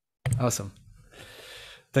 Awesome.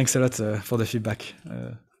 Thanks a lot for the feedback.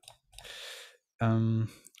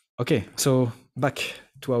 Okay, so back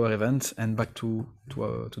to our event and back to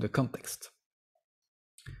the context.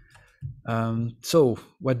 So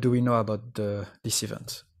what do we know about this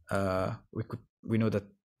event? We know that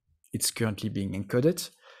it's currently being encoded.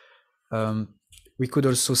 We could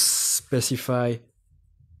also specify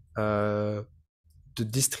the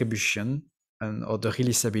distribution or the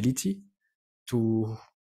releasability to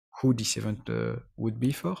who this event would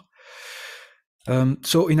be for.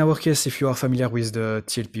 So in our case, if you are familiar with the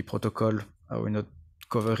TLP protocol, I will not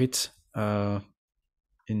cover it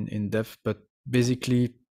in depth, but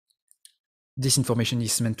basically this information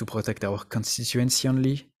is meant to protect our constituency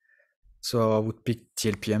only. So I would pick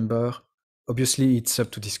TLP Ember. Obviously, it's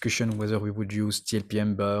up to discussion whether we would use TLP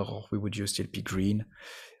Ember or we would use TLP Green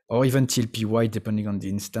or even TLP White, depending on the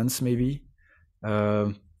instance, maybe.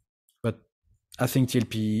 But I think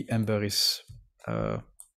TLP Ember is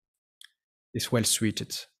well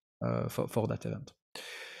suited for that event.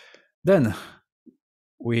 Then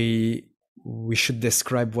we should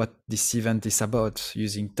describe what this event is about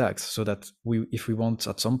using tags, so that if we want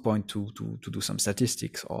at some point to do some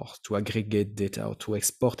statistics or to aggregate data or to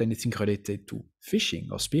export anything related to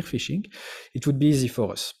phishing or spear phishing, it would be easy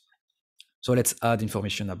for us. So let's add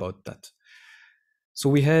information about that. So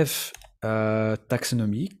we have a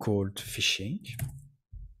taxonomy called phishing,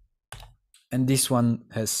 and this one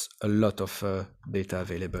has a lot of data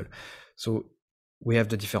available. So we have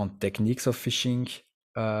the different techniques of phishing,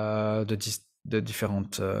 the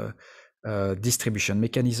different distribution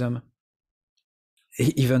mechanism,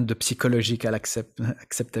 even the psychological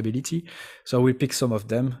acceptability. So I will pick some of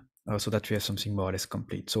them so that we have something more or less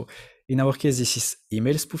complete. So in our case, this is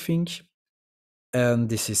email spoofing, and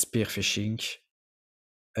this is spear phishing,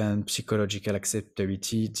 and psychological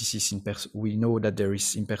acceptability. This is we know that there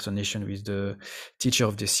is impersonation with the teacher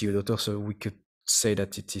of the CEO daughter, so we could say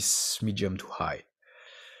that it is medium to high.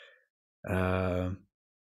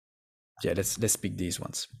 Yeah, let's pick these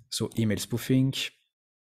ones. So email spoofing,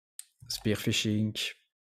 spear phishing,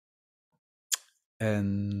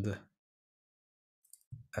 and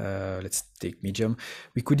let's take medium.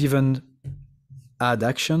 We could even add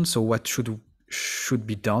action. So what should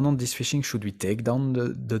be done on this phishing? Should we take down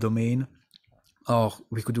the domain? Or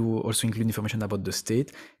we could also include information about the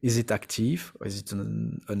state. Is it active, or is it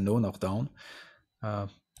unknown or down?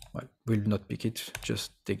 Well, we'll not pick it,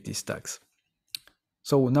 just take these tags.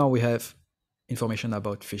 So now we have information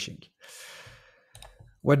about phishing.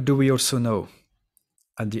 What do we also know?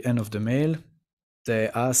 At the end of the mail, they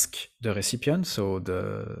ask the recipient, so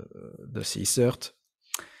the CSERT,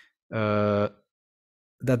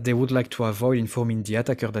 that they would like to avoid informing the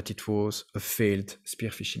attacker that it was a failed spear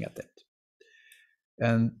phishing attempt.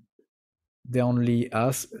 And they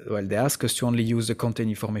ask us to only use the content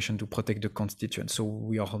information to protect the constituent. So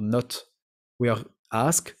we are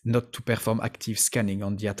asked not to perform active scanning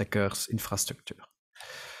on the attacker's infrastructure.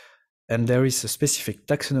 And there is a specific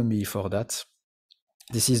taxonomy for that.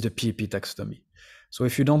 This is the PEP taxonomy. So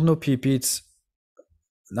if you don't know PEP, it's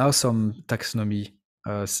now some taxonomy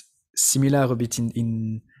similar a bit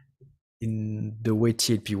in the way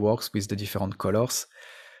TLP works with the different colors.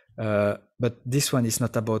 But this one is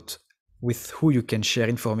not about with who you can share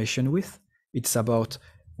information with. It's about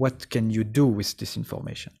what can you do with this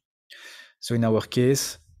information. So in our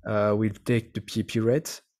case, we'll take the PEP red,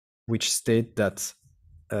 which state that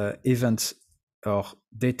events or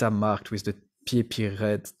data marked with the PEP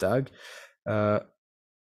red tag,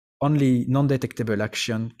 only non-detectable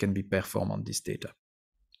action can be performed on this data.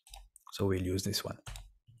 So we'll use this one.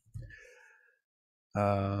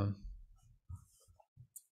 Yeah.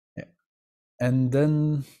 And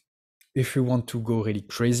then if we want to go really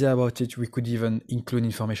crazy about it, we could even include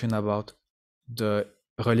information about the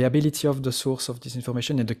reliability of the source of this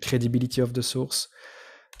information and the credibility of the source.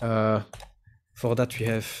 For that, we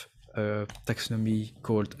have a taxonomy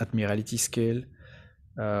called Admiralty Scale,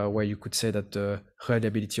 where you could say that the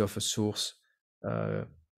reliability of a source,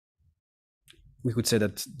 we could say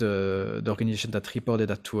that the organization that reported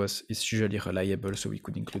that to us is usually reliable, so we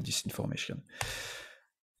could include this information.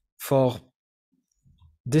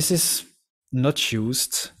 This is not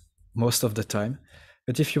used most of the time,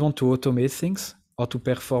 but if you want to automate things or to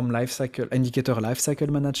perform indicator lifecycle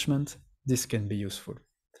management, this can be useful.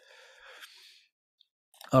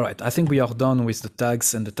 All right, I think we are done with the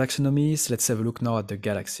tags and the taxonomies. Let's have a look now at the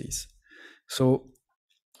galaxies. So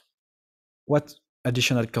what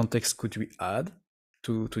additional context could we add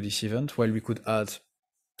to this event? Well, we could add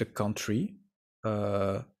the country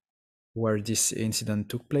where this incident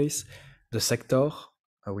took place, the sector.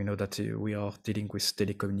 We know that we are dealing with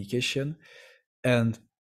telecommunication, and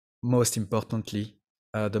most importantly,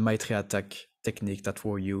 the MITRE attack technique that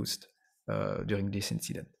were used during this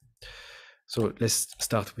incident. So let's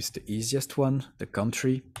start with the easiest one, the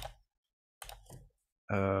country.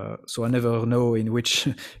 So I never know in which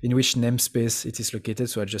namespace it is located,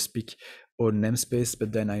 so I just pick all namespace,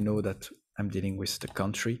 but then I know that I'm dealing with the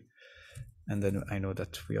country, and then I know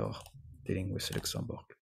that we are dealing with Luxembourg.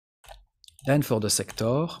 Then for the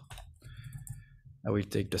sector, I will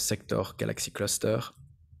take the sector galaxy cluster,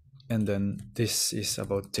 and then this is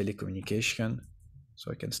about telecommunication,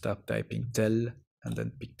 so I can start typing tel and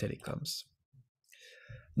then pick telecoms.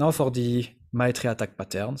 Now for the MITRE attack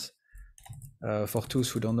patterns, for those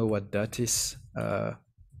who don't know what that is,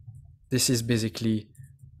 this is basically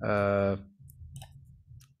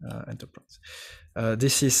enterprise.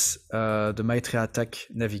 This is the MITRE attack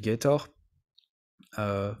navigator.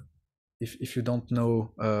 If you don't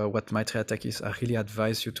know what MITRE attack is, I really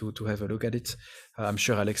advise you to have a look at it. I'm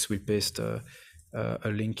sure Alex will paste a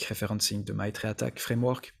link referencing the MITRE attack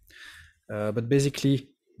framework. But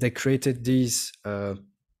basically, they created this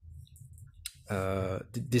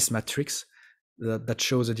matrix that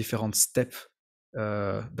shows a different step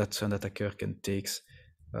that an attacker can take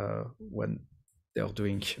when they are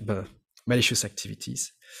doing malicious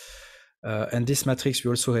activities. And this matrix,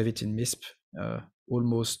 we also have it in MISP,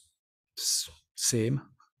 almost same,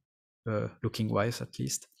 looking wise at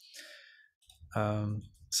least.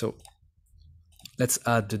 So let's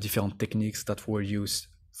add the different techniques that were used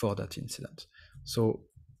for that incident. So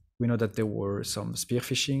we know that there were some spear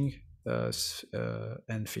phishing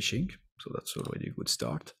and phishing, so that's already a good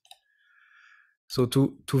start. So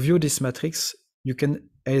to view this matrix, you can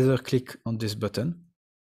either click on this button,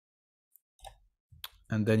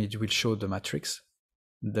 and then it will show the matrix.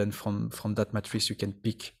 Then from that matrix, you can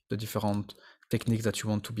pick the different techniques that you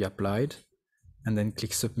want to be applied, and then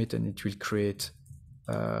click submit, and it will create,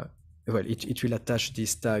 it will attach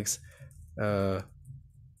these tags to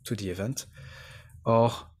the event.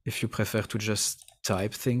 Or if you prefer to just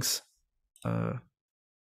type things,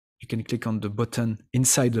 you can click on the button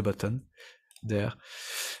inside the button there,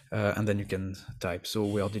 and then you can type. So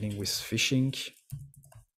we are dealing with phishing.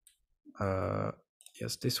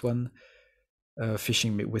 Yes, this one.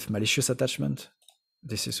 Phishing with malicious attachment.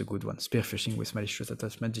 This is a good one. Spear phishing with malicious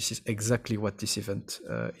attachment. This is exactly what this event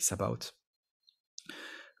is about.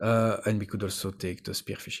 And we could also take the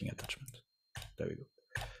spear phishing attachment. There we go.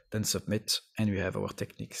 Then submit, and we have our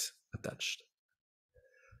techniques attached.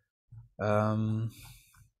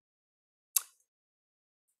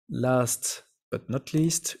 Last but not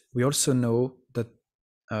least, we also know that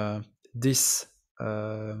the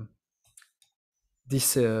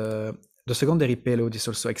secondary payload is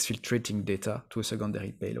also exfiltrating data to a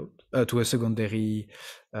secondary payload, to a secondary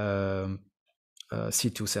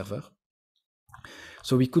C2 server.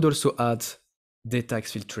 So we could also add data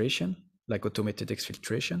exfiltration, like automated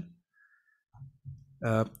exfiltration.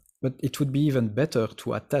 But it would be even better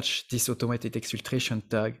to attach this automated exfiltration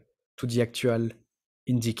tag to the actual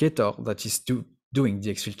indicator that is doing the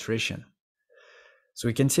exfiltration. So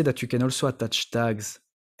we can see that you can also attach tags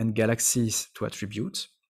and galaxies to attributes.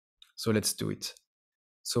 So let's do it.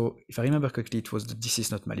 So if I remember correctly, it was the this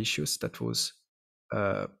is not malicious that was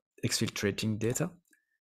exfiltrating data.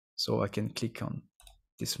 So I can click on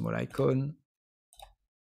this small icon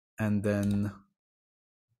and then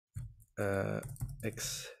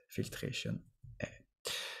exfiltration,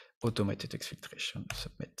 automated exfiltration,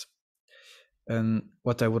 submit. And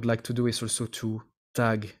what I would like to do is also to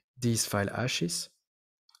tag these file hashes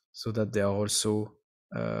so that they are also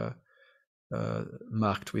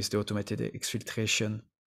marked with the automated exfiltration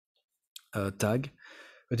tag.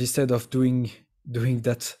 But instead of doing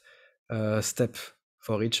that step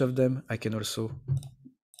for each of them. I can also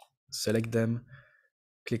select them,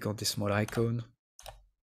 click on this small icon,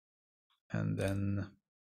 and then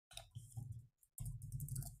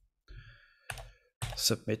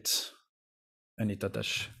submit, and it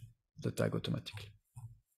attaches the tag automatically.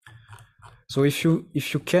 So if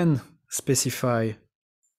you can specify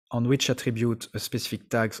on which attribute a specific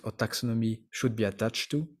tags or taxonomy should be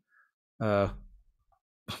attached to,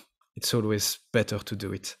 it's always better to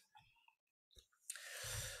do it.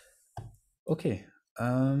 Okay.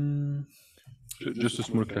 Just a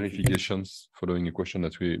small clarifications following a question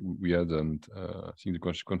that we had, and I think the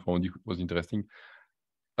question from Andy was interesting.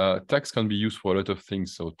 Tags can be used for a lot of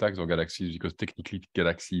things. So tags or galaxies, because technically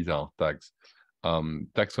galaxies are tags.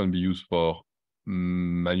 Tags can be used for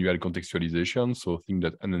manual contextualization, so things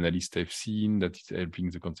that an analyst have seen that is helping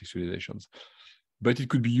the contextualizations. But it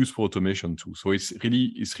could be used for automation too. So it's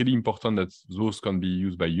really important that those can be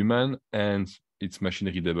used by human and it's machine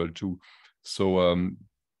readable too. So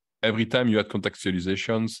every time you add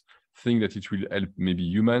contextualizations, think that it will help maybe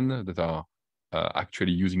human that are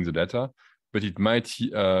actually using the data, but it might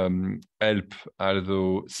help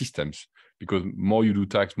other systems, because more you do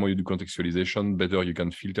tags, more you do contextualization, better you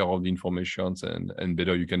can filter all the information, and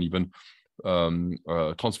better you can even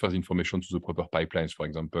transfer the information to the proper pipelines, for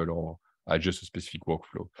example, or adjust a specific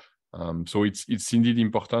workflow. So it's indeed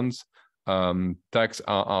important. Tags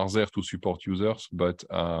are there to support users, but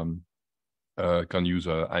can use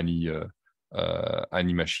any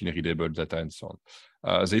machine readable data and so on.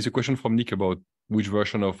 There is a question from Nick about which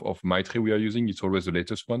version of Maitre we are using. It's always the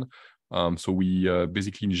latest one. So we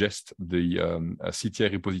basically ingest the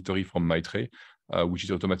CTI repository from Maitre, which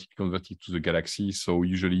is automatically converted to the Galaxy. So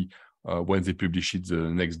usually when they publish it the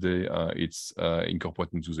next day, it's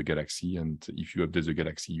incorporated into the Galaxy. And if you update the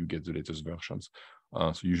Galaxy, you get the latest versions.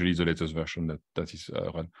 So usually the latest version that is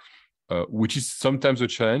run. Which is sometimes a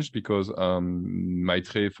challenge because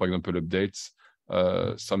Maitre, for example, updates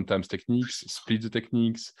sometimes techniques, split the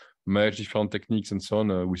techniques, merge different techniques, and so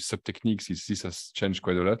on. With sub-techniques, this has changed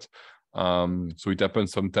quite a lot. So it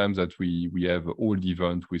happens sometimes that we have old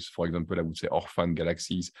event with, for example, I would say orphan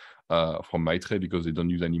galaxies from Maitre because they don't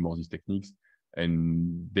use anymore these techniques,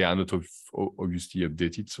 and they are not obviously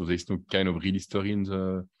updated. So there's no kind of real history in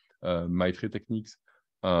the Maitre techniques.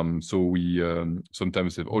 So we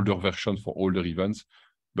sometimes have older versions for older events,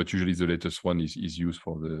 but usually the latest one is used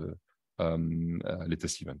for the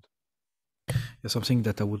latest event. Yeah, something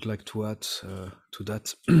that I would like to add to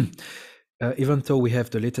that. Even though we have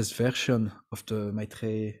the latest version of the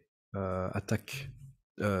Maitre attack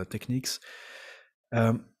techniques,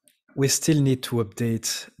 we still need to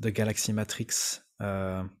update the Galaxy Matrix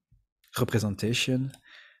representation,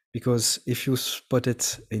 because if you spot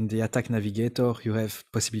it in the attack navigator, you have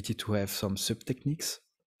possibility to have some sub-techniques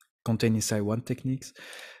contained inside one techniques,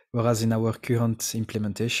 whereas in our current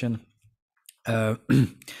implementation,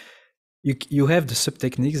 you have the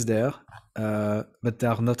sub-techniques there, but they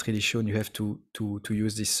are not really shown. You have to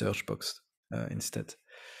use this search box instead,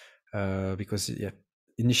 because yeah,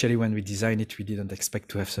 initially when we designed it, we didn't expect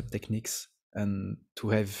to have sub-techniques, and to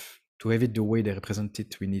have it the way they represent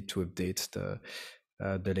it, we need to update the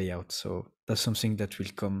layout. So that's something that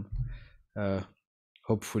will come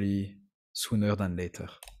hopefully sooner than later.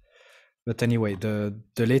 But anyway, the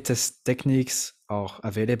latest techniques are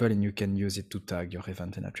available and you can use it to tag your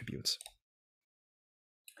event and attributes.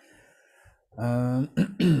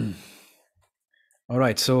 All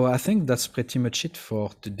right, so I think that's pretty much it for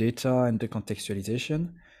the data and the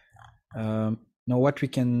contextualization. Now what we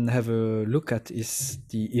can have a look at is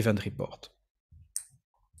the event report.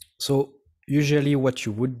 So usually what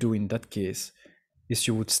you would do in that case is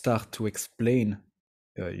you would start to explain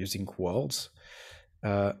using words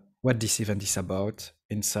what this event is about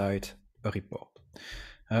inside a report.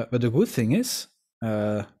 But the good thing is,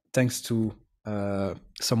 thanks to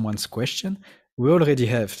someone's question, we already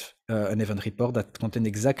have an event report that contains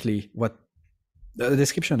exactly what the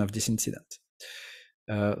description of this incident.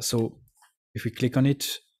 So if we click on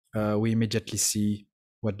it, we immediately see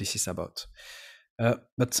what this is about.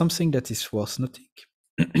 But something that is worth noting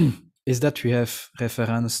is that we have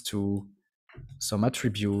reference to some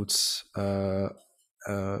attributes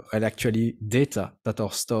and actually data that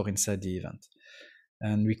are stored inside the event.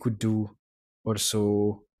 And we could do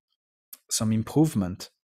also some improvement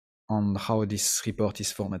on how this report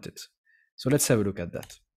is formatted. So let's have a look at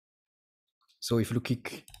that. So if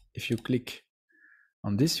you click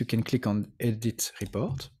on this, you can click on Edit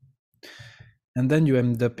Report. And then you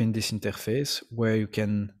end up in this interface where you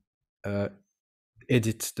can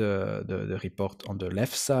edit the report on the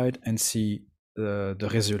left side and see the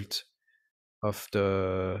result of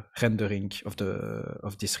the rendering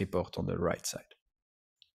of this report on the right side.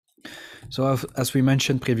 So as we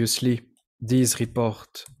mentioned previously, these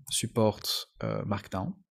reports support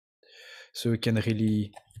Markdown. So we can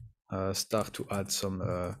really start to add some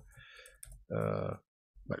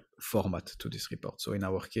format to this report. So in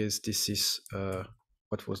our case, this is,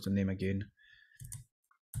 what was the name again?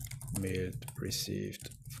 Mailed received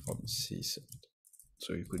from CSET.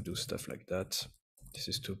 So you could do stuff like that. This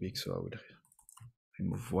is too big, so I would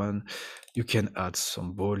remove one. You can add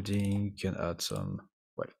some bolding, you can add some,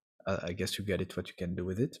 well, I guess you get it, what you can do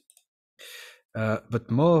with it. But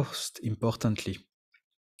most importantly,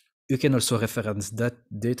 you can also reference that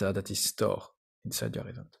data that is stored inside your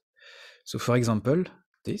event. So for example,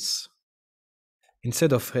 this,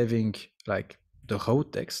 instead of having like the raw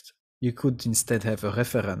text, you could instead have a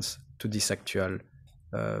reference to this actual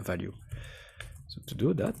value. So to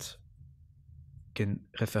do that, you can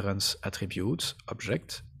reference attributes,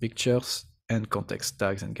 objects, pictures, and context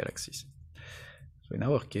tags and galaxies. So in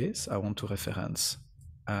our case, I want to reference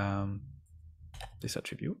this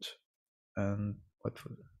attribute, and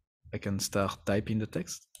I can start typing the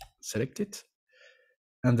text, select it,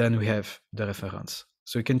 and then we have the reference.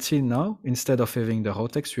 So you can see now, instead of having the raw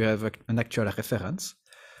text, you have an actual reference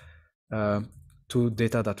to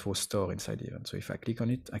data that was stored inside the event. So if I click on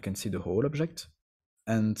it, I can see the whole object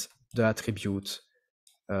and the attribute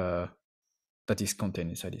that is contained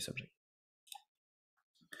inside this object.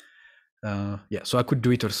 Yeah, so I could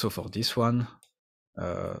do it also for this one.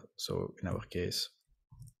 So in our case,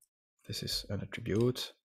 this is an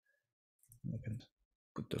attribute. I can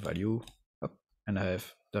put the value up, and I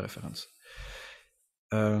have the reference.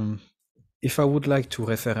 If I would like to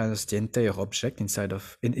reference the entire object instead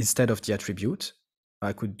of the attribute,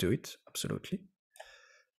 I could do it, absolutely.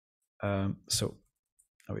 So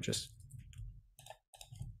I will just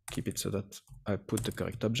keep it so that I put the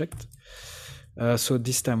correct object. So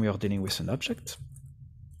this time we are dealing with an object.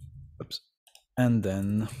 Oops. And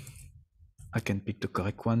then I can pick the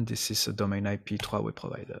correct one. This is a domain IP 3 web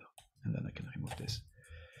provider. And then I can remove this.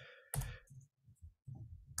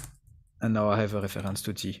 And now I have a reference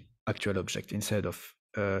to the actual object instead of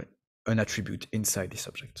an attribute inside this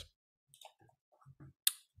object.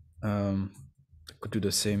 I could do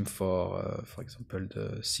the same for example,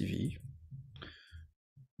 the CV.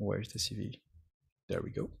 Where is the CV? There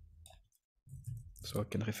we go. So I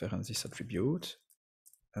can reference this attribute,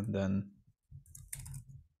 and then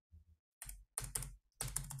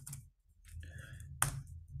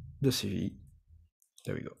the CV.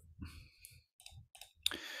 There we go.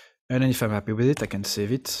 And then if I'm happy with it, I can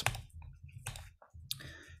save it.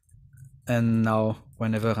 And now,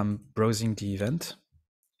 whenever I'm browsing the event,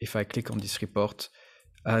 if I click on this report,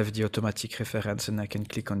 I have the automatic reference, and I can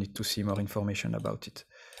click on it to see more information about it.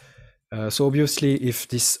 So obviously, if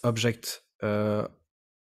this object or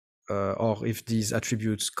if these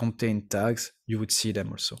attributes contain tags, you would see them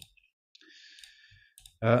also.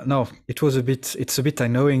 Now, it's a bit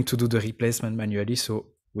annoying to do the replacement manually,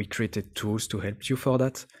 so we created tools to help you for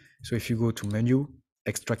that. So if you go to Menu,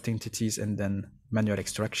 Extract Entities, and then Manual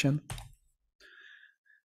Extraction,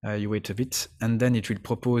 you wait a bit, and then it will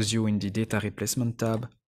propose you in the Data Replacement tab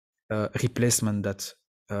replacement that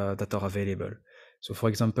are available. So for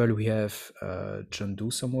example, we have John Doe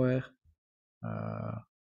somewhere.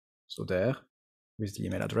 So there, with the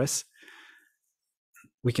email address.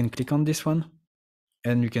 We can click on this one,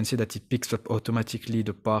 and you can see that it picks up automatically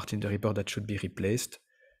the part in the report that should be replaced.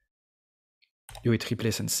 You hit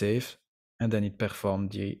replace and save, and then it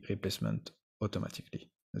performs the replacement automatically,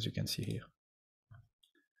 as you can see here.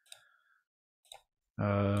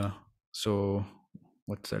 So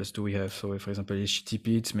what else do we have? So for example,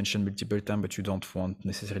 HTTP, it's mentioned multiple times, but you don't want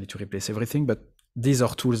necessarily to replace everything, but these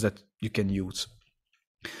are tools that you can use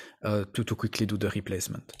to quickly do the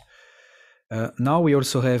replacement. Now we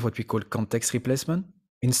also have what we call context replacement.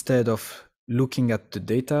 Instead of looking at the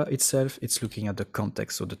data itself, it's looking at the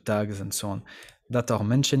context, so the tags and so on, that are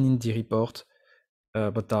mentioned in the report,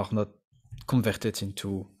 but are not converted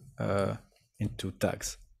into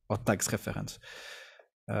tags or tags reference.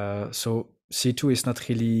 So C2 is not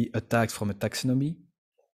really a tag from a taxonomy.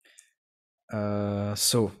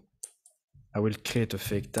 So I will create a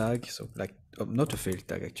fake tag, so like not a fake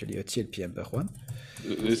tag actually, a TLP Ember one.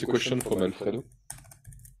 There's a question from Alfredo.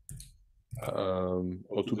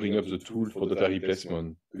 How to bring up the tool for data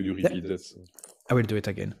replacement? Could you repeat that? I will do it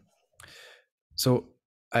again. So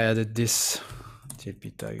I added this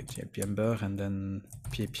TLP tag, TLP Ember, and then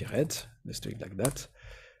PAP red. Let's do it like that.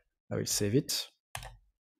 I will save it.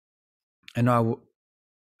 And now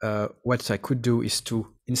what I could do is to,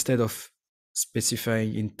 instead of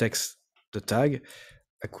specifying in text the tag,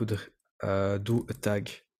 I could do a tag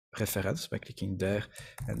reference by clicking there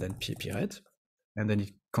and then PAP-RED, and then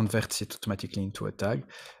it converts it automatically into a tag.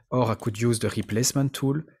 Or I could use the replacement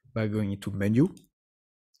tool by going into menu,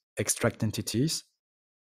 extract entities,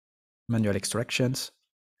 manual extractions.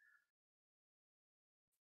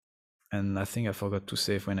 And I think I forgot to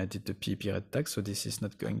save when I did the PAP-RED tag, so this is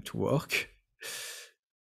not going to work.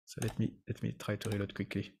 So let me try to reload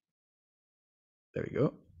quickly. There we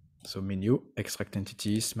go. So menu, extract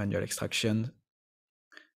entities, manual extraction,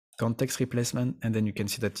 context replacement, and then you can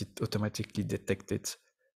see that it automatically detected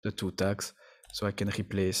the two tags. So I can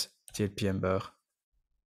replace TLP Ember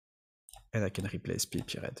and I can replace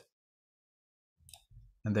PAP-RED.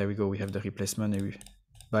 And there we go, we have the replacement. And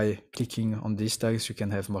by clicking on these tags, you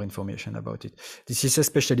can have more information about it. This is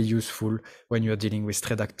especially useful when you're dealing with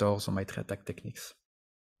threat actors or MITRE ATT&CK techniques.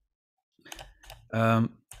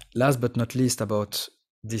 Last but not least about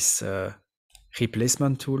this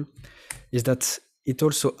replacement tool is that it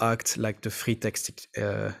also acts like the free text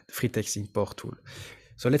import tool.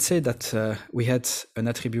 So let's say that we had an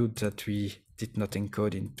attribute that we did not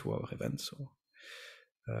encode into our event. So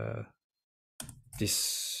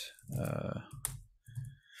this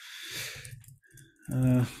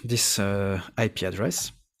IP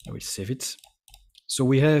address, I will save it. So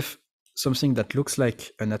we have something that looks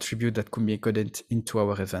like an attribute that could be encoded into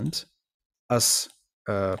our event as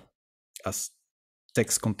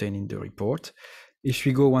text contained in the report. If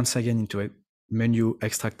we go once again into a menu,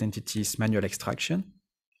 extract entities, manual extraction,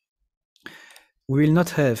 we will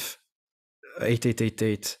not have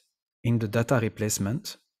 8888 in the data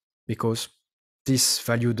replacement because this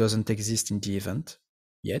value doesn't exist in the event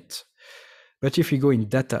yet. But if we go in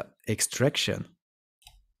data extraction,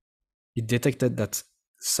 it detected that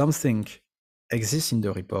something exists in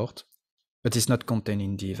the report, but is not contained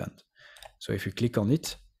in the event. So if you click on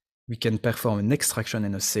it, we can perform an extraction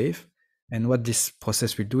and a save. And what this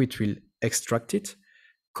process will do, it will extract it,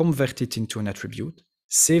 convert it into an attribute,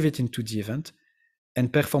 save it into the event,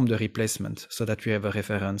 and perform the replacement so that we have a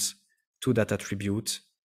reference to that attribute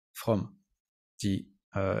from the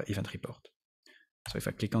event report. So if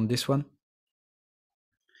I click on this one,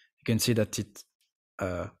 you can see that it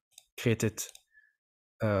created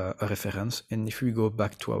a reference. And if we go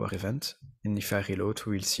back to our event, and if I reload,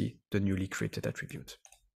 we will see the newly created attribute.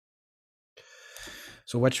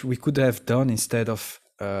 So what we could have done instead of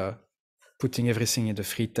putting everything in the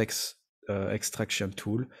free text extraction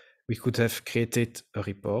tool, we could have created a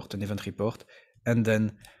report, an event report, and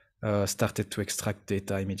then started to extract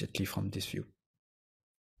data immediately from this view.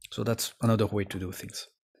 So that's another way to do things.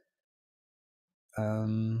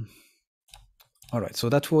 All right, so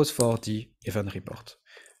that was for the event report.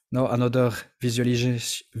 Now another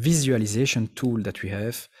visualization tool that we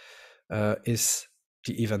have is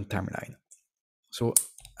the event timeline. So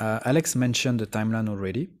Alex mentioned the timeline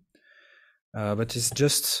already, but it's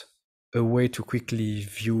just a way to quickly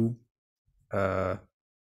view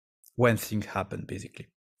when things happen, basically.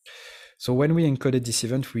 So when we encoded this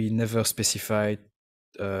event, we never specified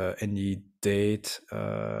any date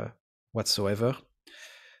whatsoever.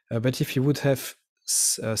 But if you would have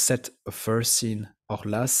set a first scene or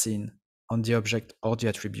last scene on the object or the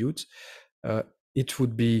attribute, it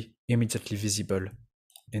would be immediately visible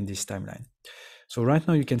in this timeline. So right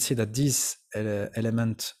now you can see that these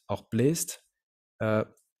elements are placed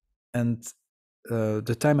and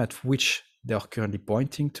the time at which they are currently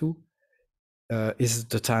pointing to is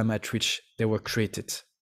the time at which they were created.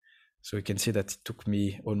 So you can see that it took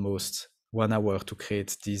me almost 1 hour to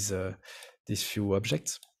create these few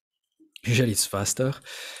objects. Usually it's faster.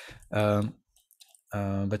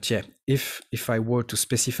 But yeah, if I were to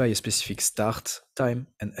specify a specific start time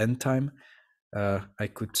and end time, I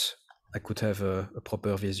could have a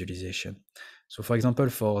proper visualization. So for example,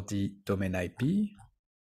 for the domain IP,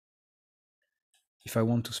 if I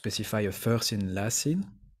want to specify a first scene and last scene,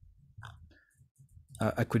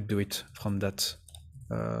 I could do it from that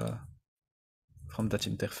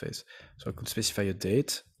interface. So I could specify a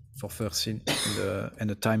date for first scene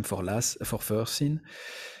and a time for first scene,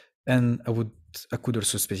 and I could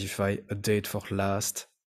also specify a date for last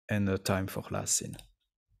and a time for last scene.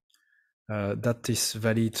 That is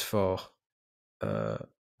valid for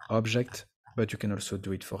object, but you can also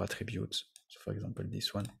do it for attributes. So for example,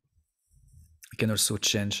 this one. You can also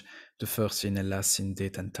change the first scene and last scene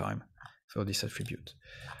date and time for this attribute.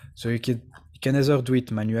 So you can either do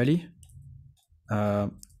it manually,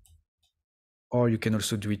 or you can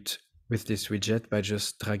also do it with this widget by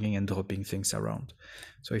just dragging and dropping things around.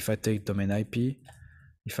 So if I take domain IP,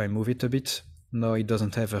 if I move it a bit, now it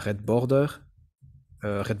doesn't have a red border.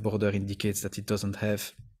 Red border indicates that it doesn't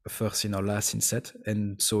have a first in or last in set,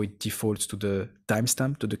 and so it defaults to the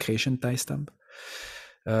timestamp, to the creation timestamp.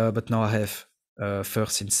 But now I have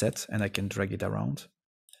first in set, and I can drag it around.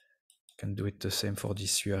 I can do it the same for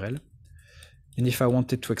this URL. And if I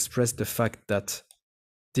wanted to express the fact that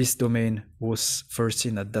this domain was first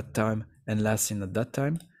in at that time and last in at that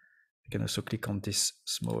time, I can also click on this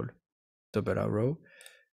small double arrow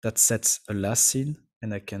that sets a last in,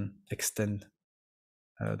 and I can extend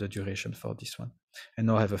the duration for this one. And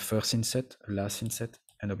now I have a first in set, a last in set,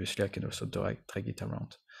 and obviously I can also drag it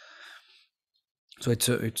around. So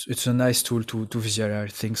it's a nice tool to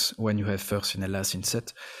visualize things when you have first in and last in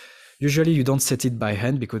set. Usually you don't set it by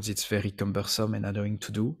hand because it's very cumbersome and annoying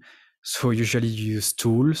to do. So usually you use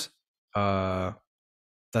tools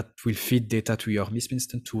that will feed data to your MISP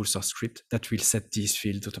instance, tools or script that will set these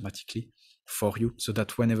fields automatically for you, so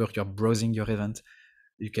that whenever you're browsing your event,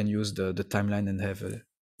 you can use the timeline and have an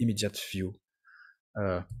immediate view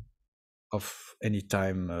of any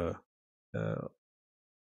time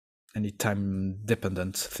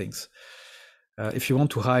dependent things. If you want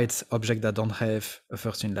to hide objects that don't have a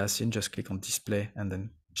first in last in, just click on display and then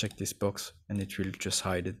check this box, and it will just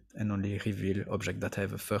hide it and only reveal objects that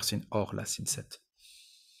have a first in or last in set.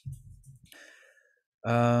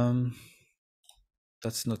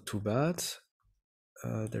 That's not too bad.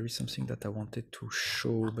 There is something that I wanted to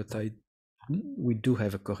show, but we do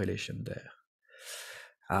have a correlation there.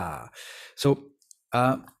 So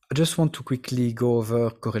I just want to quickly go over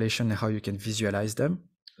correlation and how you can visualize them.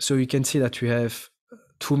 So you can see that we have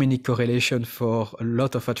too many correlation for a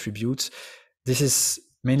lot of attributes. This is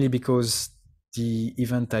mainly because the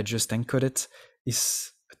event I just encoded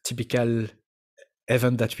is a typical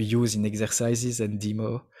event that we use in exercises and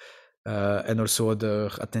demo. And also other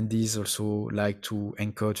attendees also like to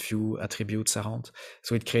encode few attributes around.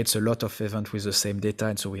 So it creates a lot of events with the same data,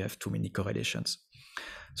 and so we have too many correlations.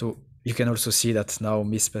 So you can also see that now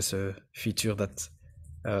MISP has a feature that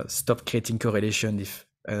stop creating correlation if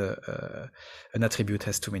an attribute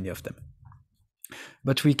has too many of them.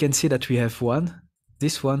 But we can see that we have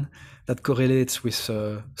this one that correlates with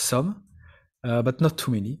some, but not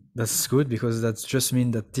too many. That's good, because that just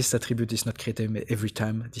means that this attribute is not created every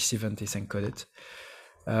time this event is encoded.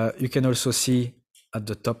 You can also see at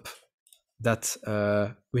the top that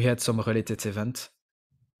we had some related event,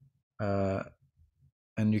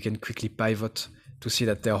 and you can quickly pivot to see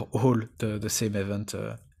that they are all the same event.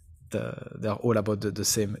 They are all about the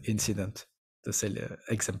same incident, the same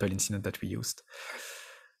example incident that we used.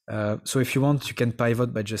 So if you want, you can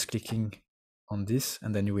pivot by just clicking on this,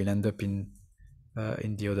 and then you will end up in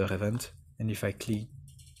the other event. And if I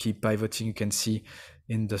keep pivoting, you can see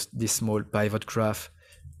in this small pivot graph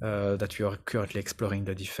that we are currently exploring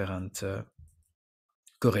the different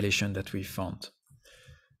correlation that we found.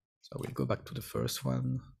 So we'll go back to the first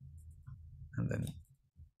one and then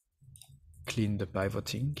clean the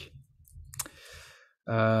pivoting.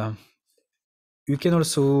 You can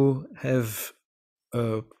also have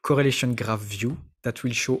a correlation graph view that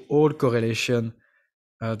will show all correlation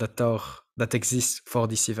that exist for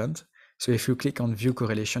this event. So if you click on view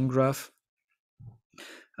correlation graph,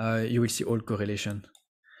 you will see all correlation.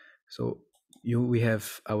 So we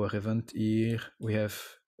have our event here, we have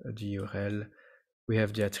the URL, we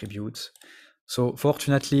have the attributes. So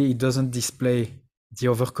fortunately, it doesn't display the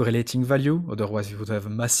over-correlating value, otherwise you would have a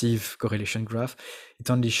massive correlation graph. It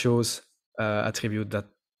only shows attributes that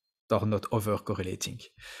are not over-correlating.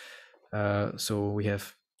 So we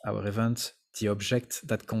have our event, the object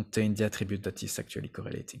that contains the attribute that is actually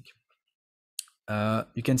correlating.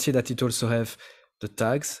 You can see that it also have the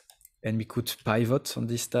tags, and we could pivot on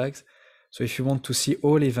these tags. So if you want to see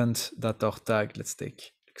all events that are tagged, let's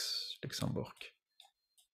take Luxembourg.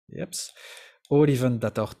 Yep. All events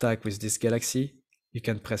that are tagged with this galaxy, you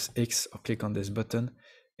can press X or click on this button,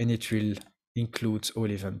 and it will include all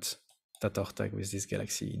events that are tagged with this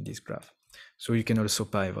galaxy in this graph. So you can also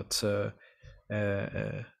pivot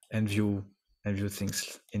and view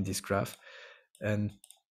things in this graph. And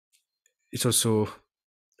it's also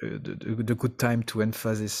the good time to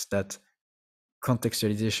emphasize that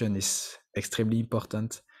contextualization is extremely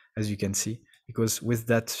important, as you can see, because with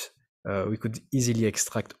that, we could easily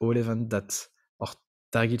extract all events that are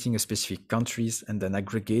targeting a specific countries and then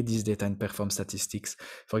aggregate this data and perform statistics.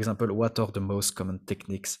 For example, what are the most common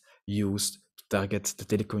techniques used to target the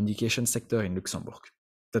telecommunication sector in Luxembourg?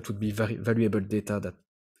 That would be very valuable data that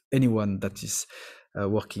anyone that is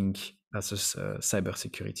working as a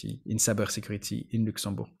cybersecurity in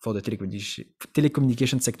Luxembourg for the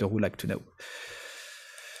telecommunication sector would like to know.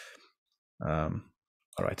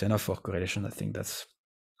 All right, enough for correlation. I think that's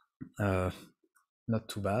not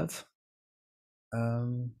too bad. I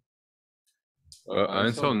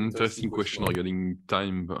answer an interesting question regarding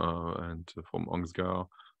time and from Ansgar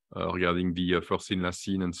regarding the first scene, last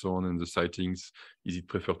scene, and so on, and the sightings. Is it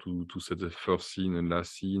preferred to set the first scene and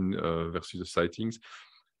last scene versus the sightings?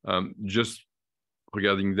 Just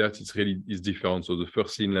regarding that, it's different. So the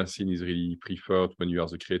first scene, last scene is really preferred when you are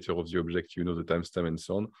the creator of the object, you know the timestamp and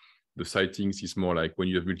so on. The sightings is more like when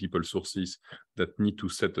you have multiple sources that need to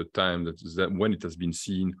set a time that when it has been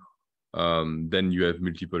seen, then you have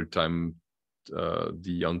multiple time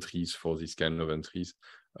the entries for this kind of entries,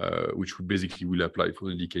 which would basically will apply for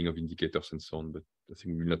the decaying of indicators and so on, but I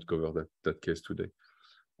think we will not cover that case today.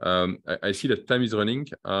 I see that time is running,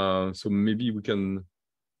 so maybe we can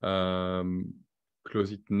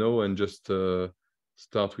close it now and just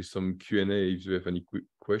start with some Q&A if you have any quick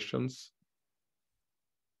questions.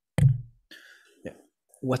 Yeah.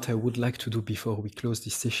 What I would like to do before we close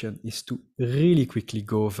this session is to really quickly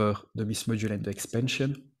go over the MISP module and the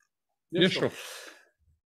expansion. Yeah, sure.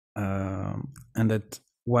 And that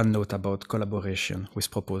one note about collaboration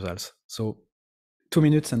with proposals. So 2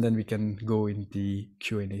 minutes and then we can go in the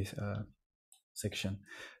Q&A section.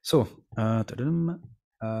 So I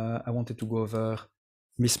wanted to go over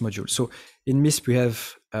MISP module. So in MISP we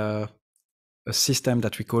have a system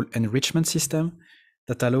that we call enrichment system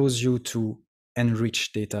that allows you to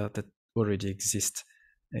enrich data that already exists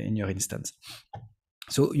in your instance.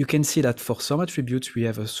 So you can see that for some attributes, we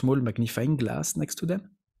have a small magnifying glass next to them.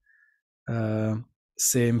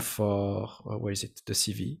 Same for, where is it? The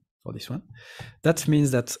CV for this one. That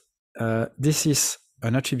means that this is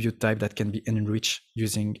an attribute type that can be enriched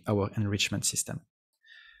using our enrichment system.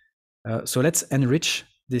 So let's enrich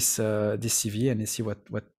this CV and see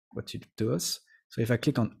what it does. So if I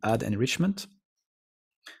click on Add Enrichment,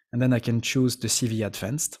 and then I can choose the CV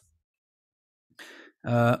Advanced.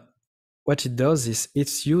 What it does is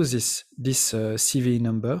it uses this CV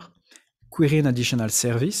number, query an additional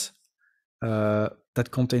service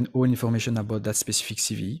that contain all information about that specific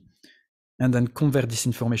CV, and then convert this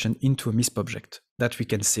information into a MISP object that we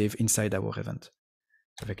can save inside our event.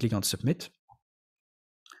 So if I click on Submit,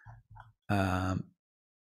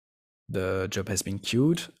 the job has been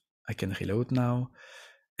queued. I can reload now.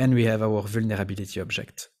 And we have our vulnerability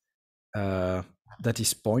object that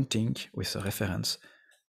is pointing with a reference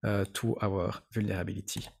to our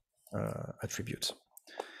vulnerability attributes.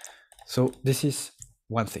 So this is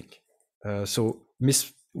one thing. So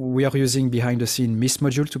we are using behind the scene MISP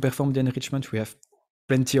module to perform the enrichment. We have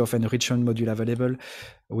plenty of enrichment module available.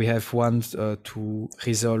 We have one to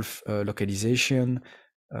resolve localization.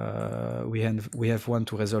 We have one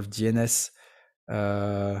to resolve DNS.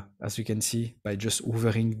 As you can see, by just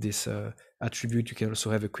hovering this attribute, you can also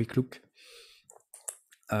have a quick look.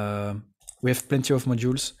 We have plenty of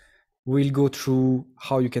modules. We'll go through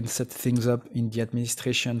how you can set things up in the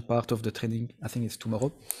administration part of the training. I think it's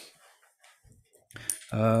tomorrow.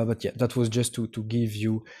 But yeah, that was just to give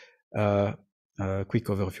you a quick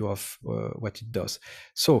overview of what it does.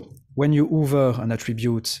 So when you hover an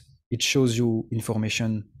attribute, it shows you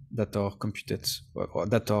information that are computed or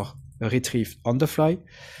that are retrieved on the fly.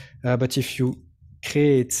 But if you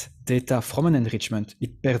create data from an enrichment,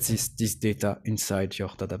 it persists this data inside your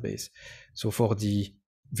database. So for the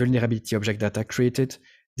vulnerability object data created,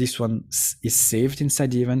 this one is saved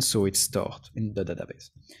inside the event, so it's stored in the database.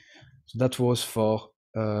 So that was for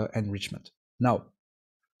enrichment. Now,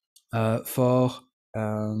 for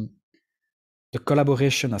the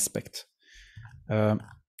collaboration aspect.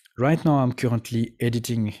 Right now, I'm currently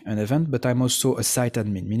editing an event, but I'm also a site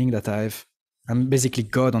admin, meaning that I'm basically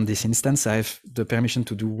God on this instance. I have the permission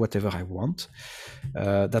to do whatever I want.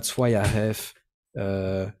 That's why I have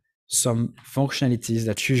some functionalities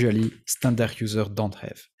that usually standard users don't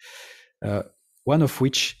have. One of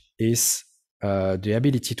which is the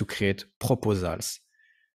ability to create proposals.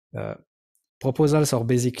 Proposals are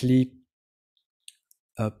basically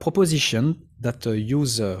a proposition that a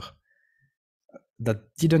user that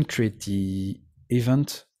didn't create the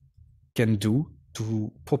event can do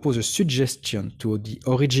to propose a suggestion to the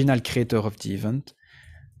original creator of the event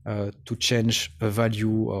to change a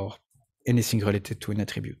value or anything related to an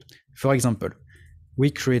attribute. For example,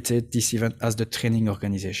 we created this event as the training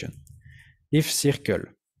organization. If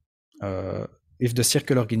the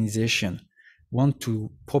Circle organization want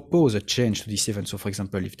to propose a change to this event, so for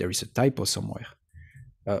example, if there is a typo somewhere,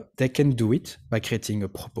 they can do it by creating a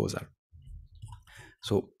proposal.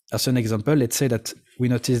 So as an example, let's say that we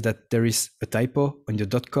notice that there is a typo on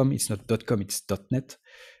the .com. It's not .com, it's .net.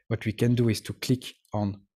 What we can do is to click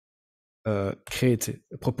on create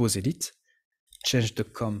a propose edit, change the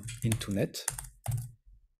com into net,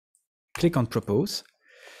 click on propose,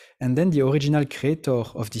 And then the original creator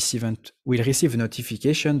of this event will receive a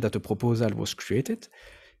notification that a proposal was created.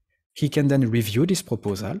 He can then review this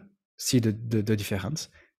proposal, see the difference,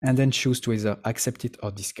 and then choose to either accept it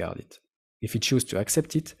or discard it. If he chooses to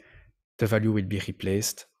accept it, the value will be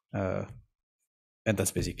replaced, and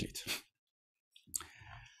that's basically it.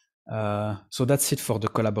 So that's it for the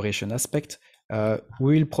collaboration aspect.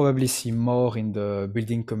 We will probably see more in the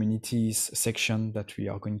building communities section that we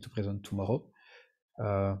are going to present tomorrow,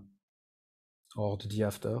 or the day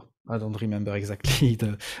after. I don't remember exactly.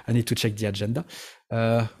 I need to check the agenda.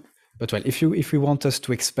 But well, if you want us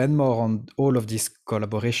to expand more on all of this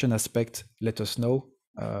collaboration aspect, let us know,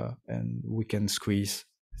 and we can squeeze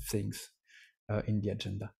things in the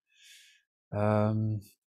agenda. And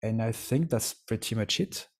I think that's pretty much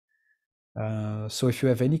it. So if you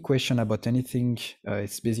have any question about anything,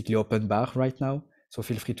 it's basically open bar right now. So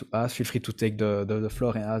feel free to ask, feel free to take the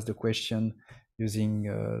floor and ask the question using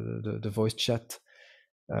the voice chat.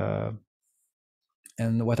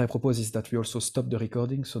 And what I propose is that we also stop the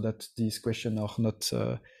recording so that these questions are not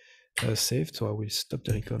saved. So I will stop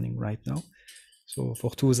the recording right now. So for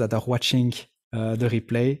those that are watching the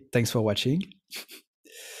replay, thanks for watching.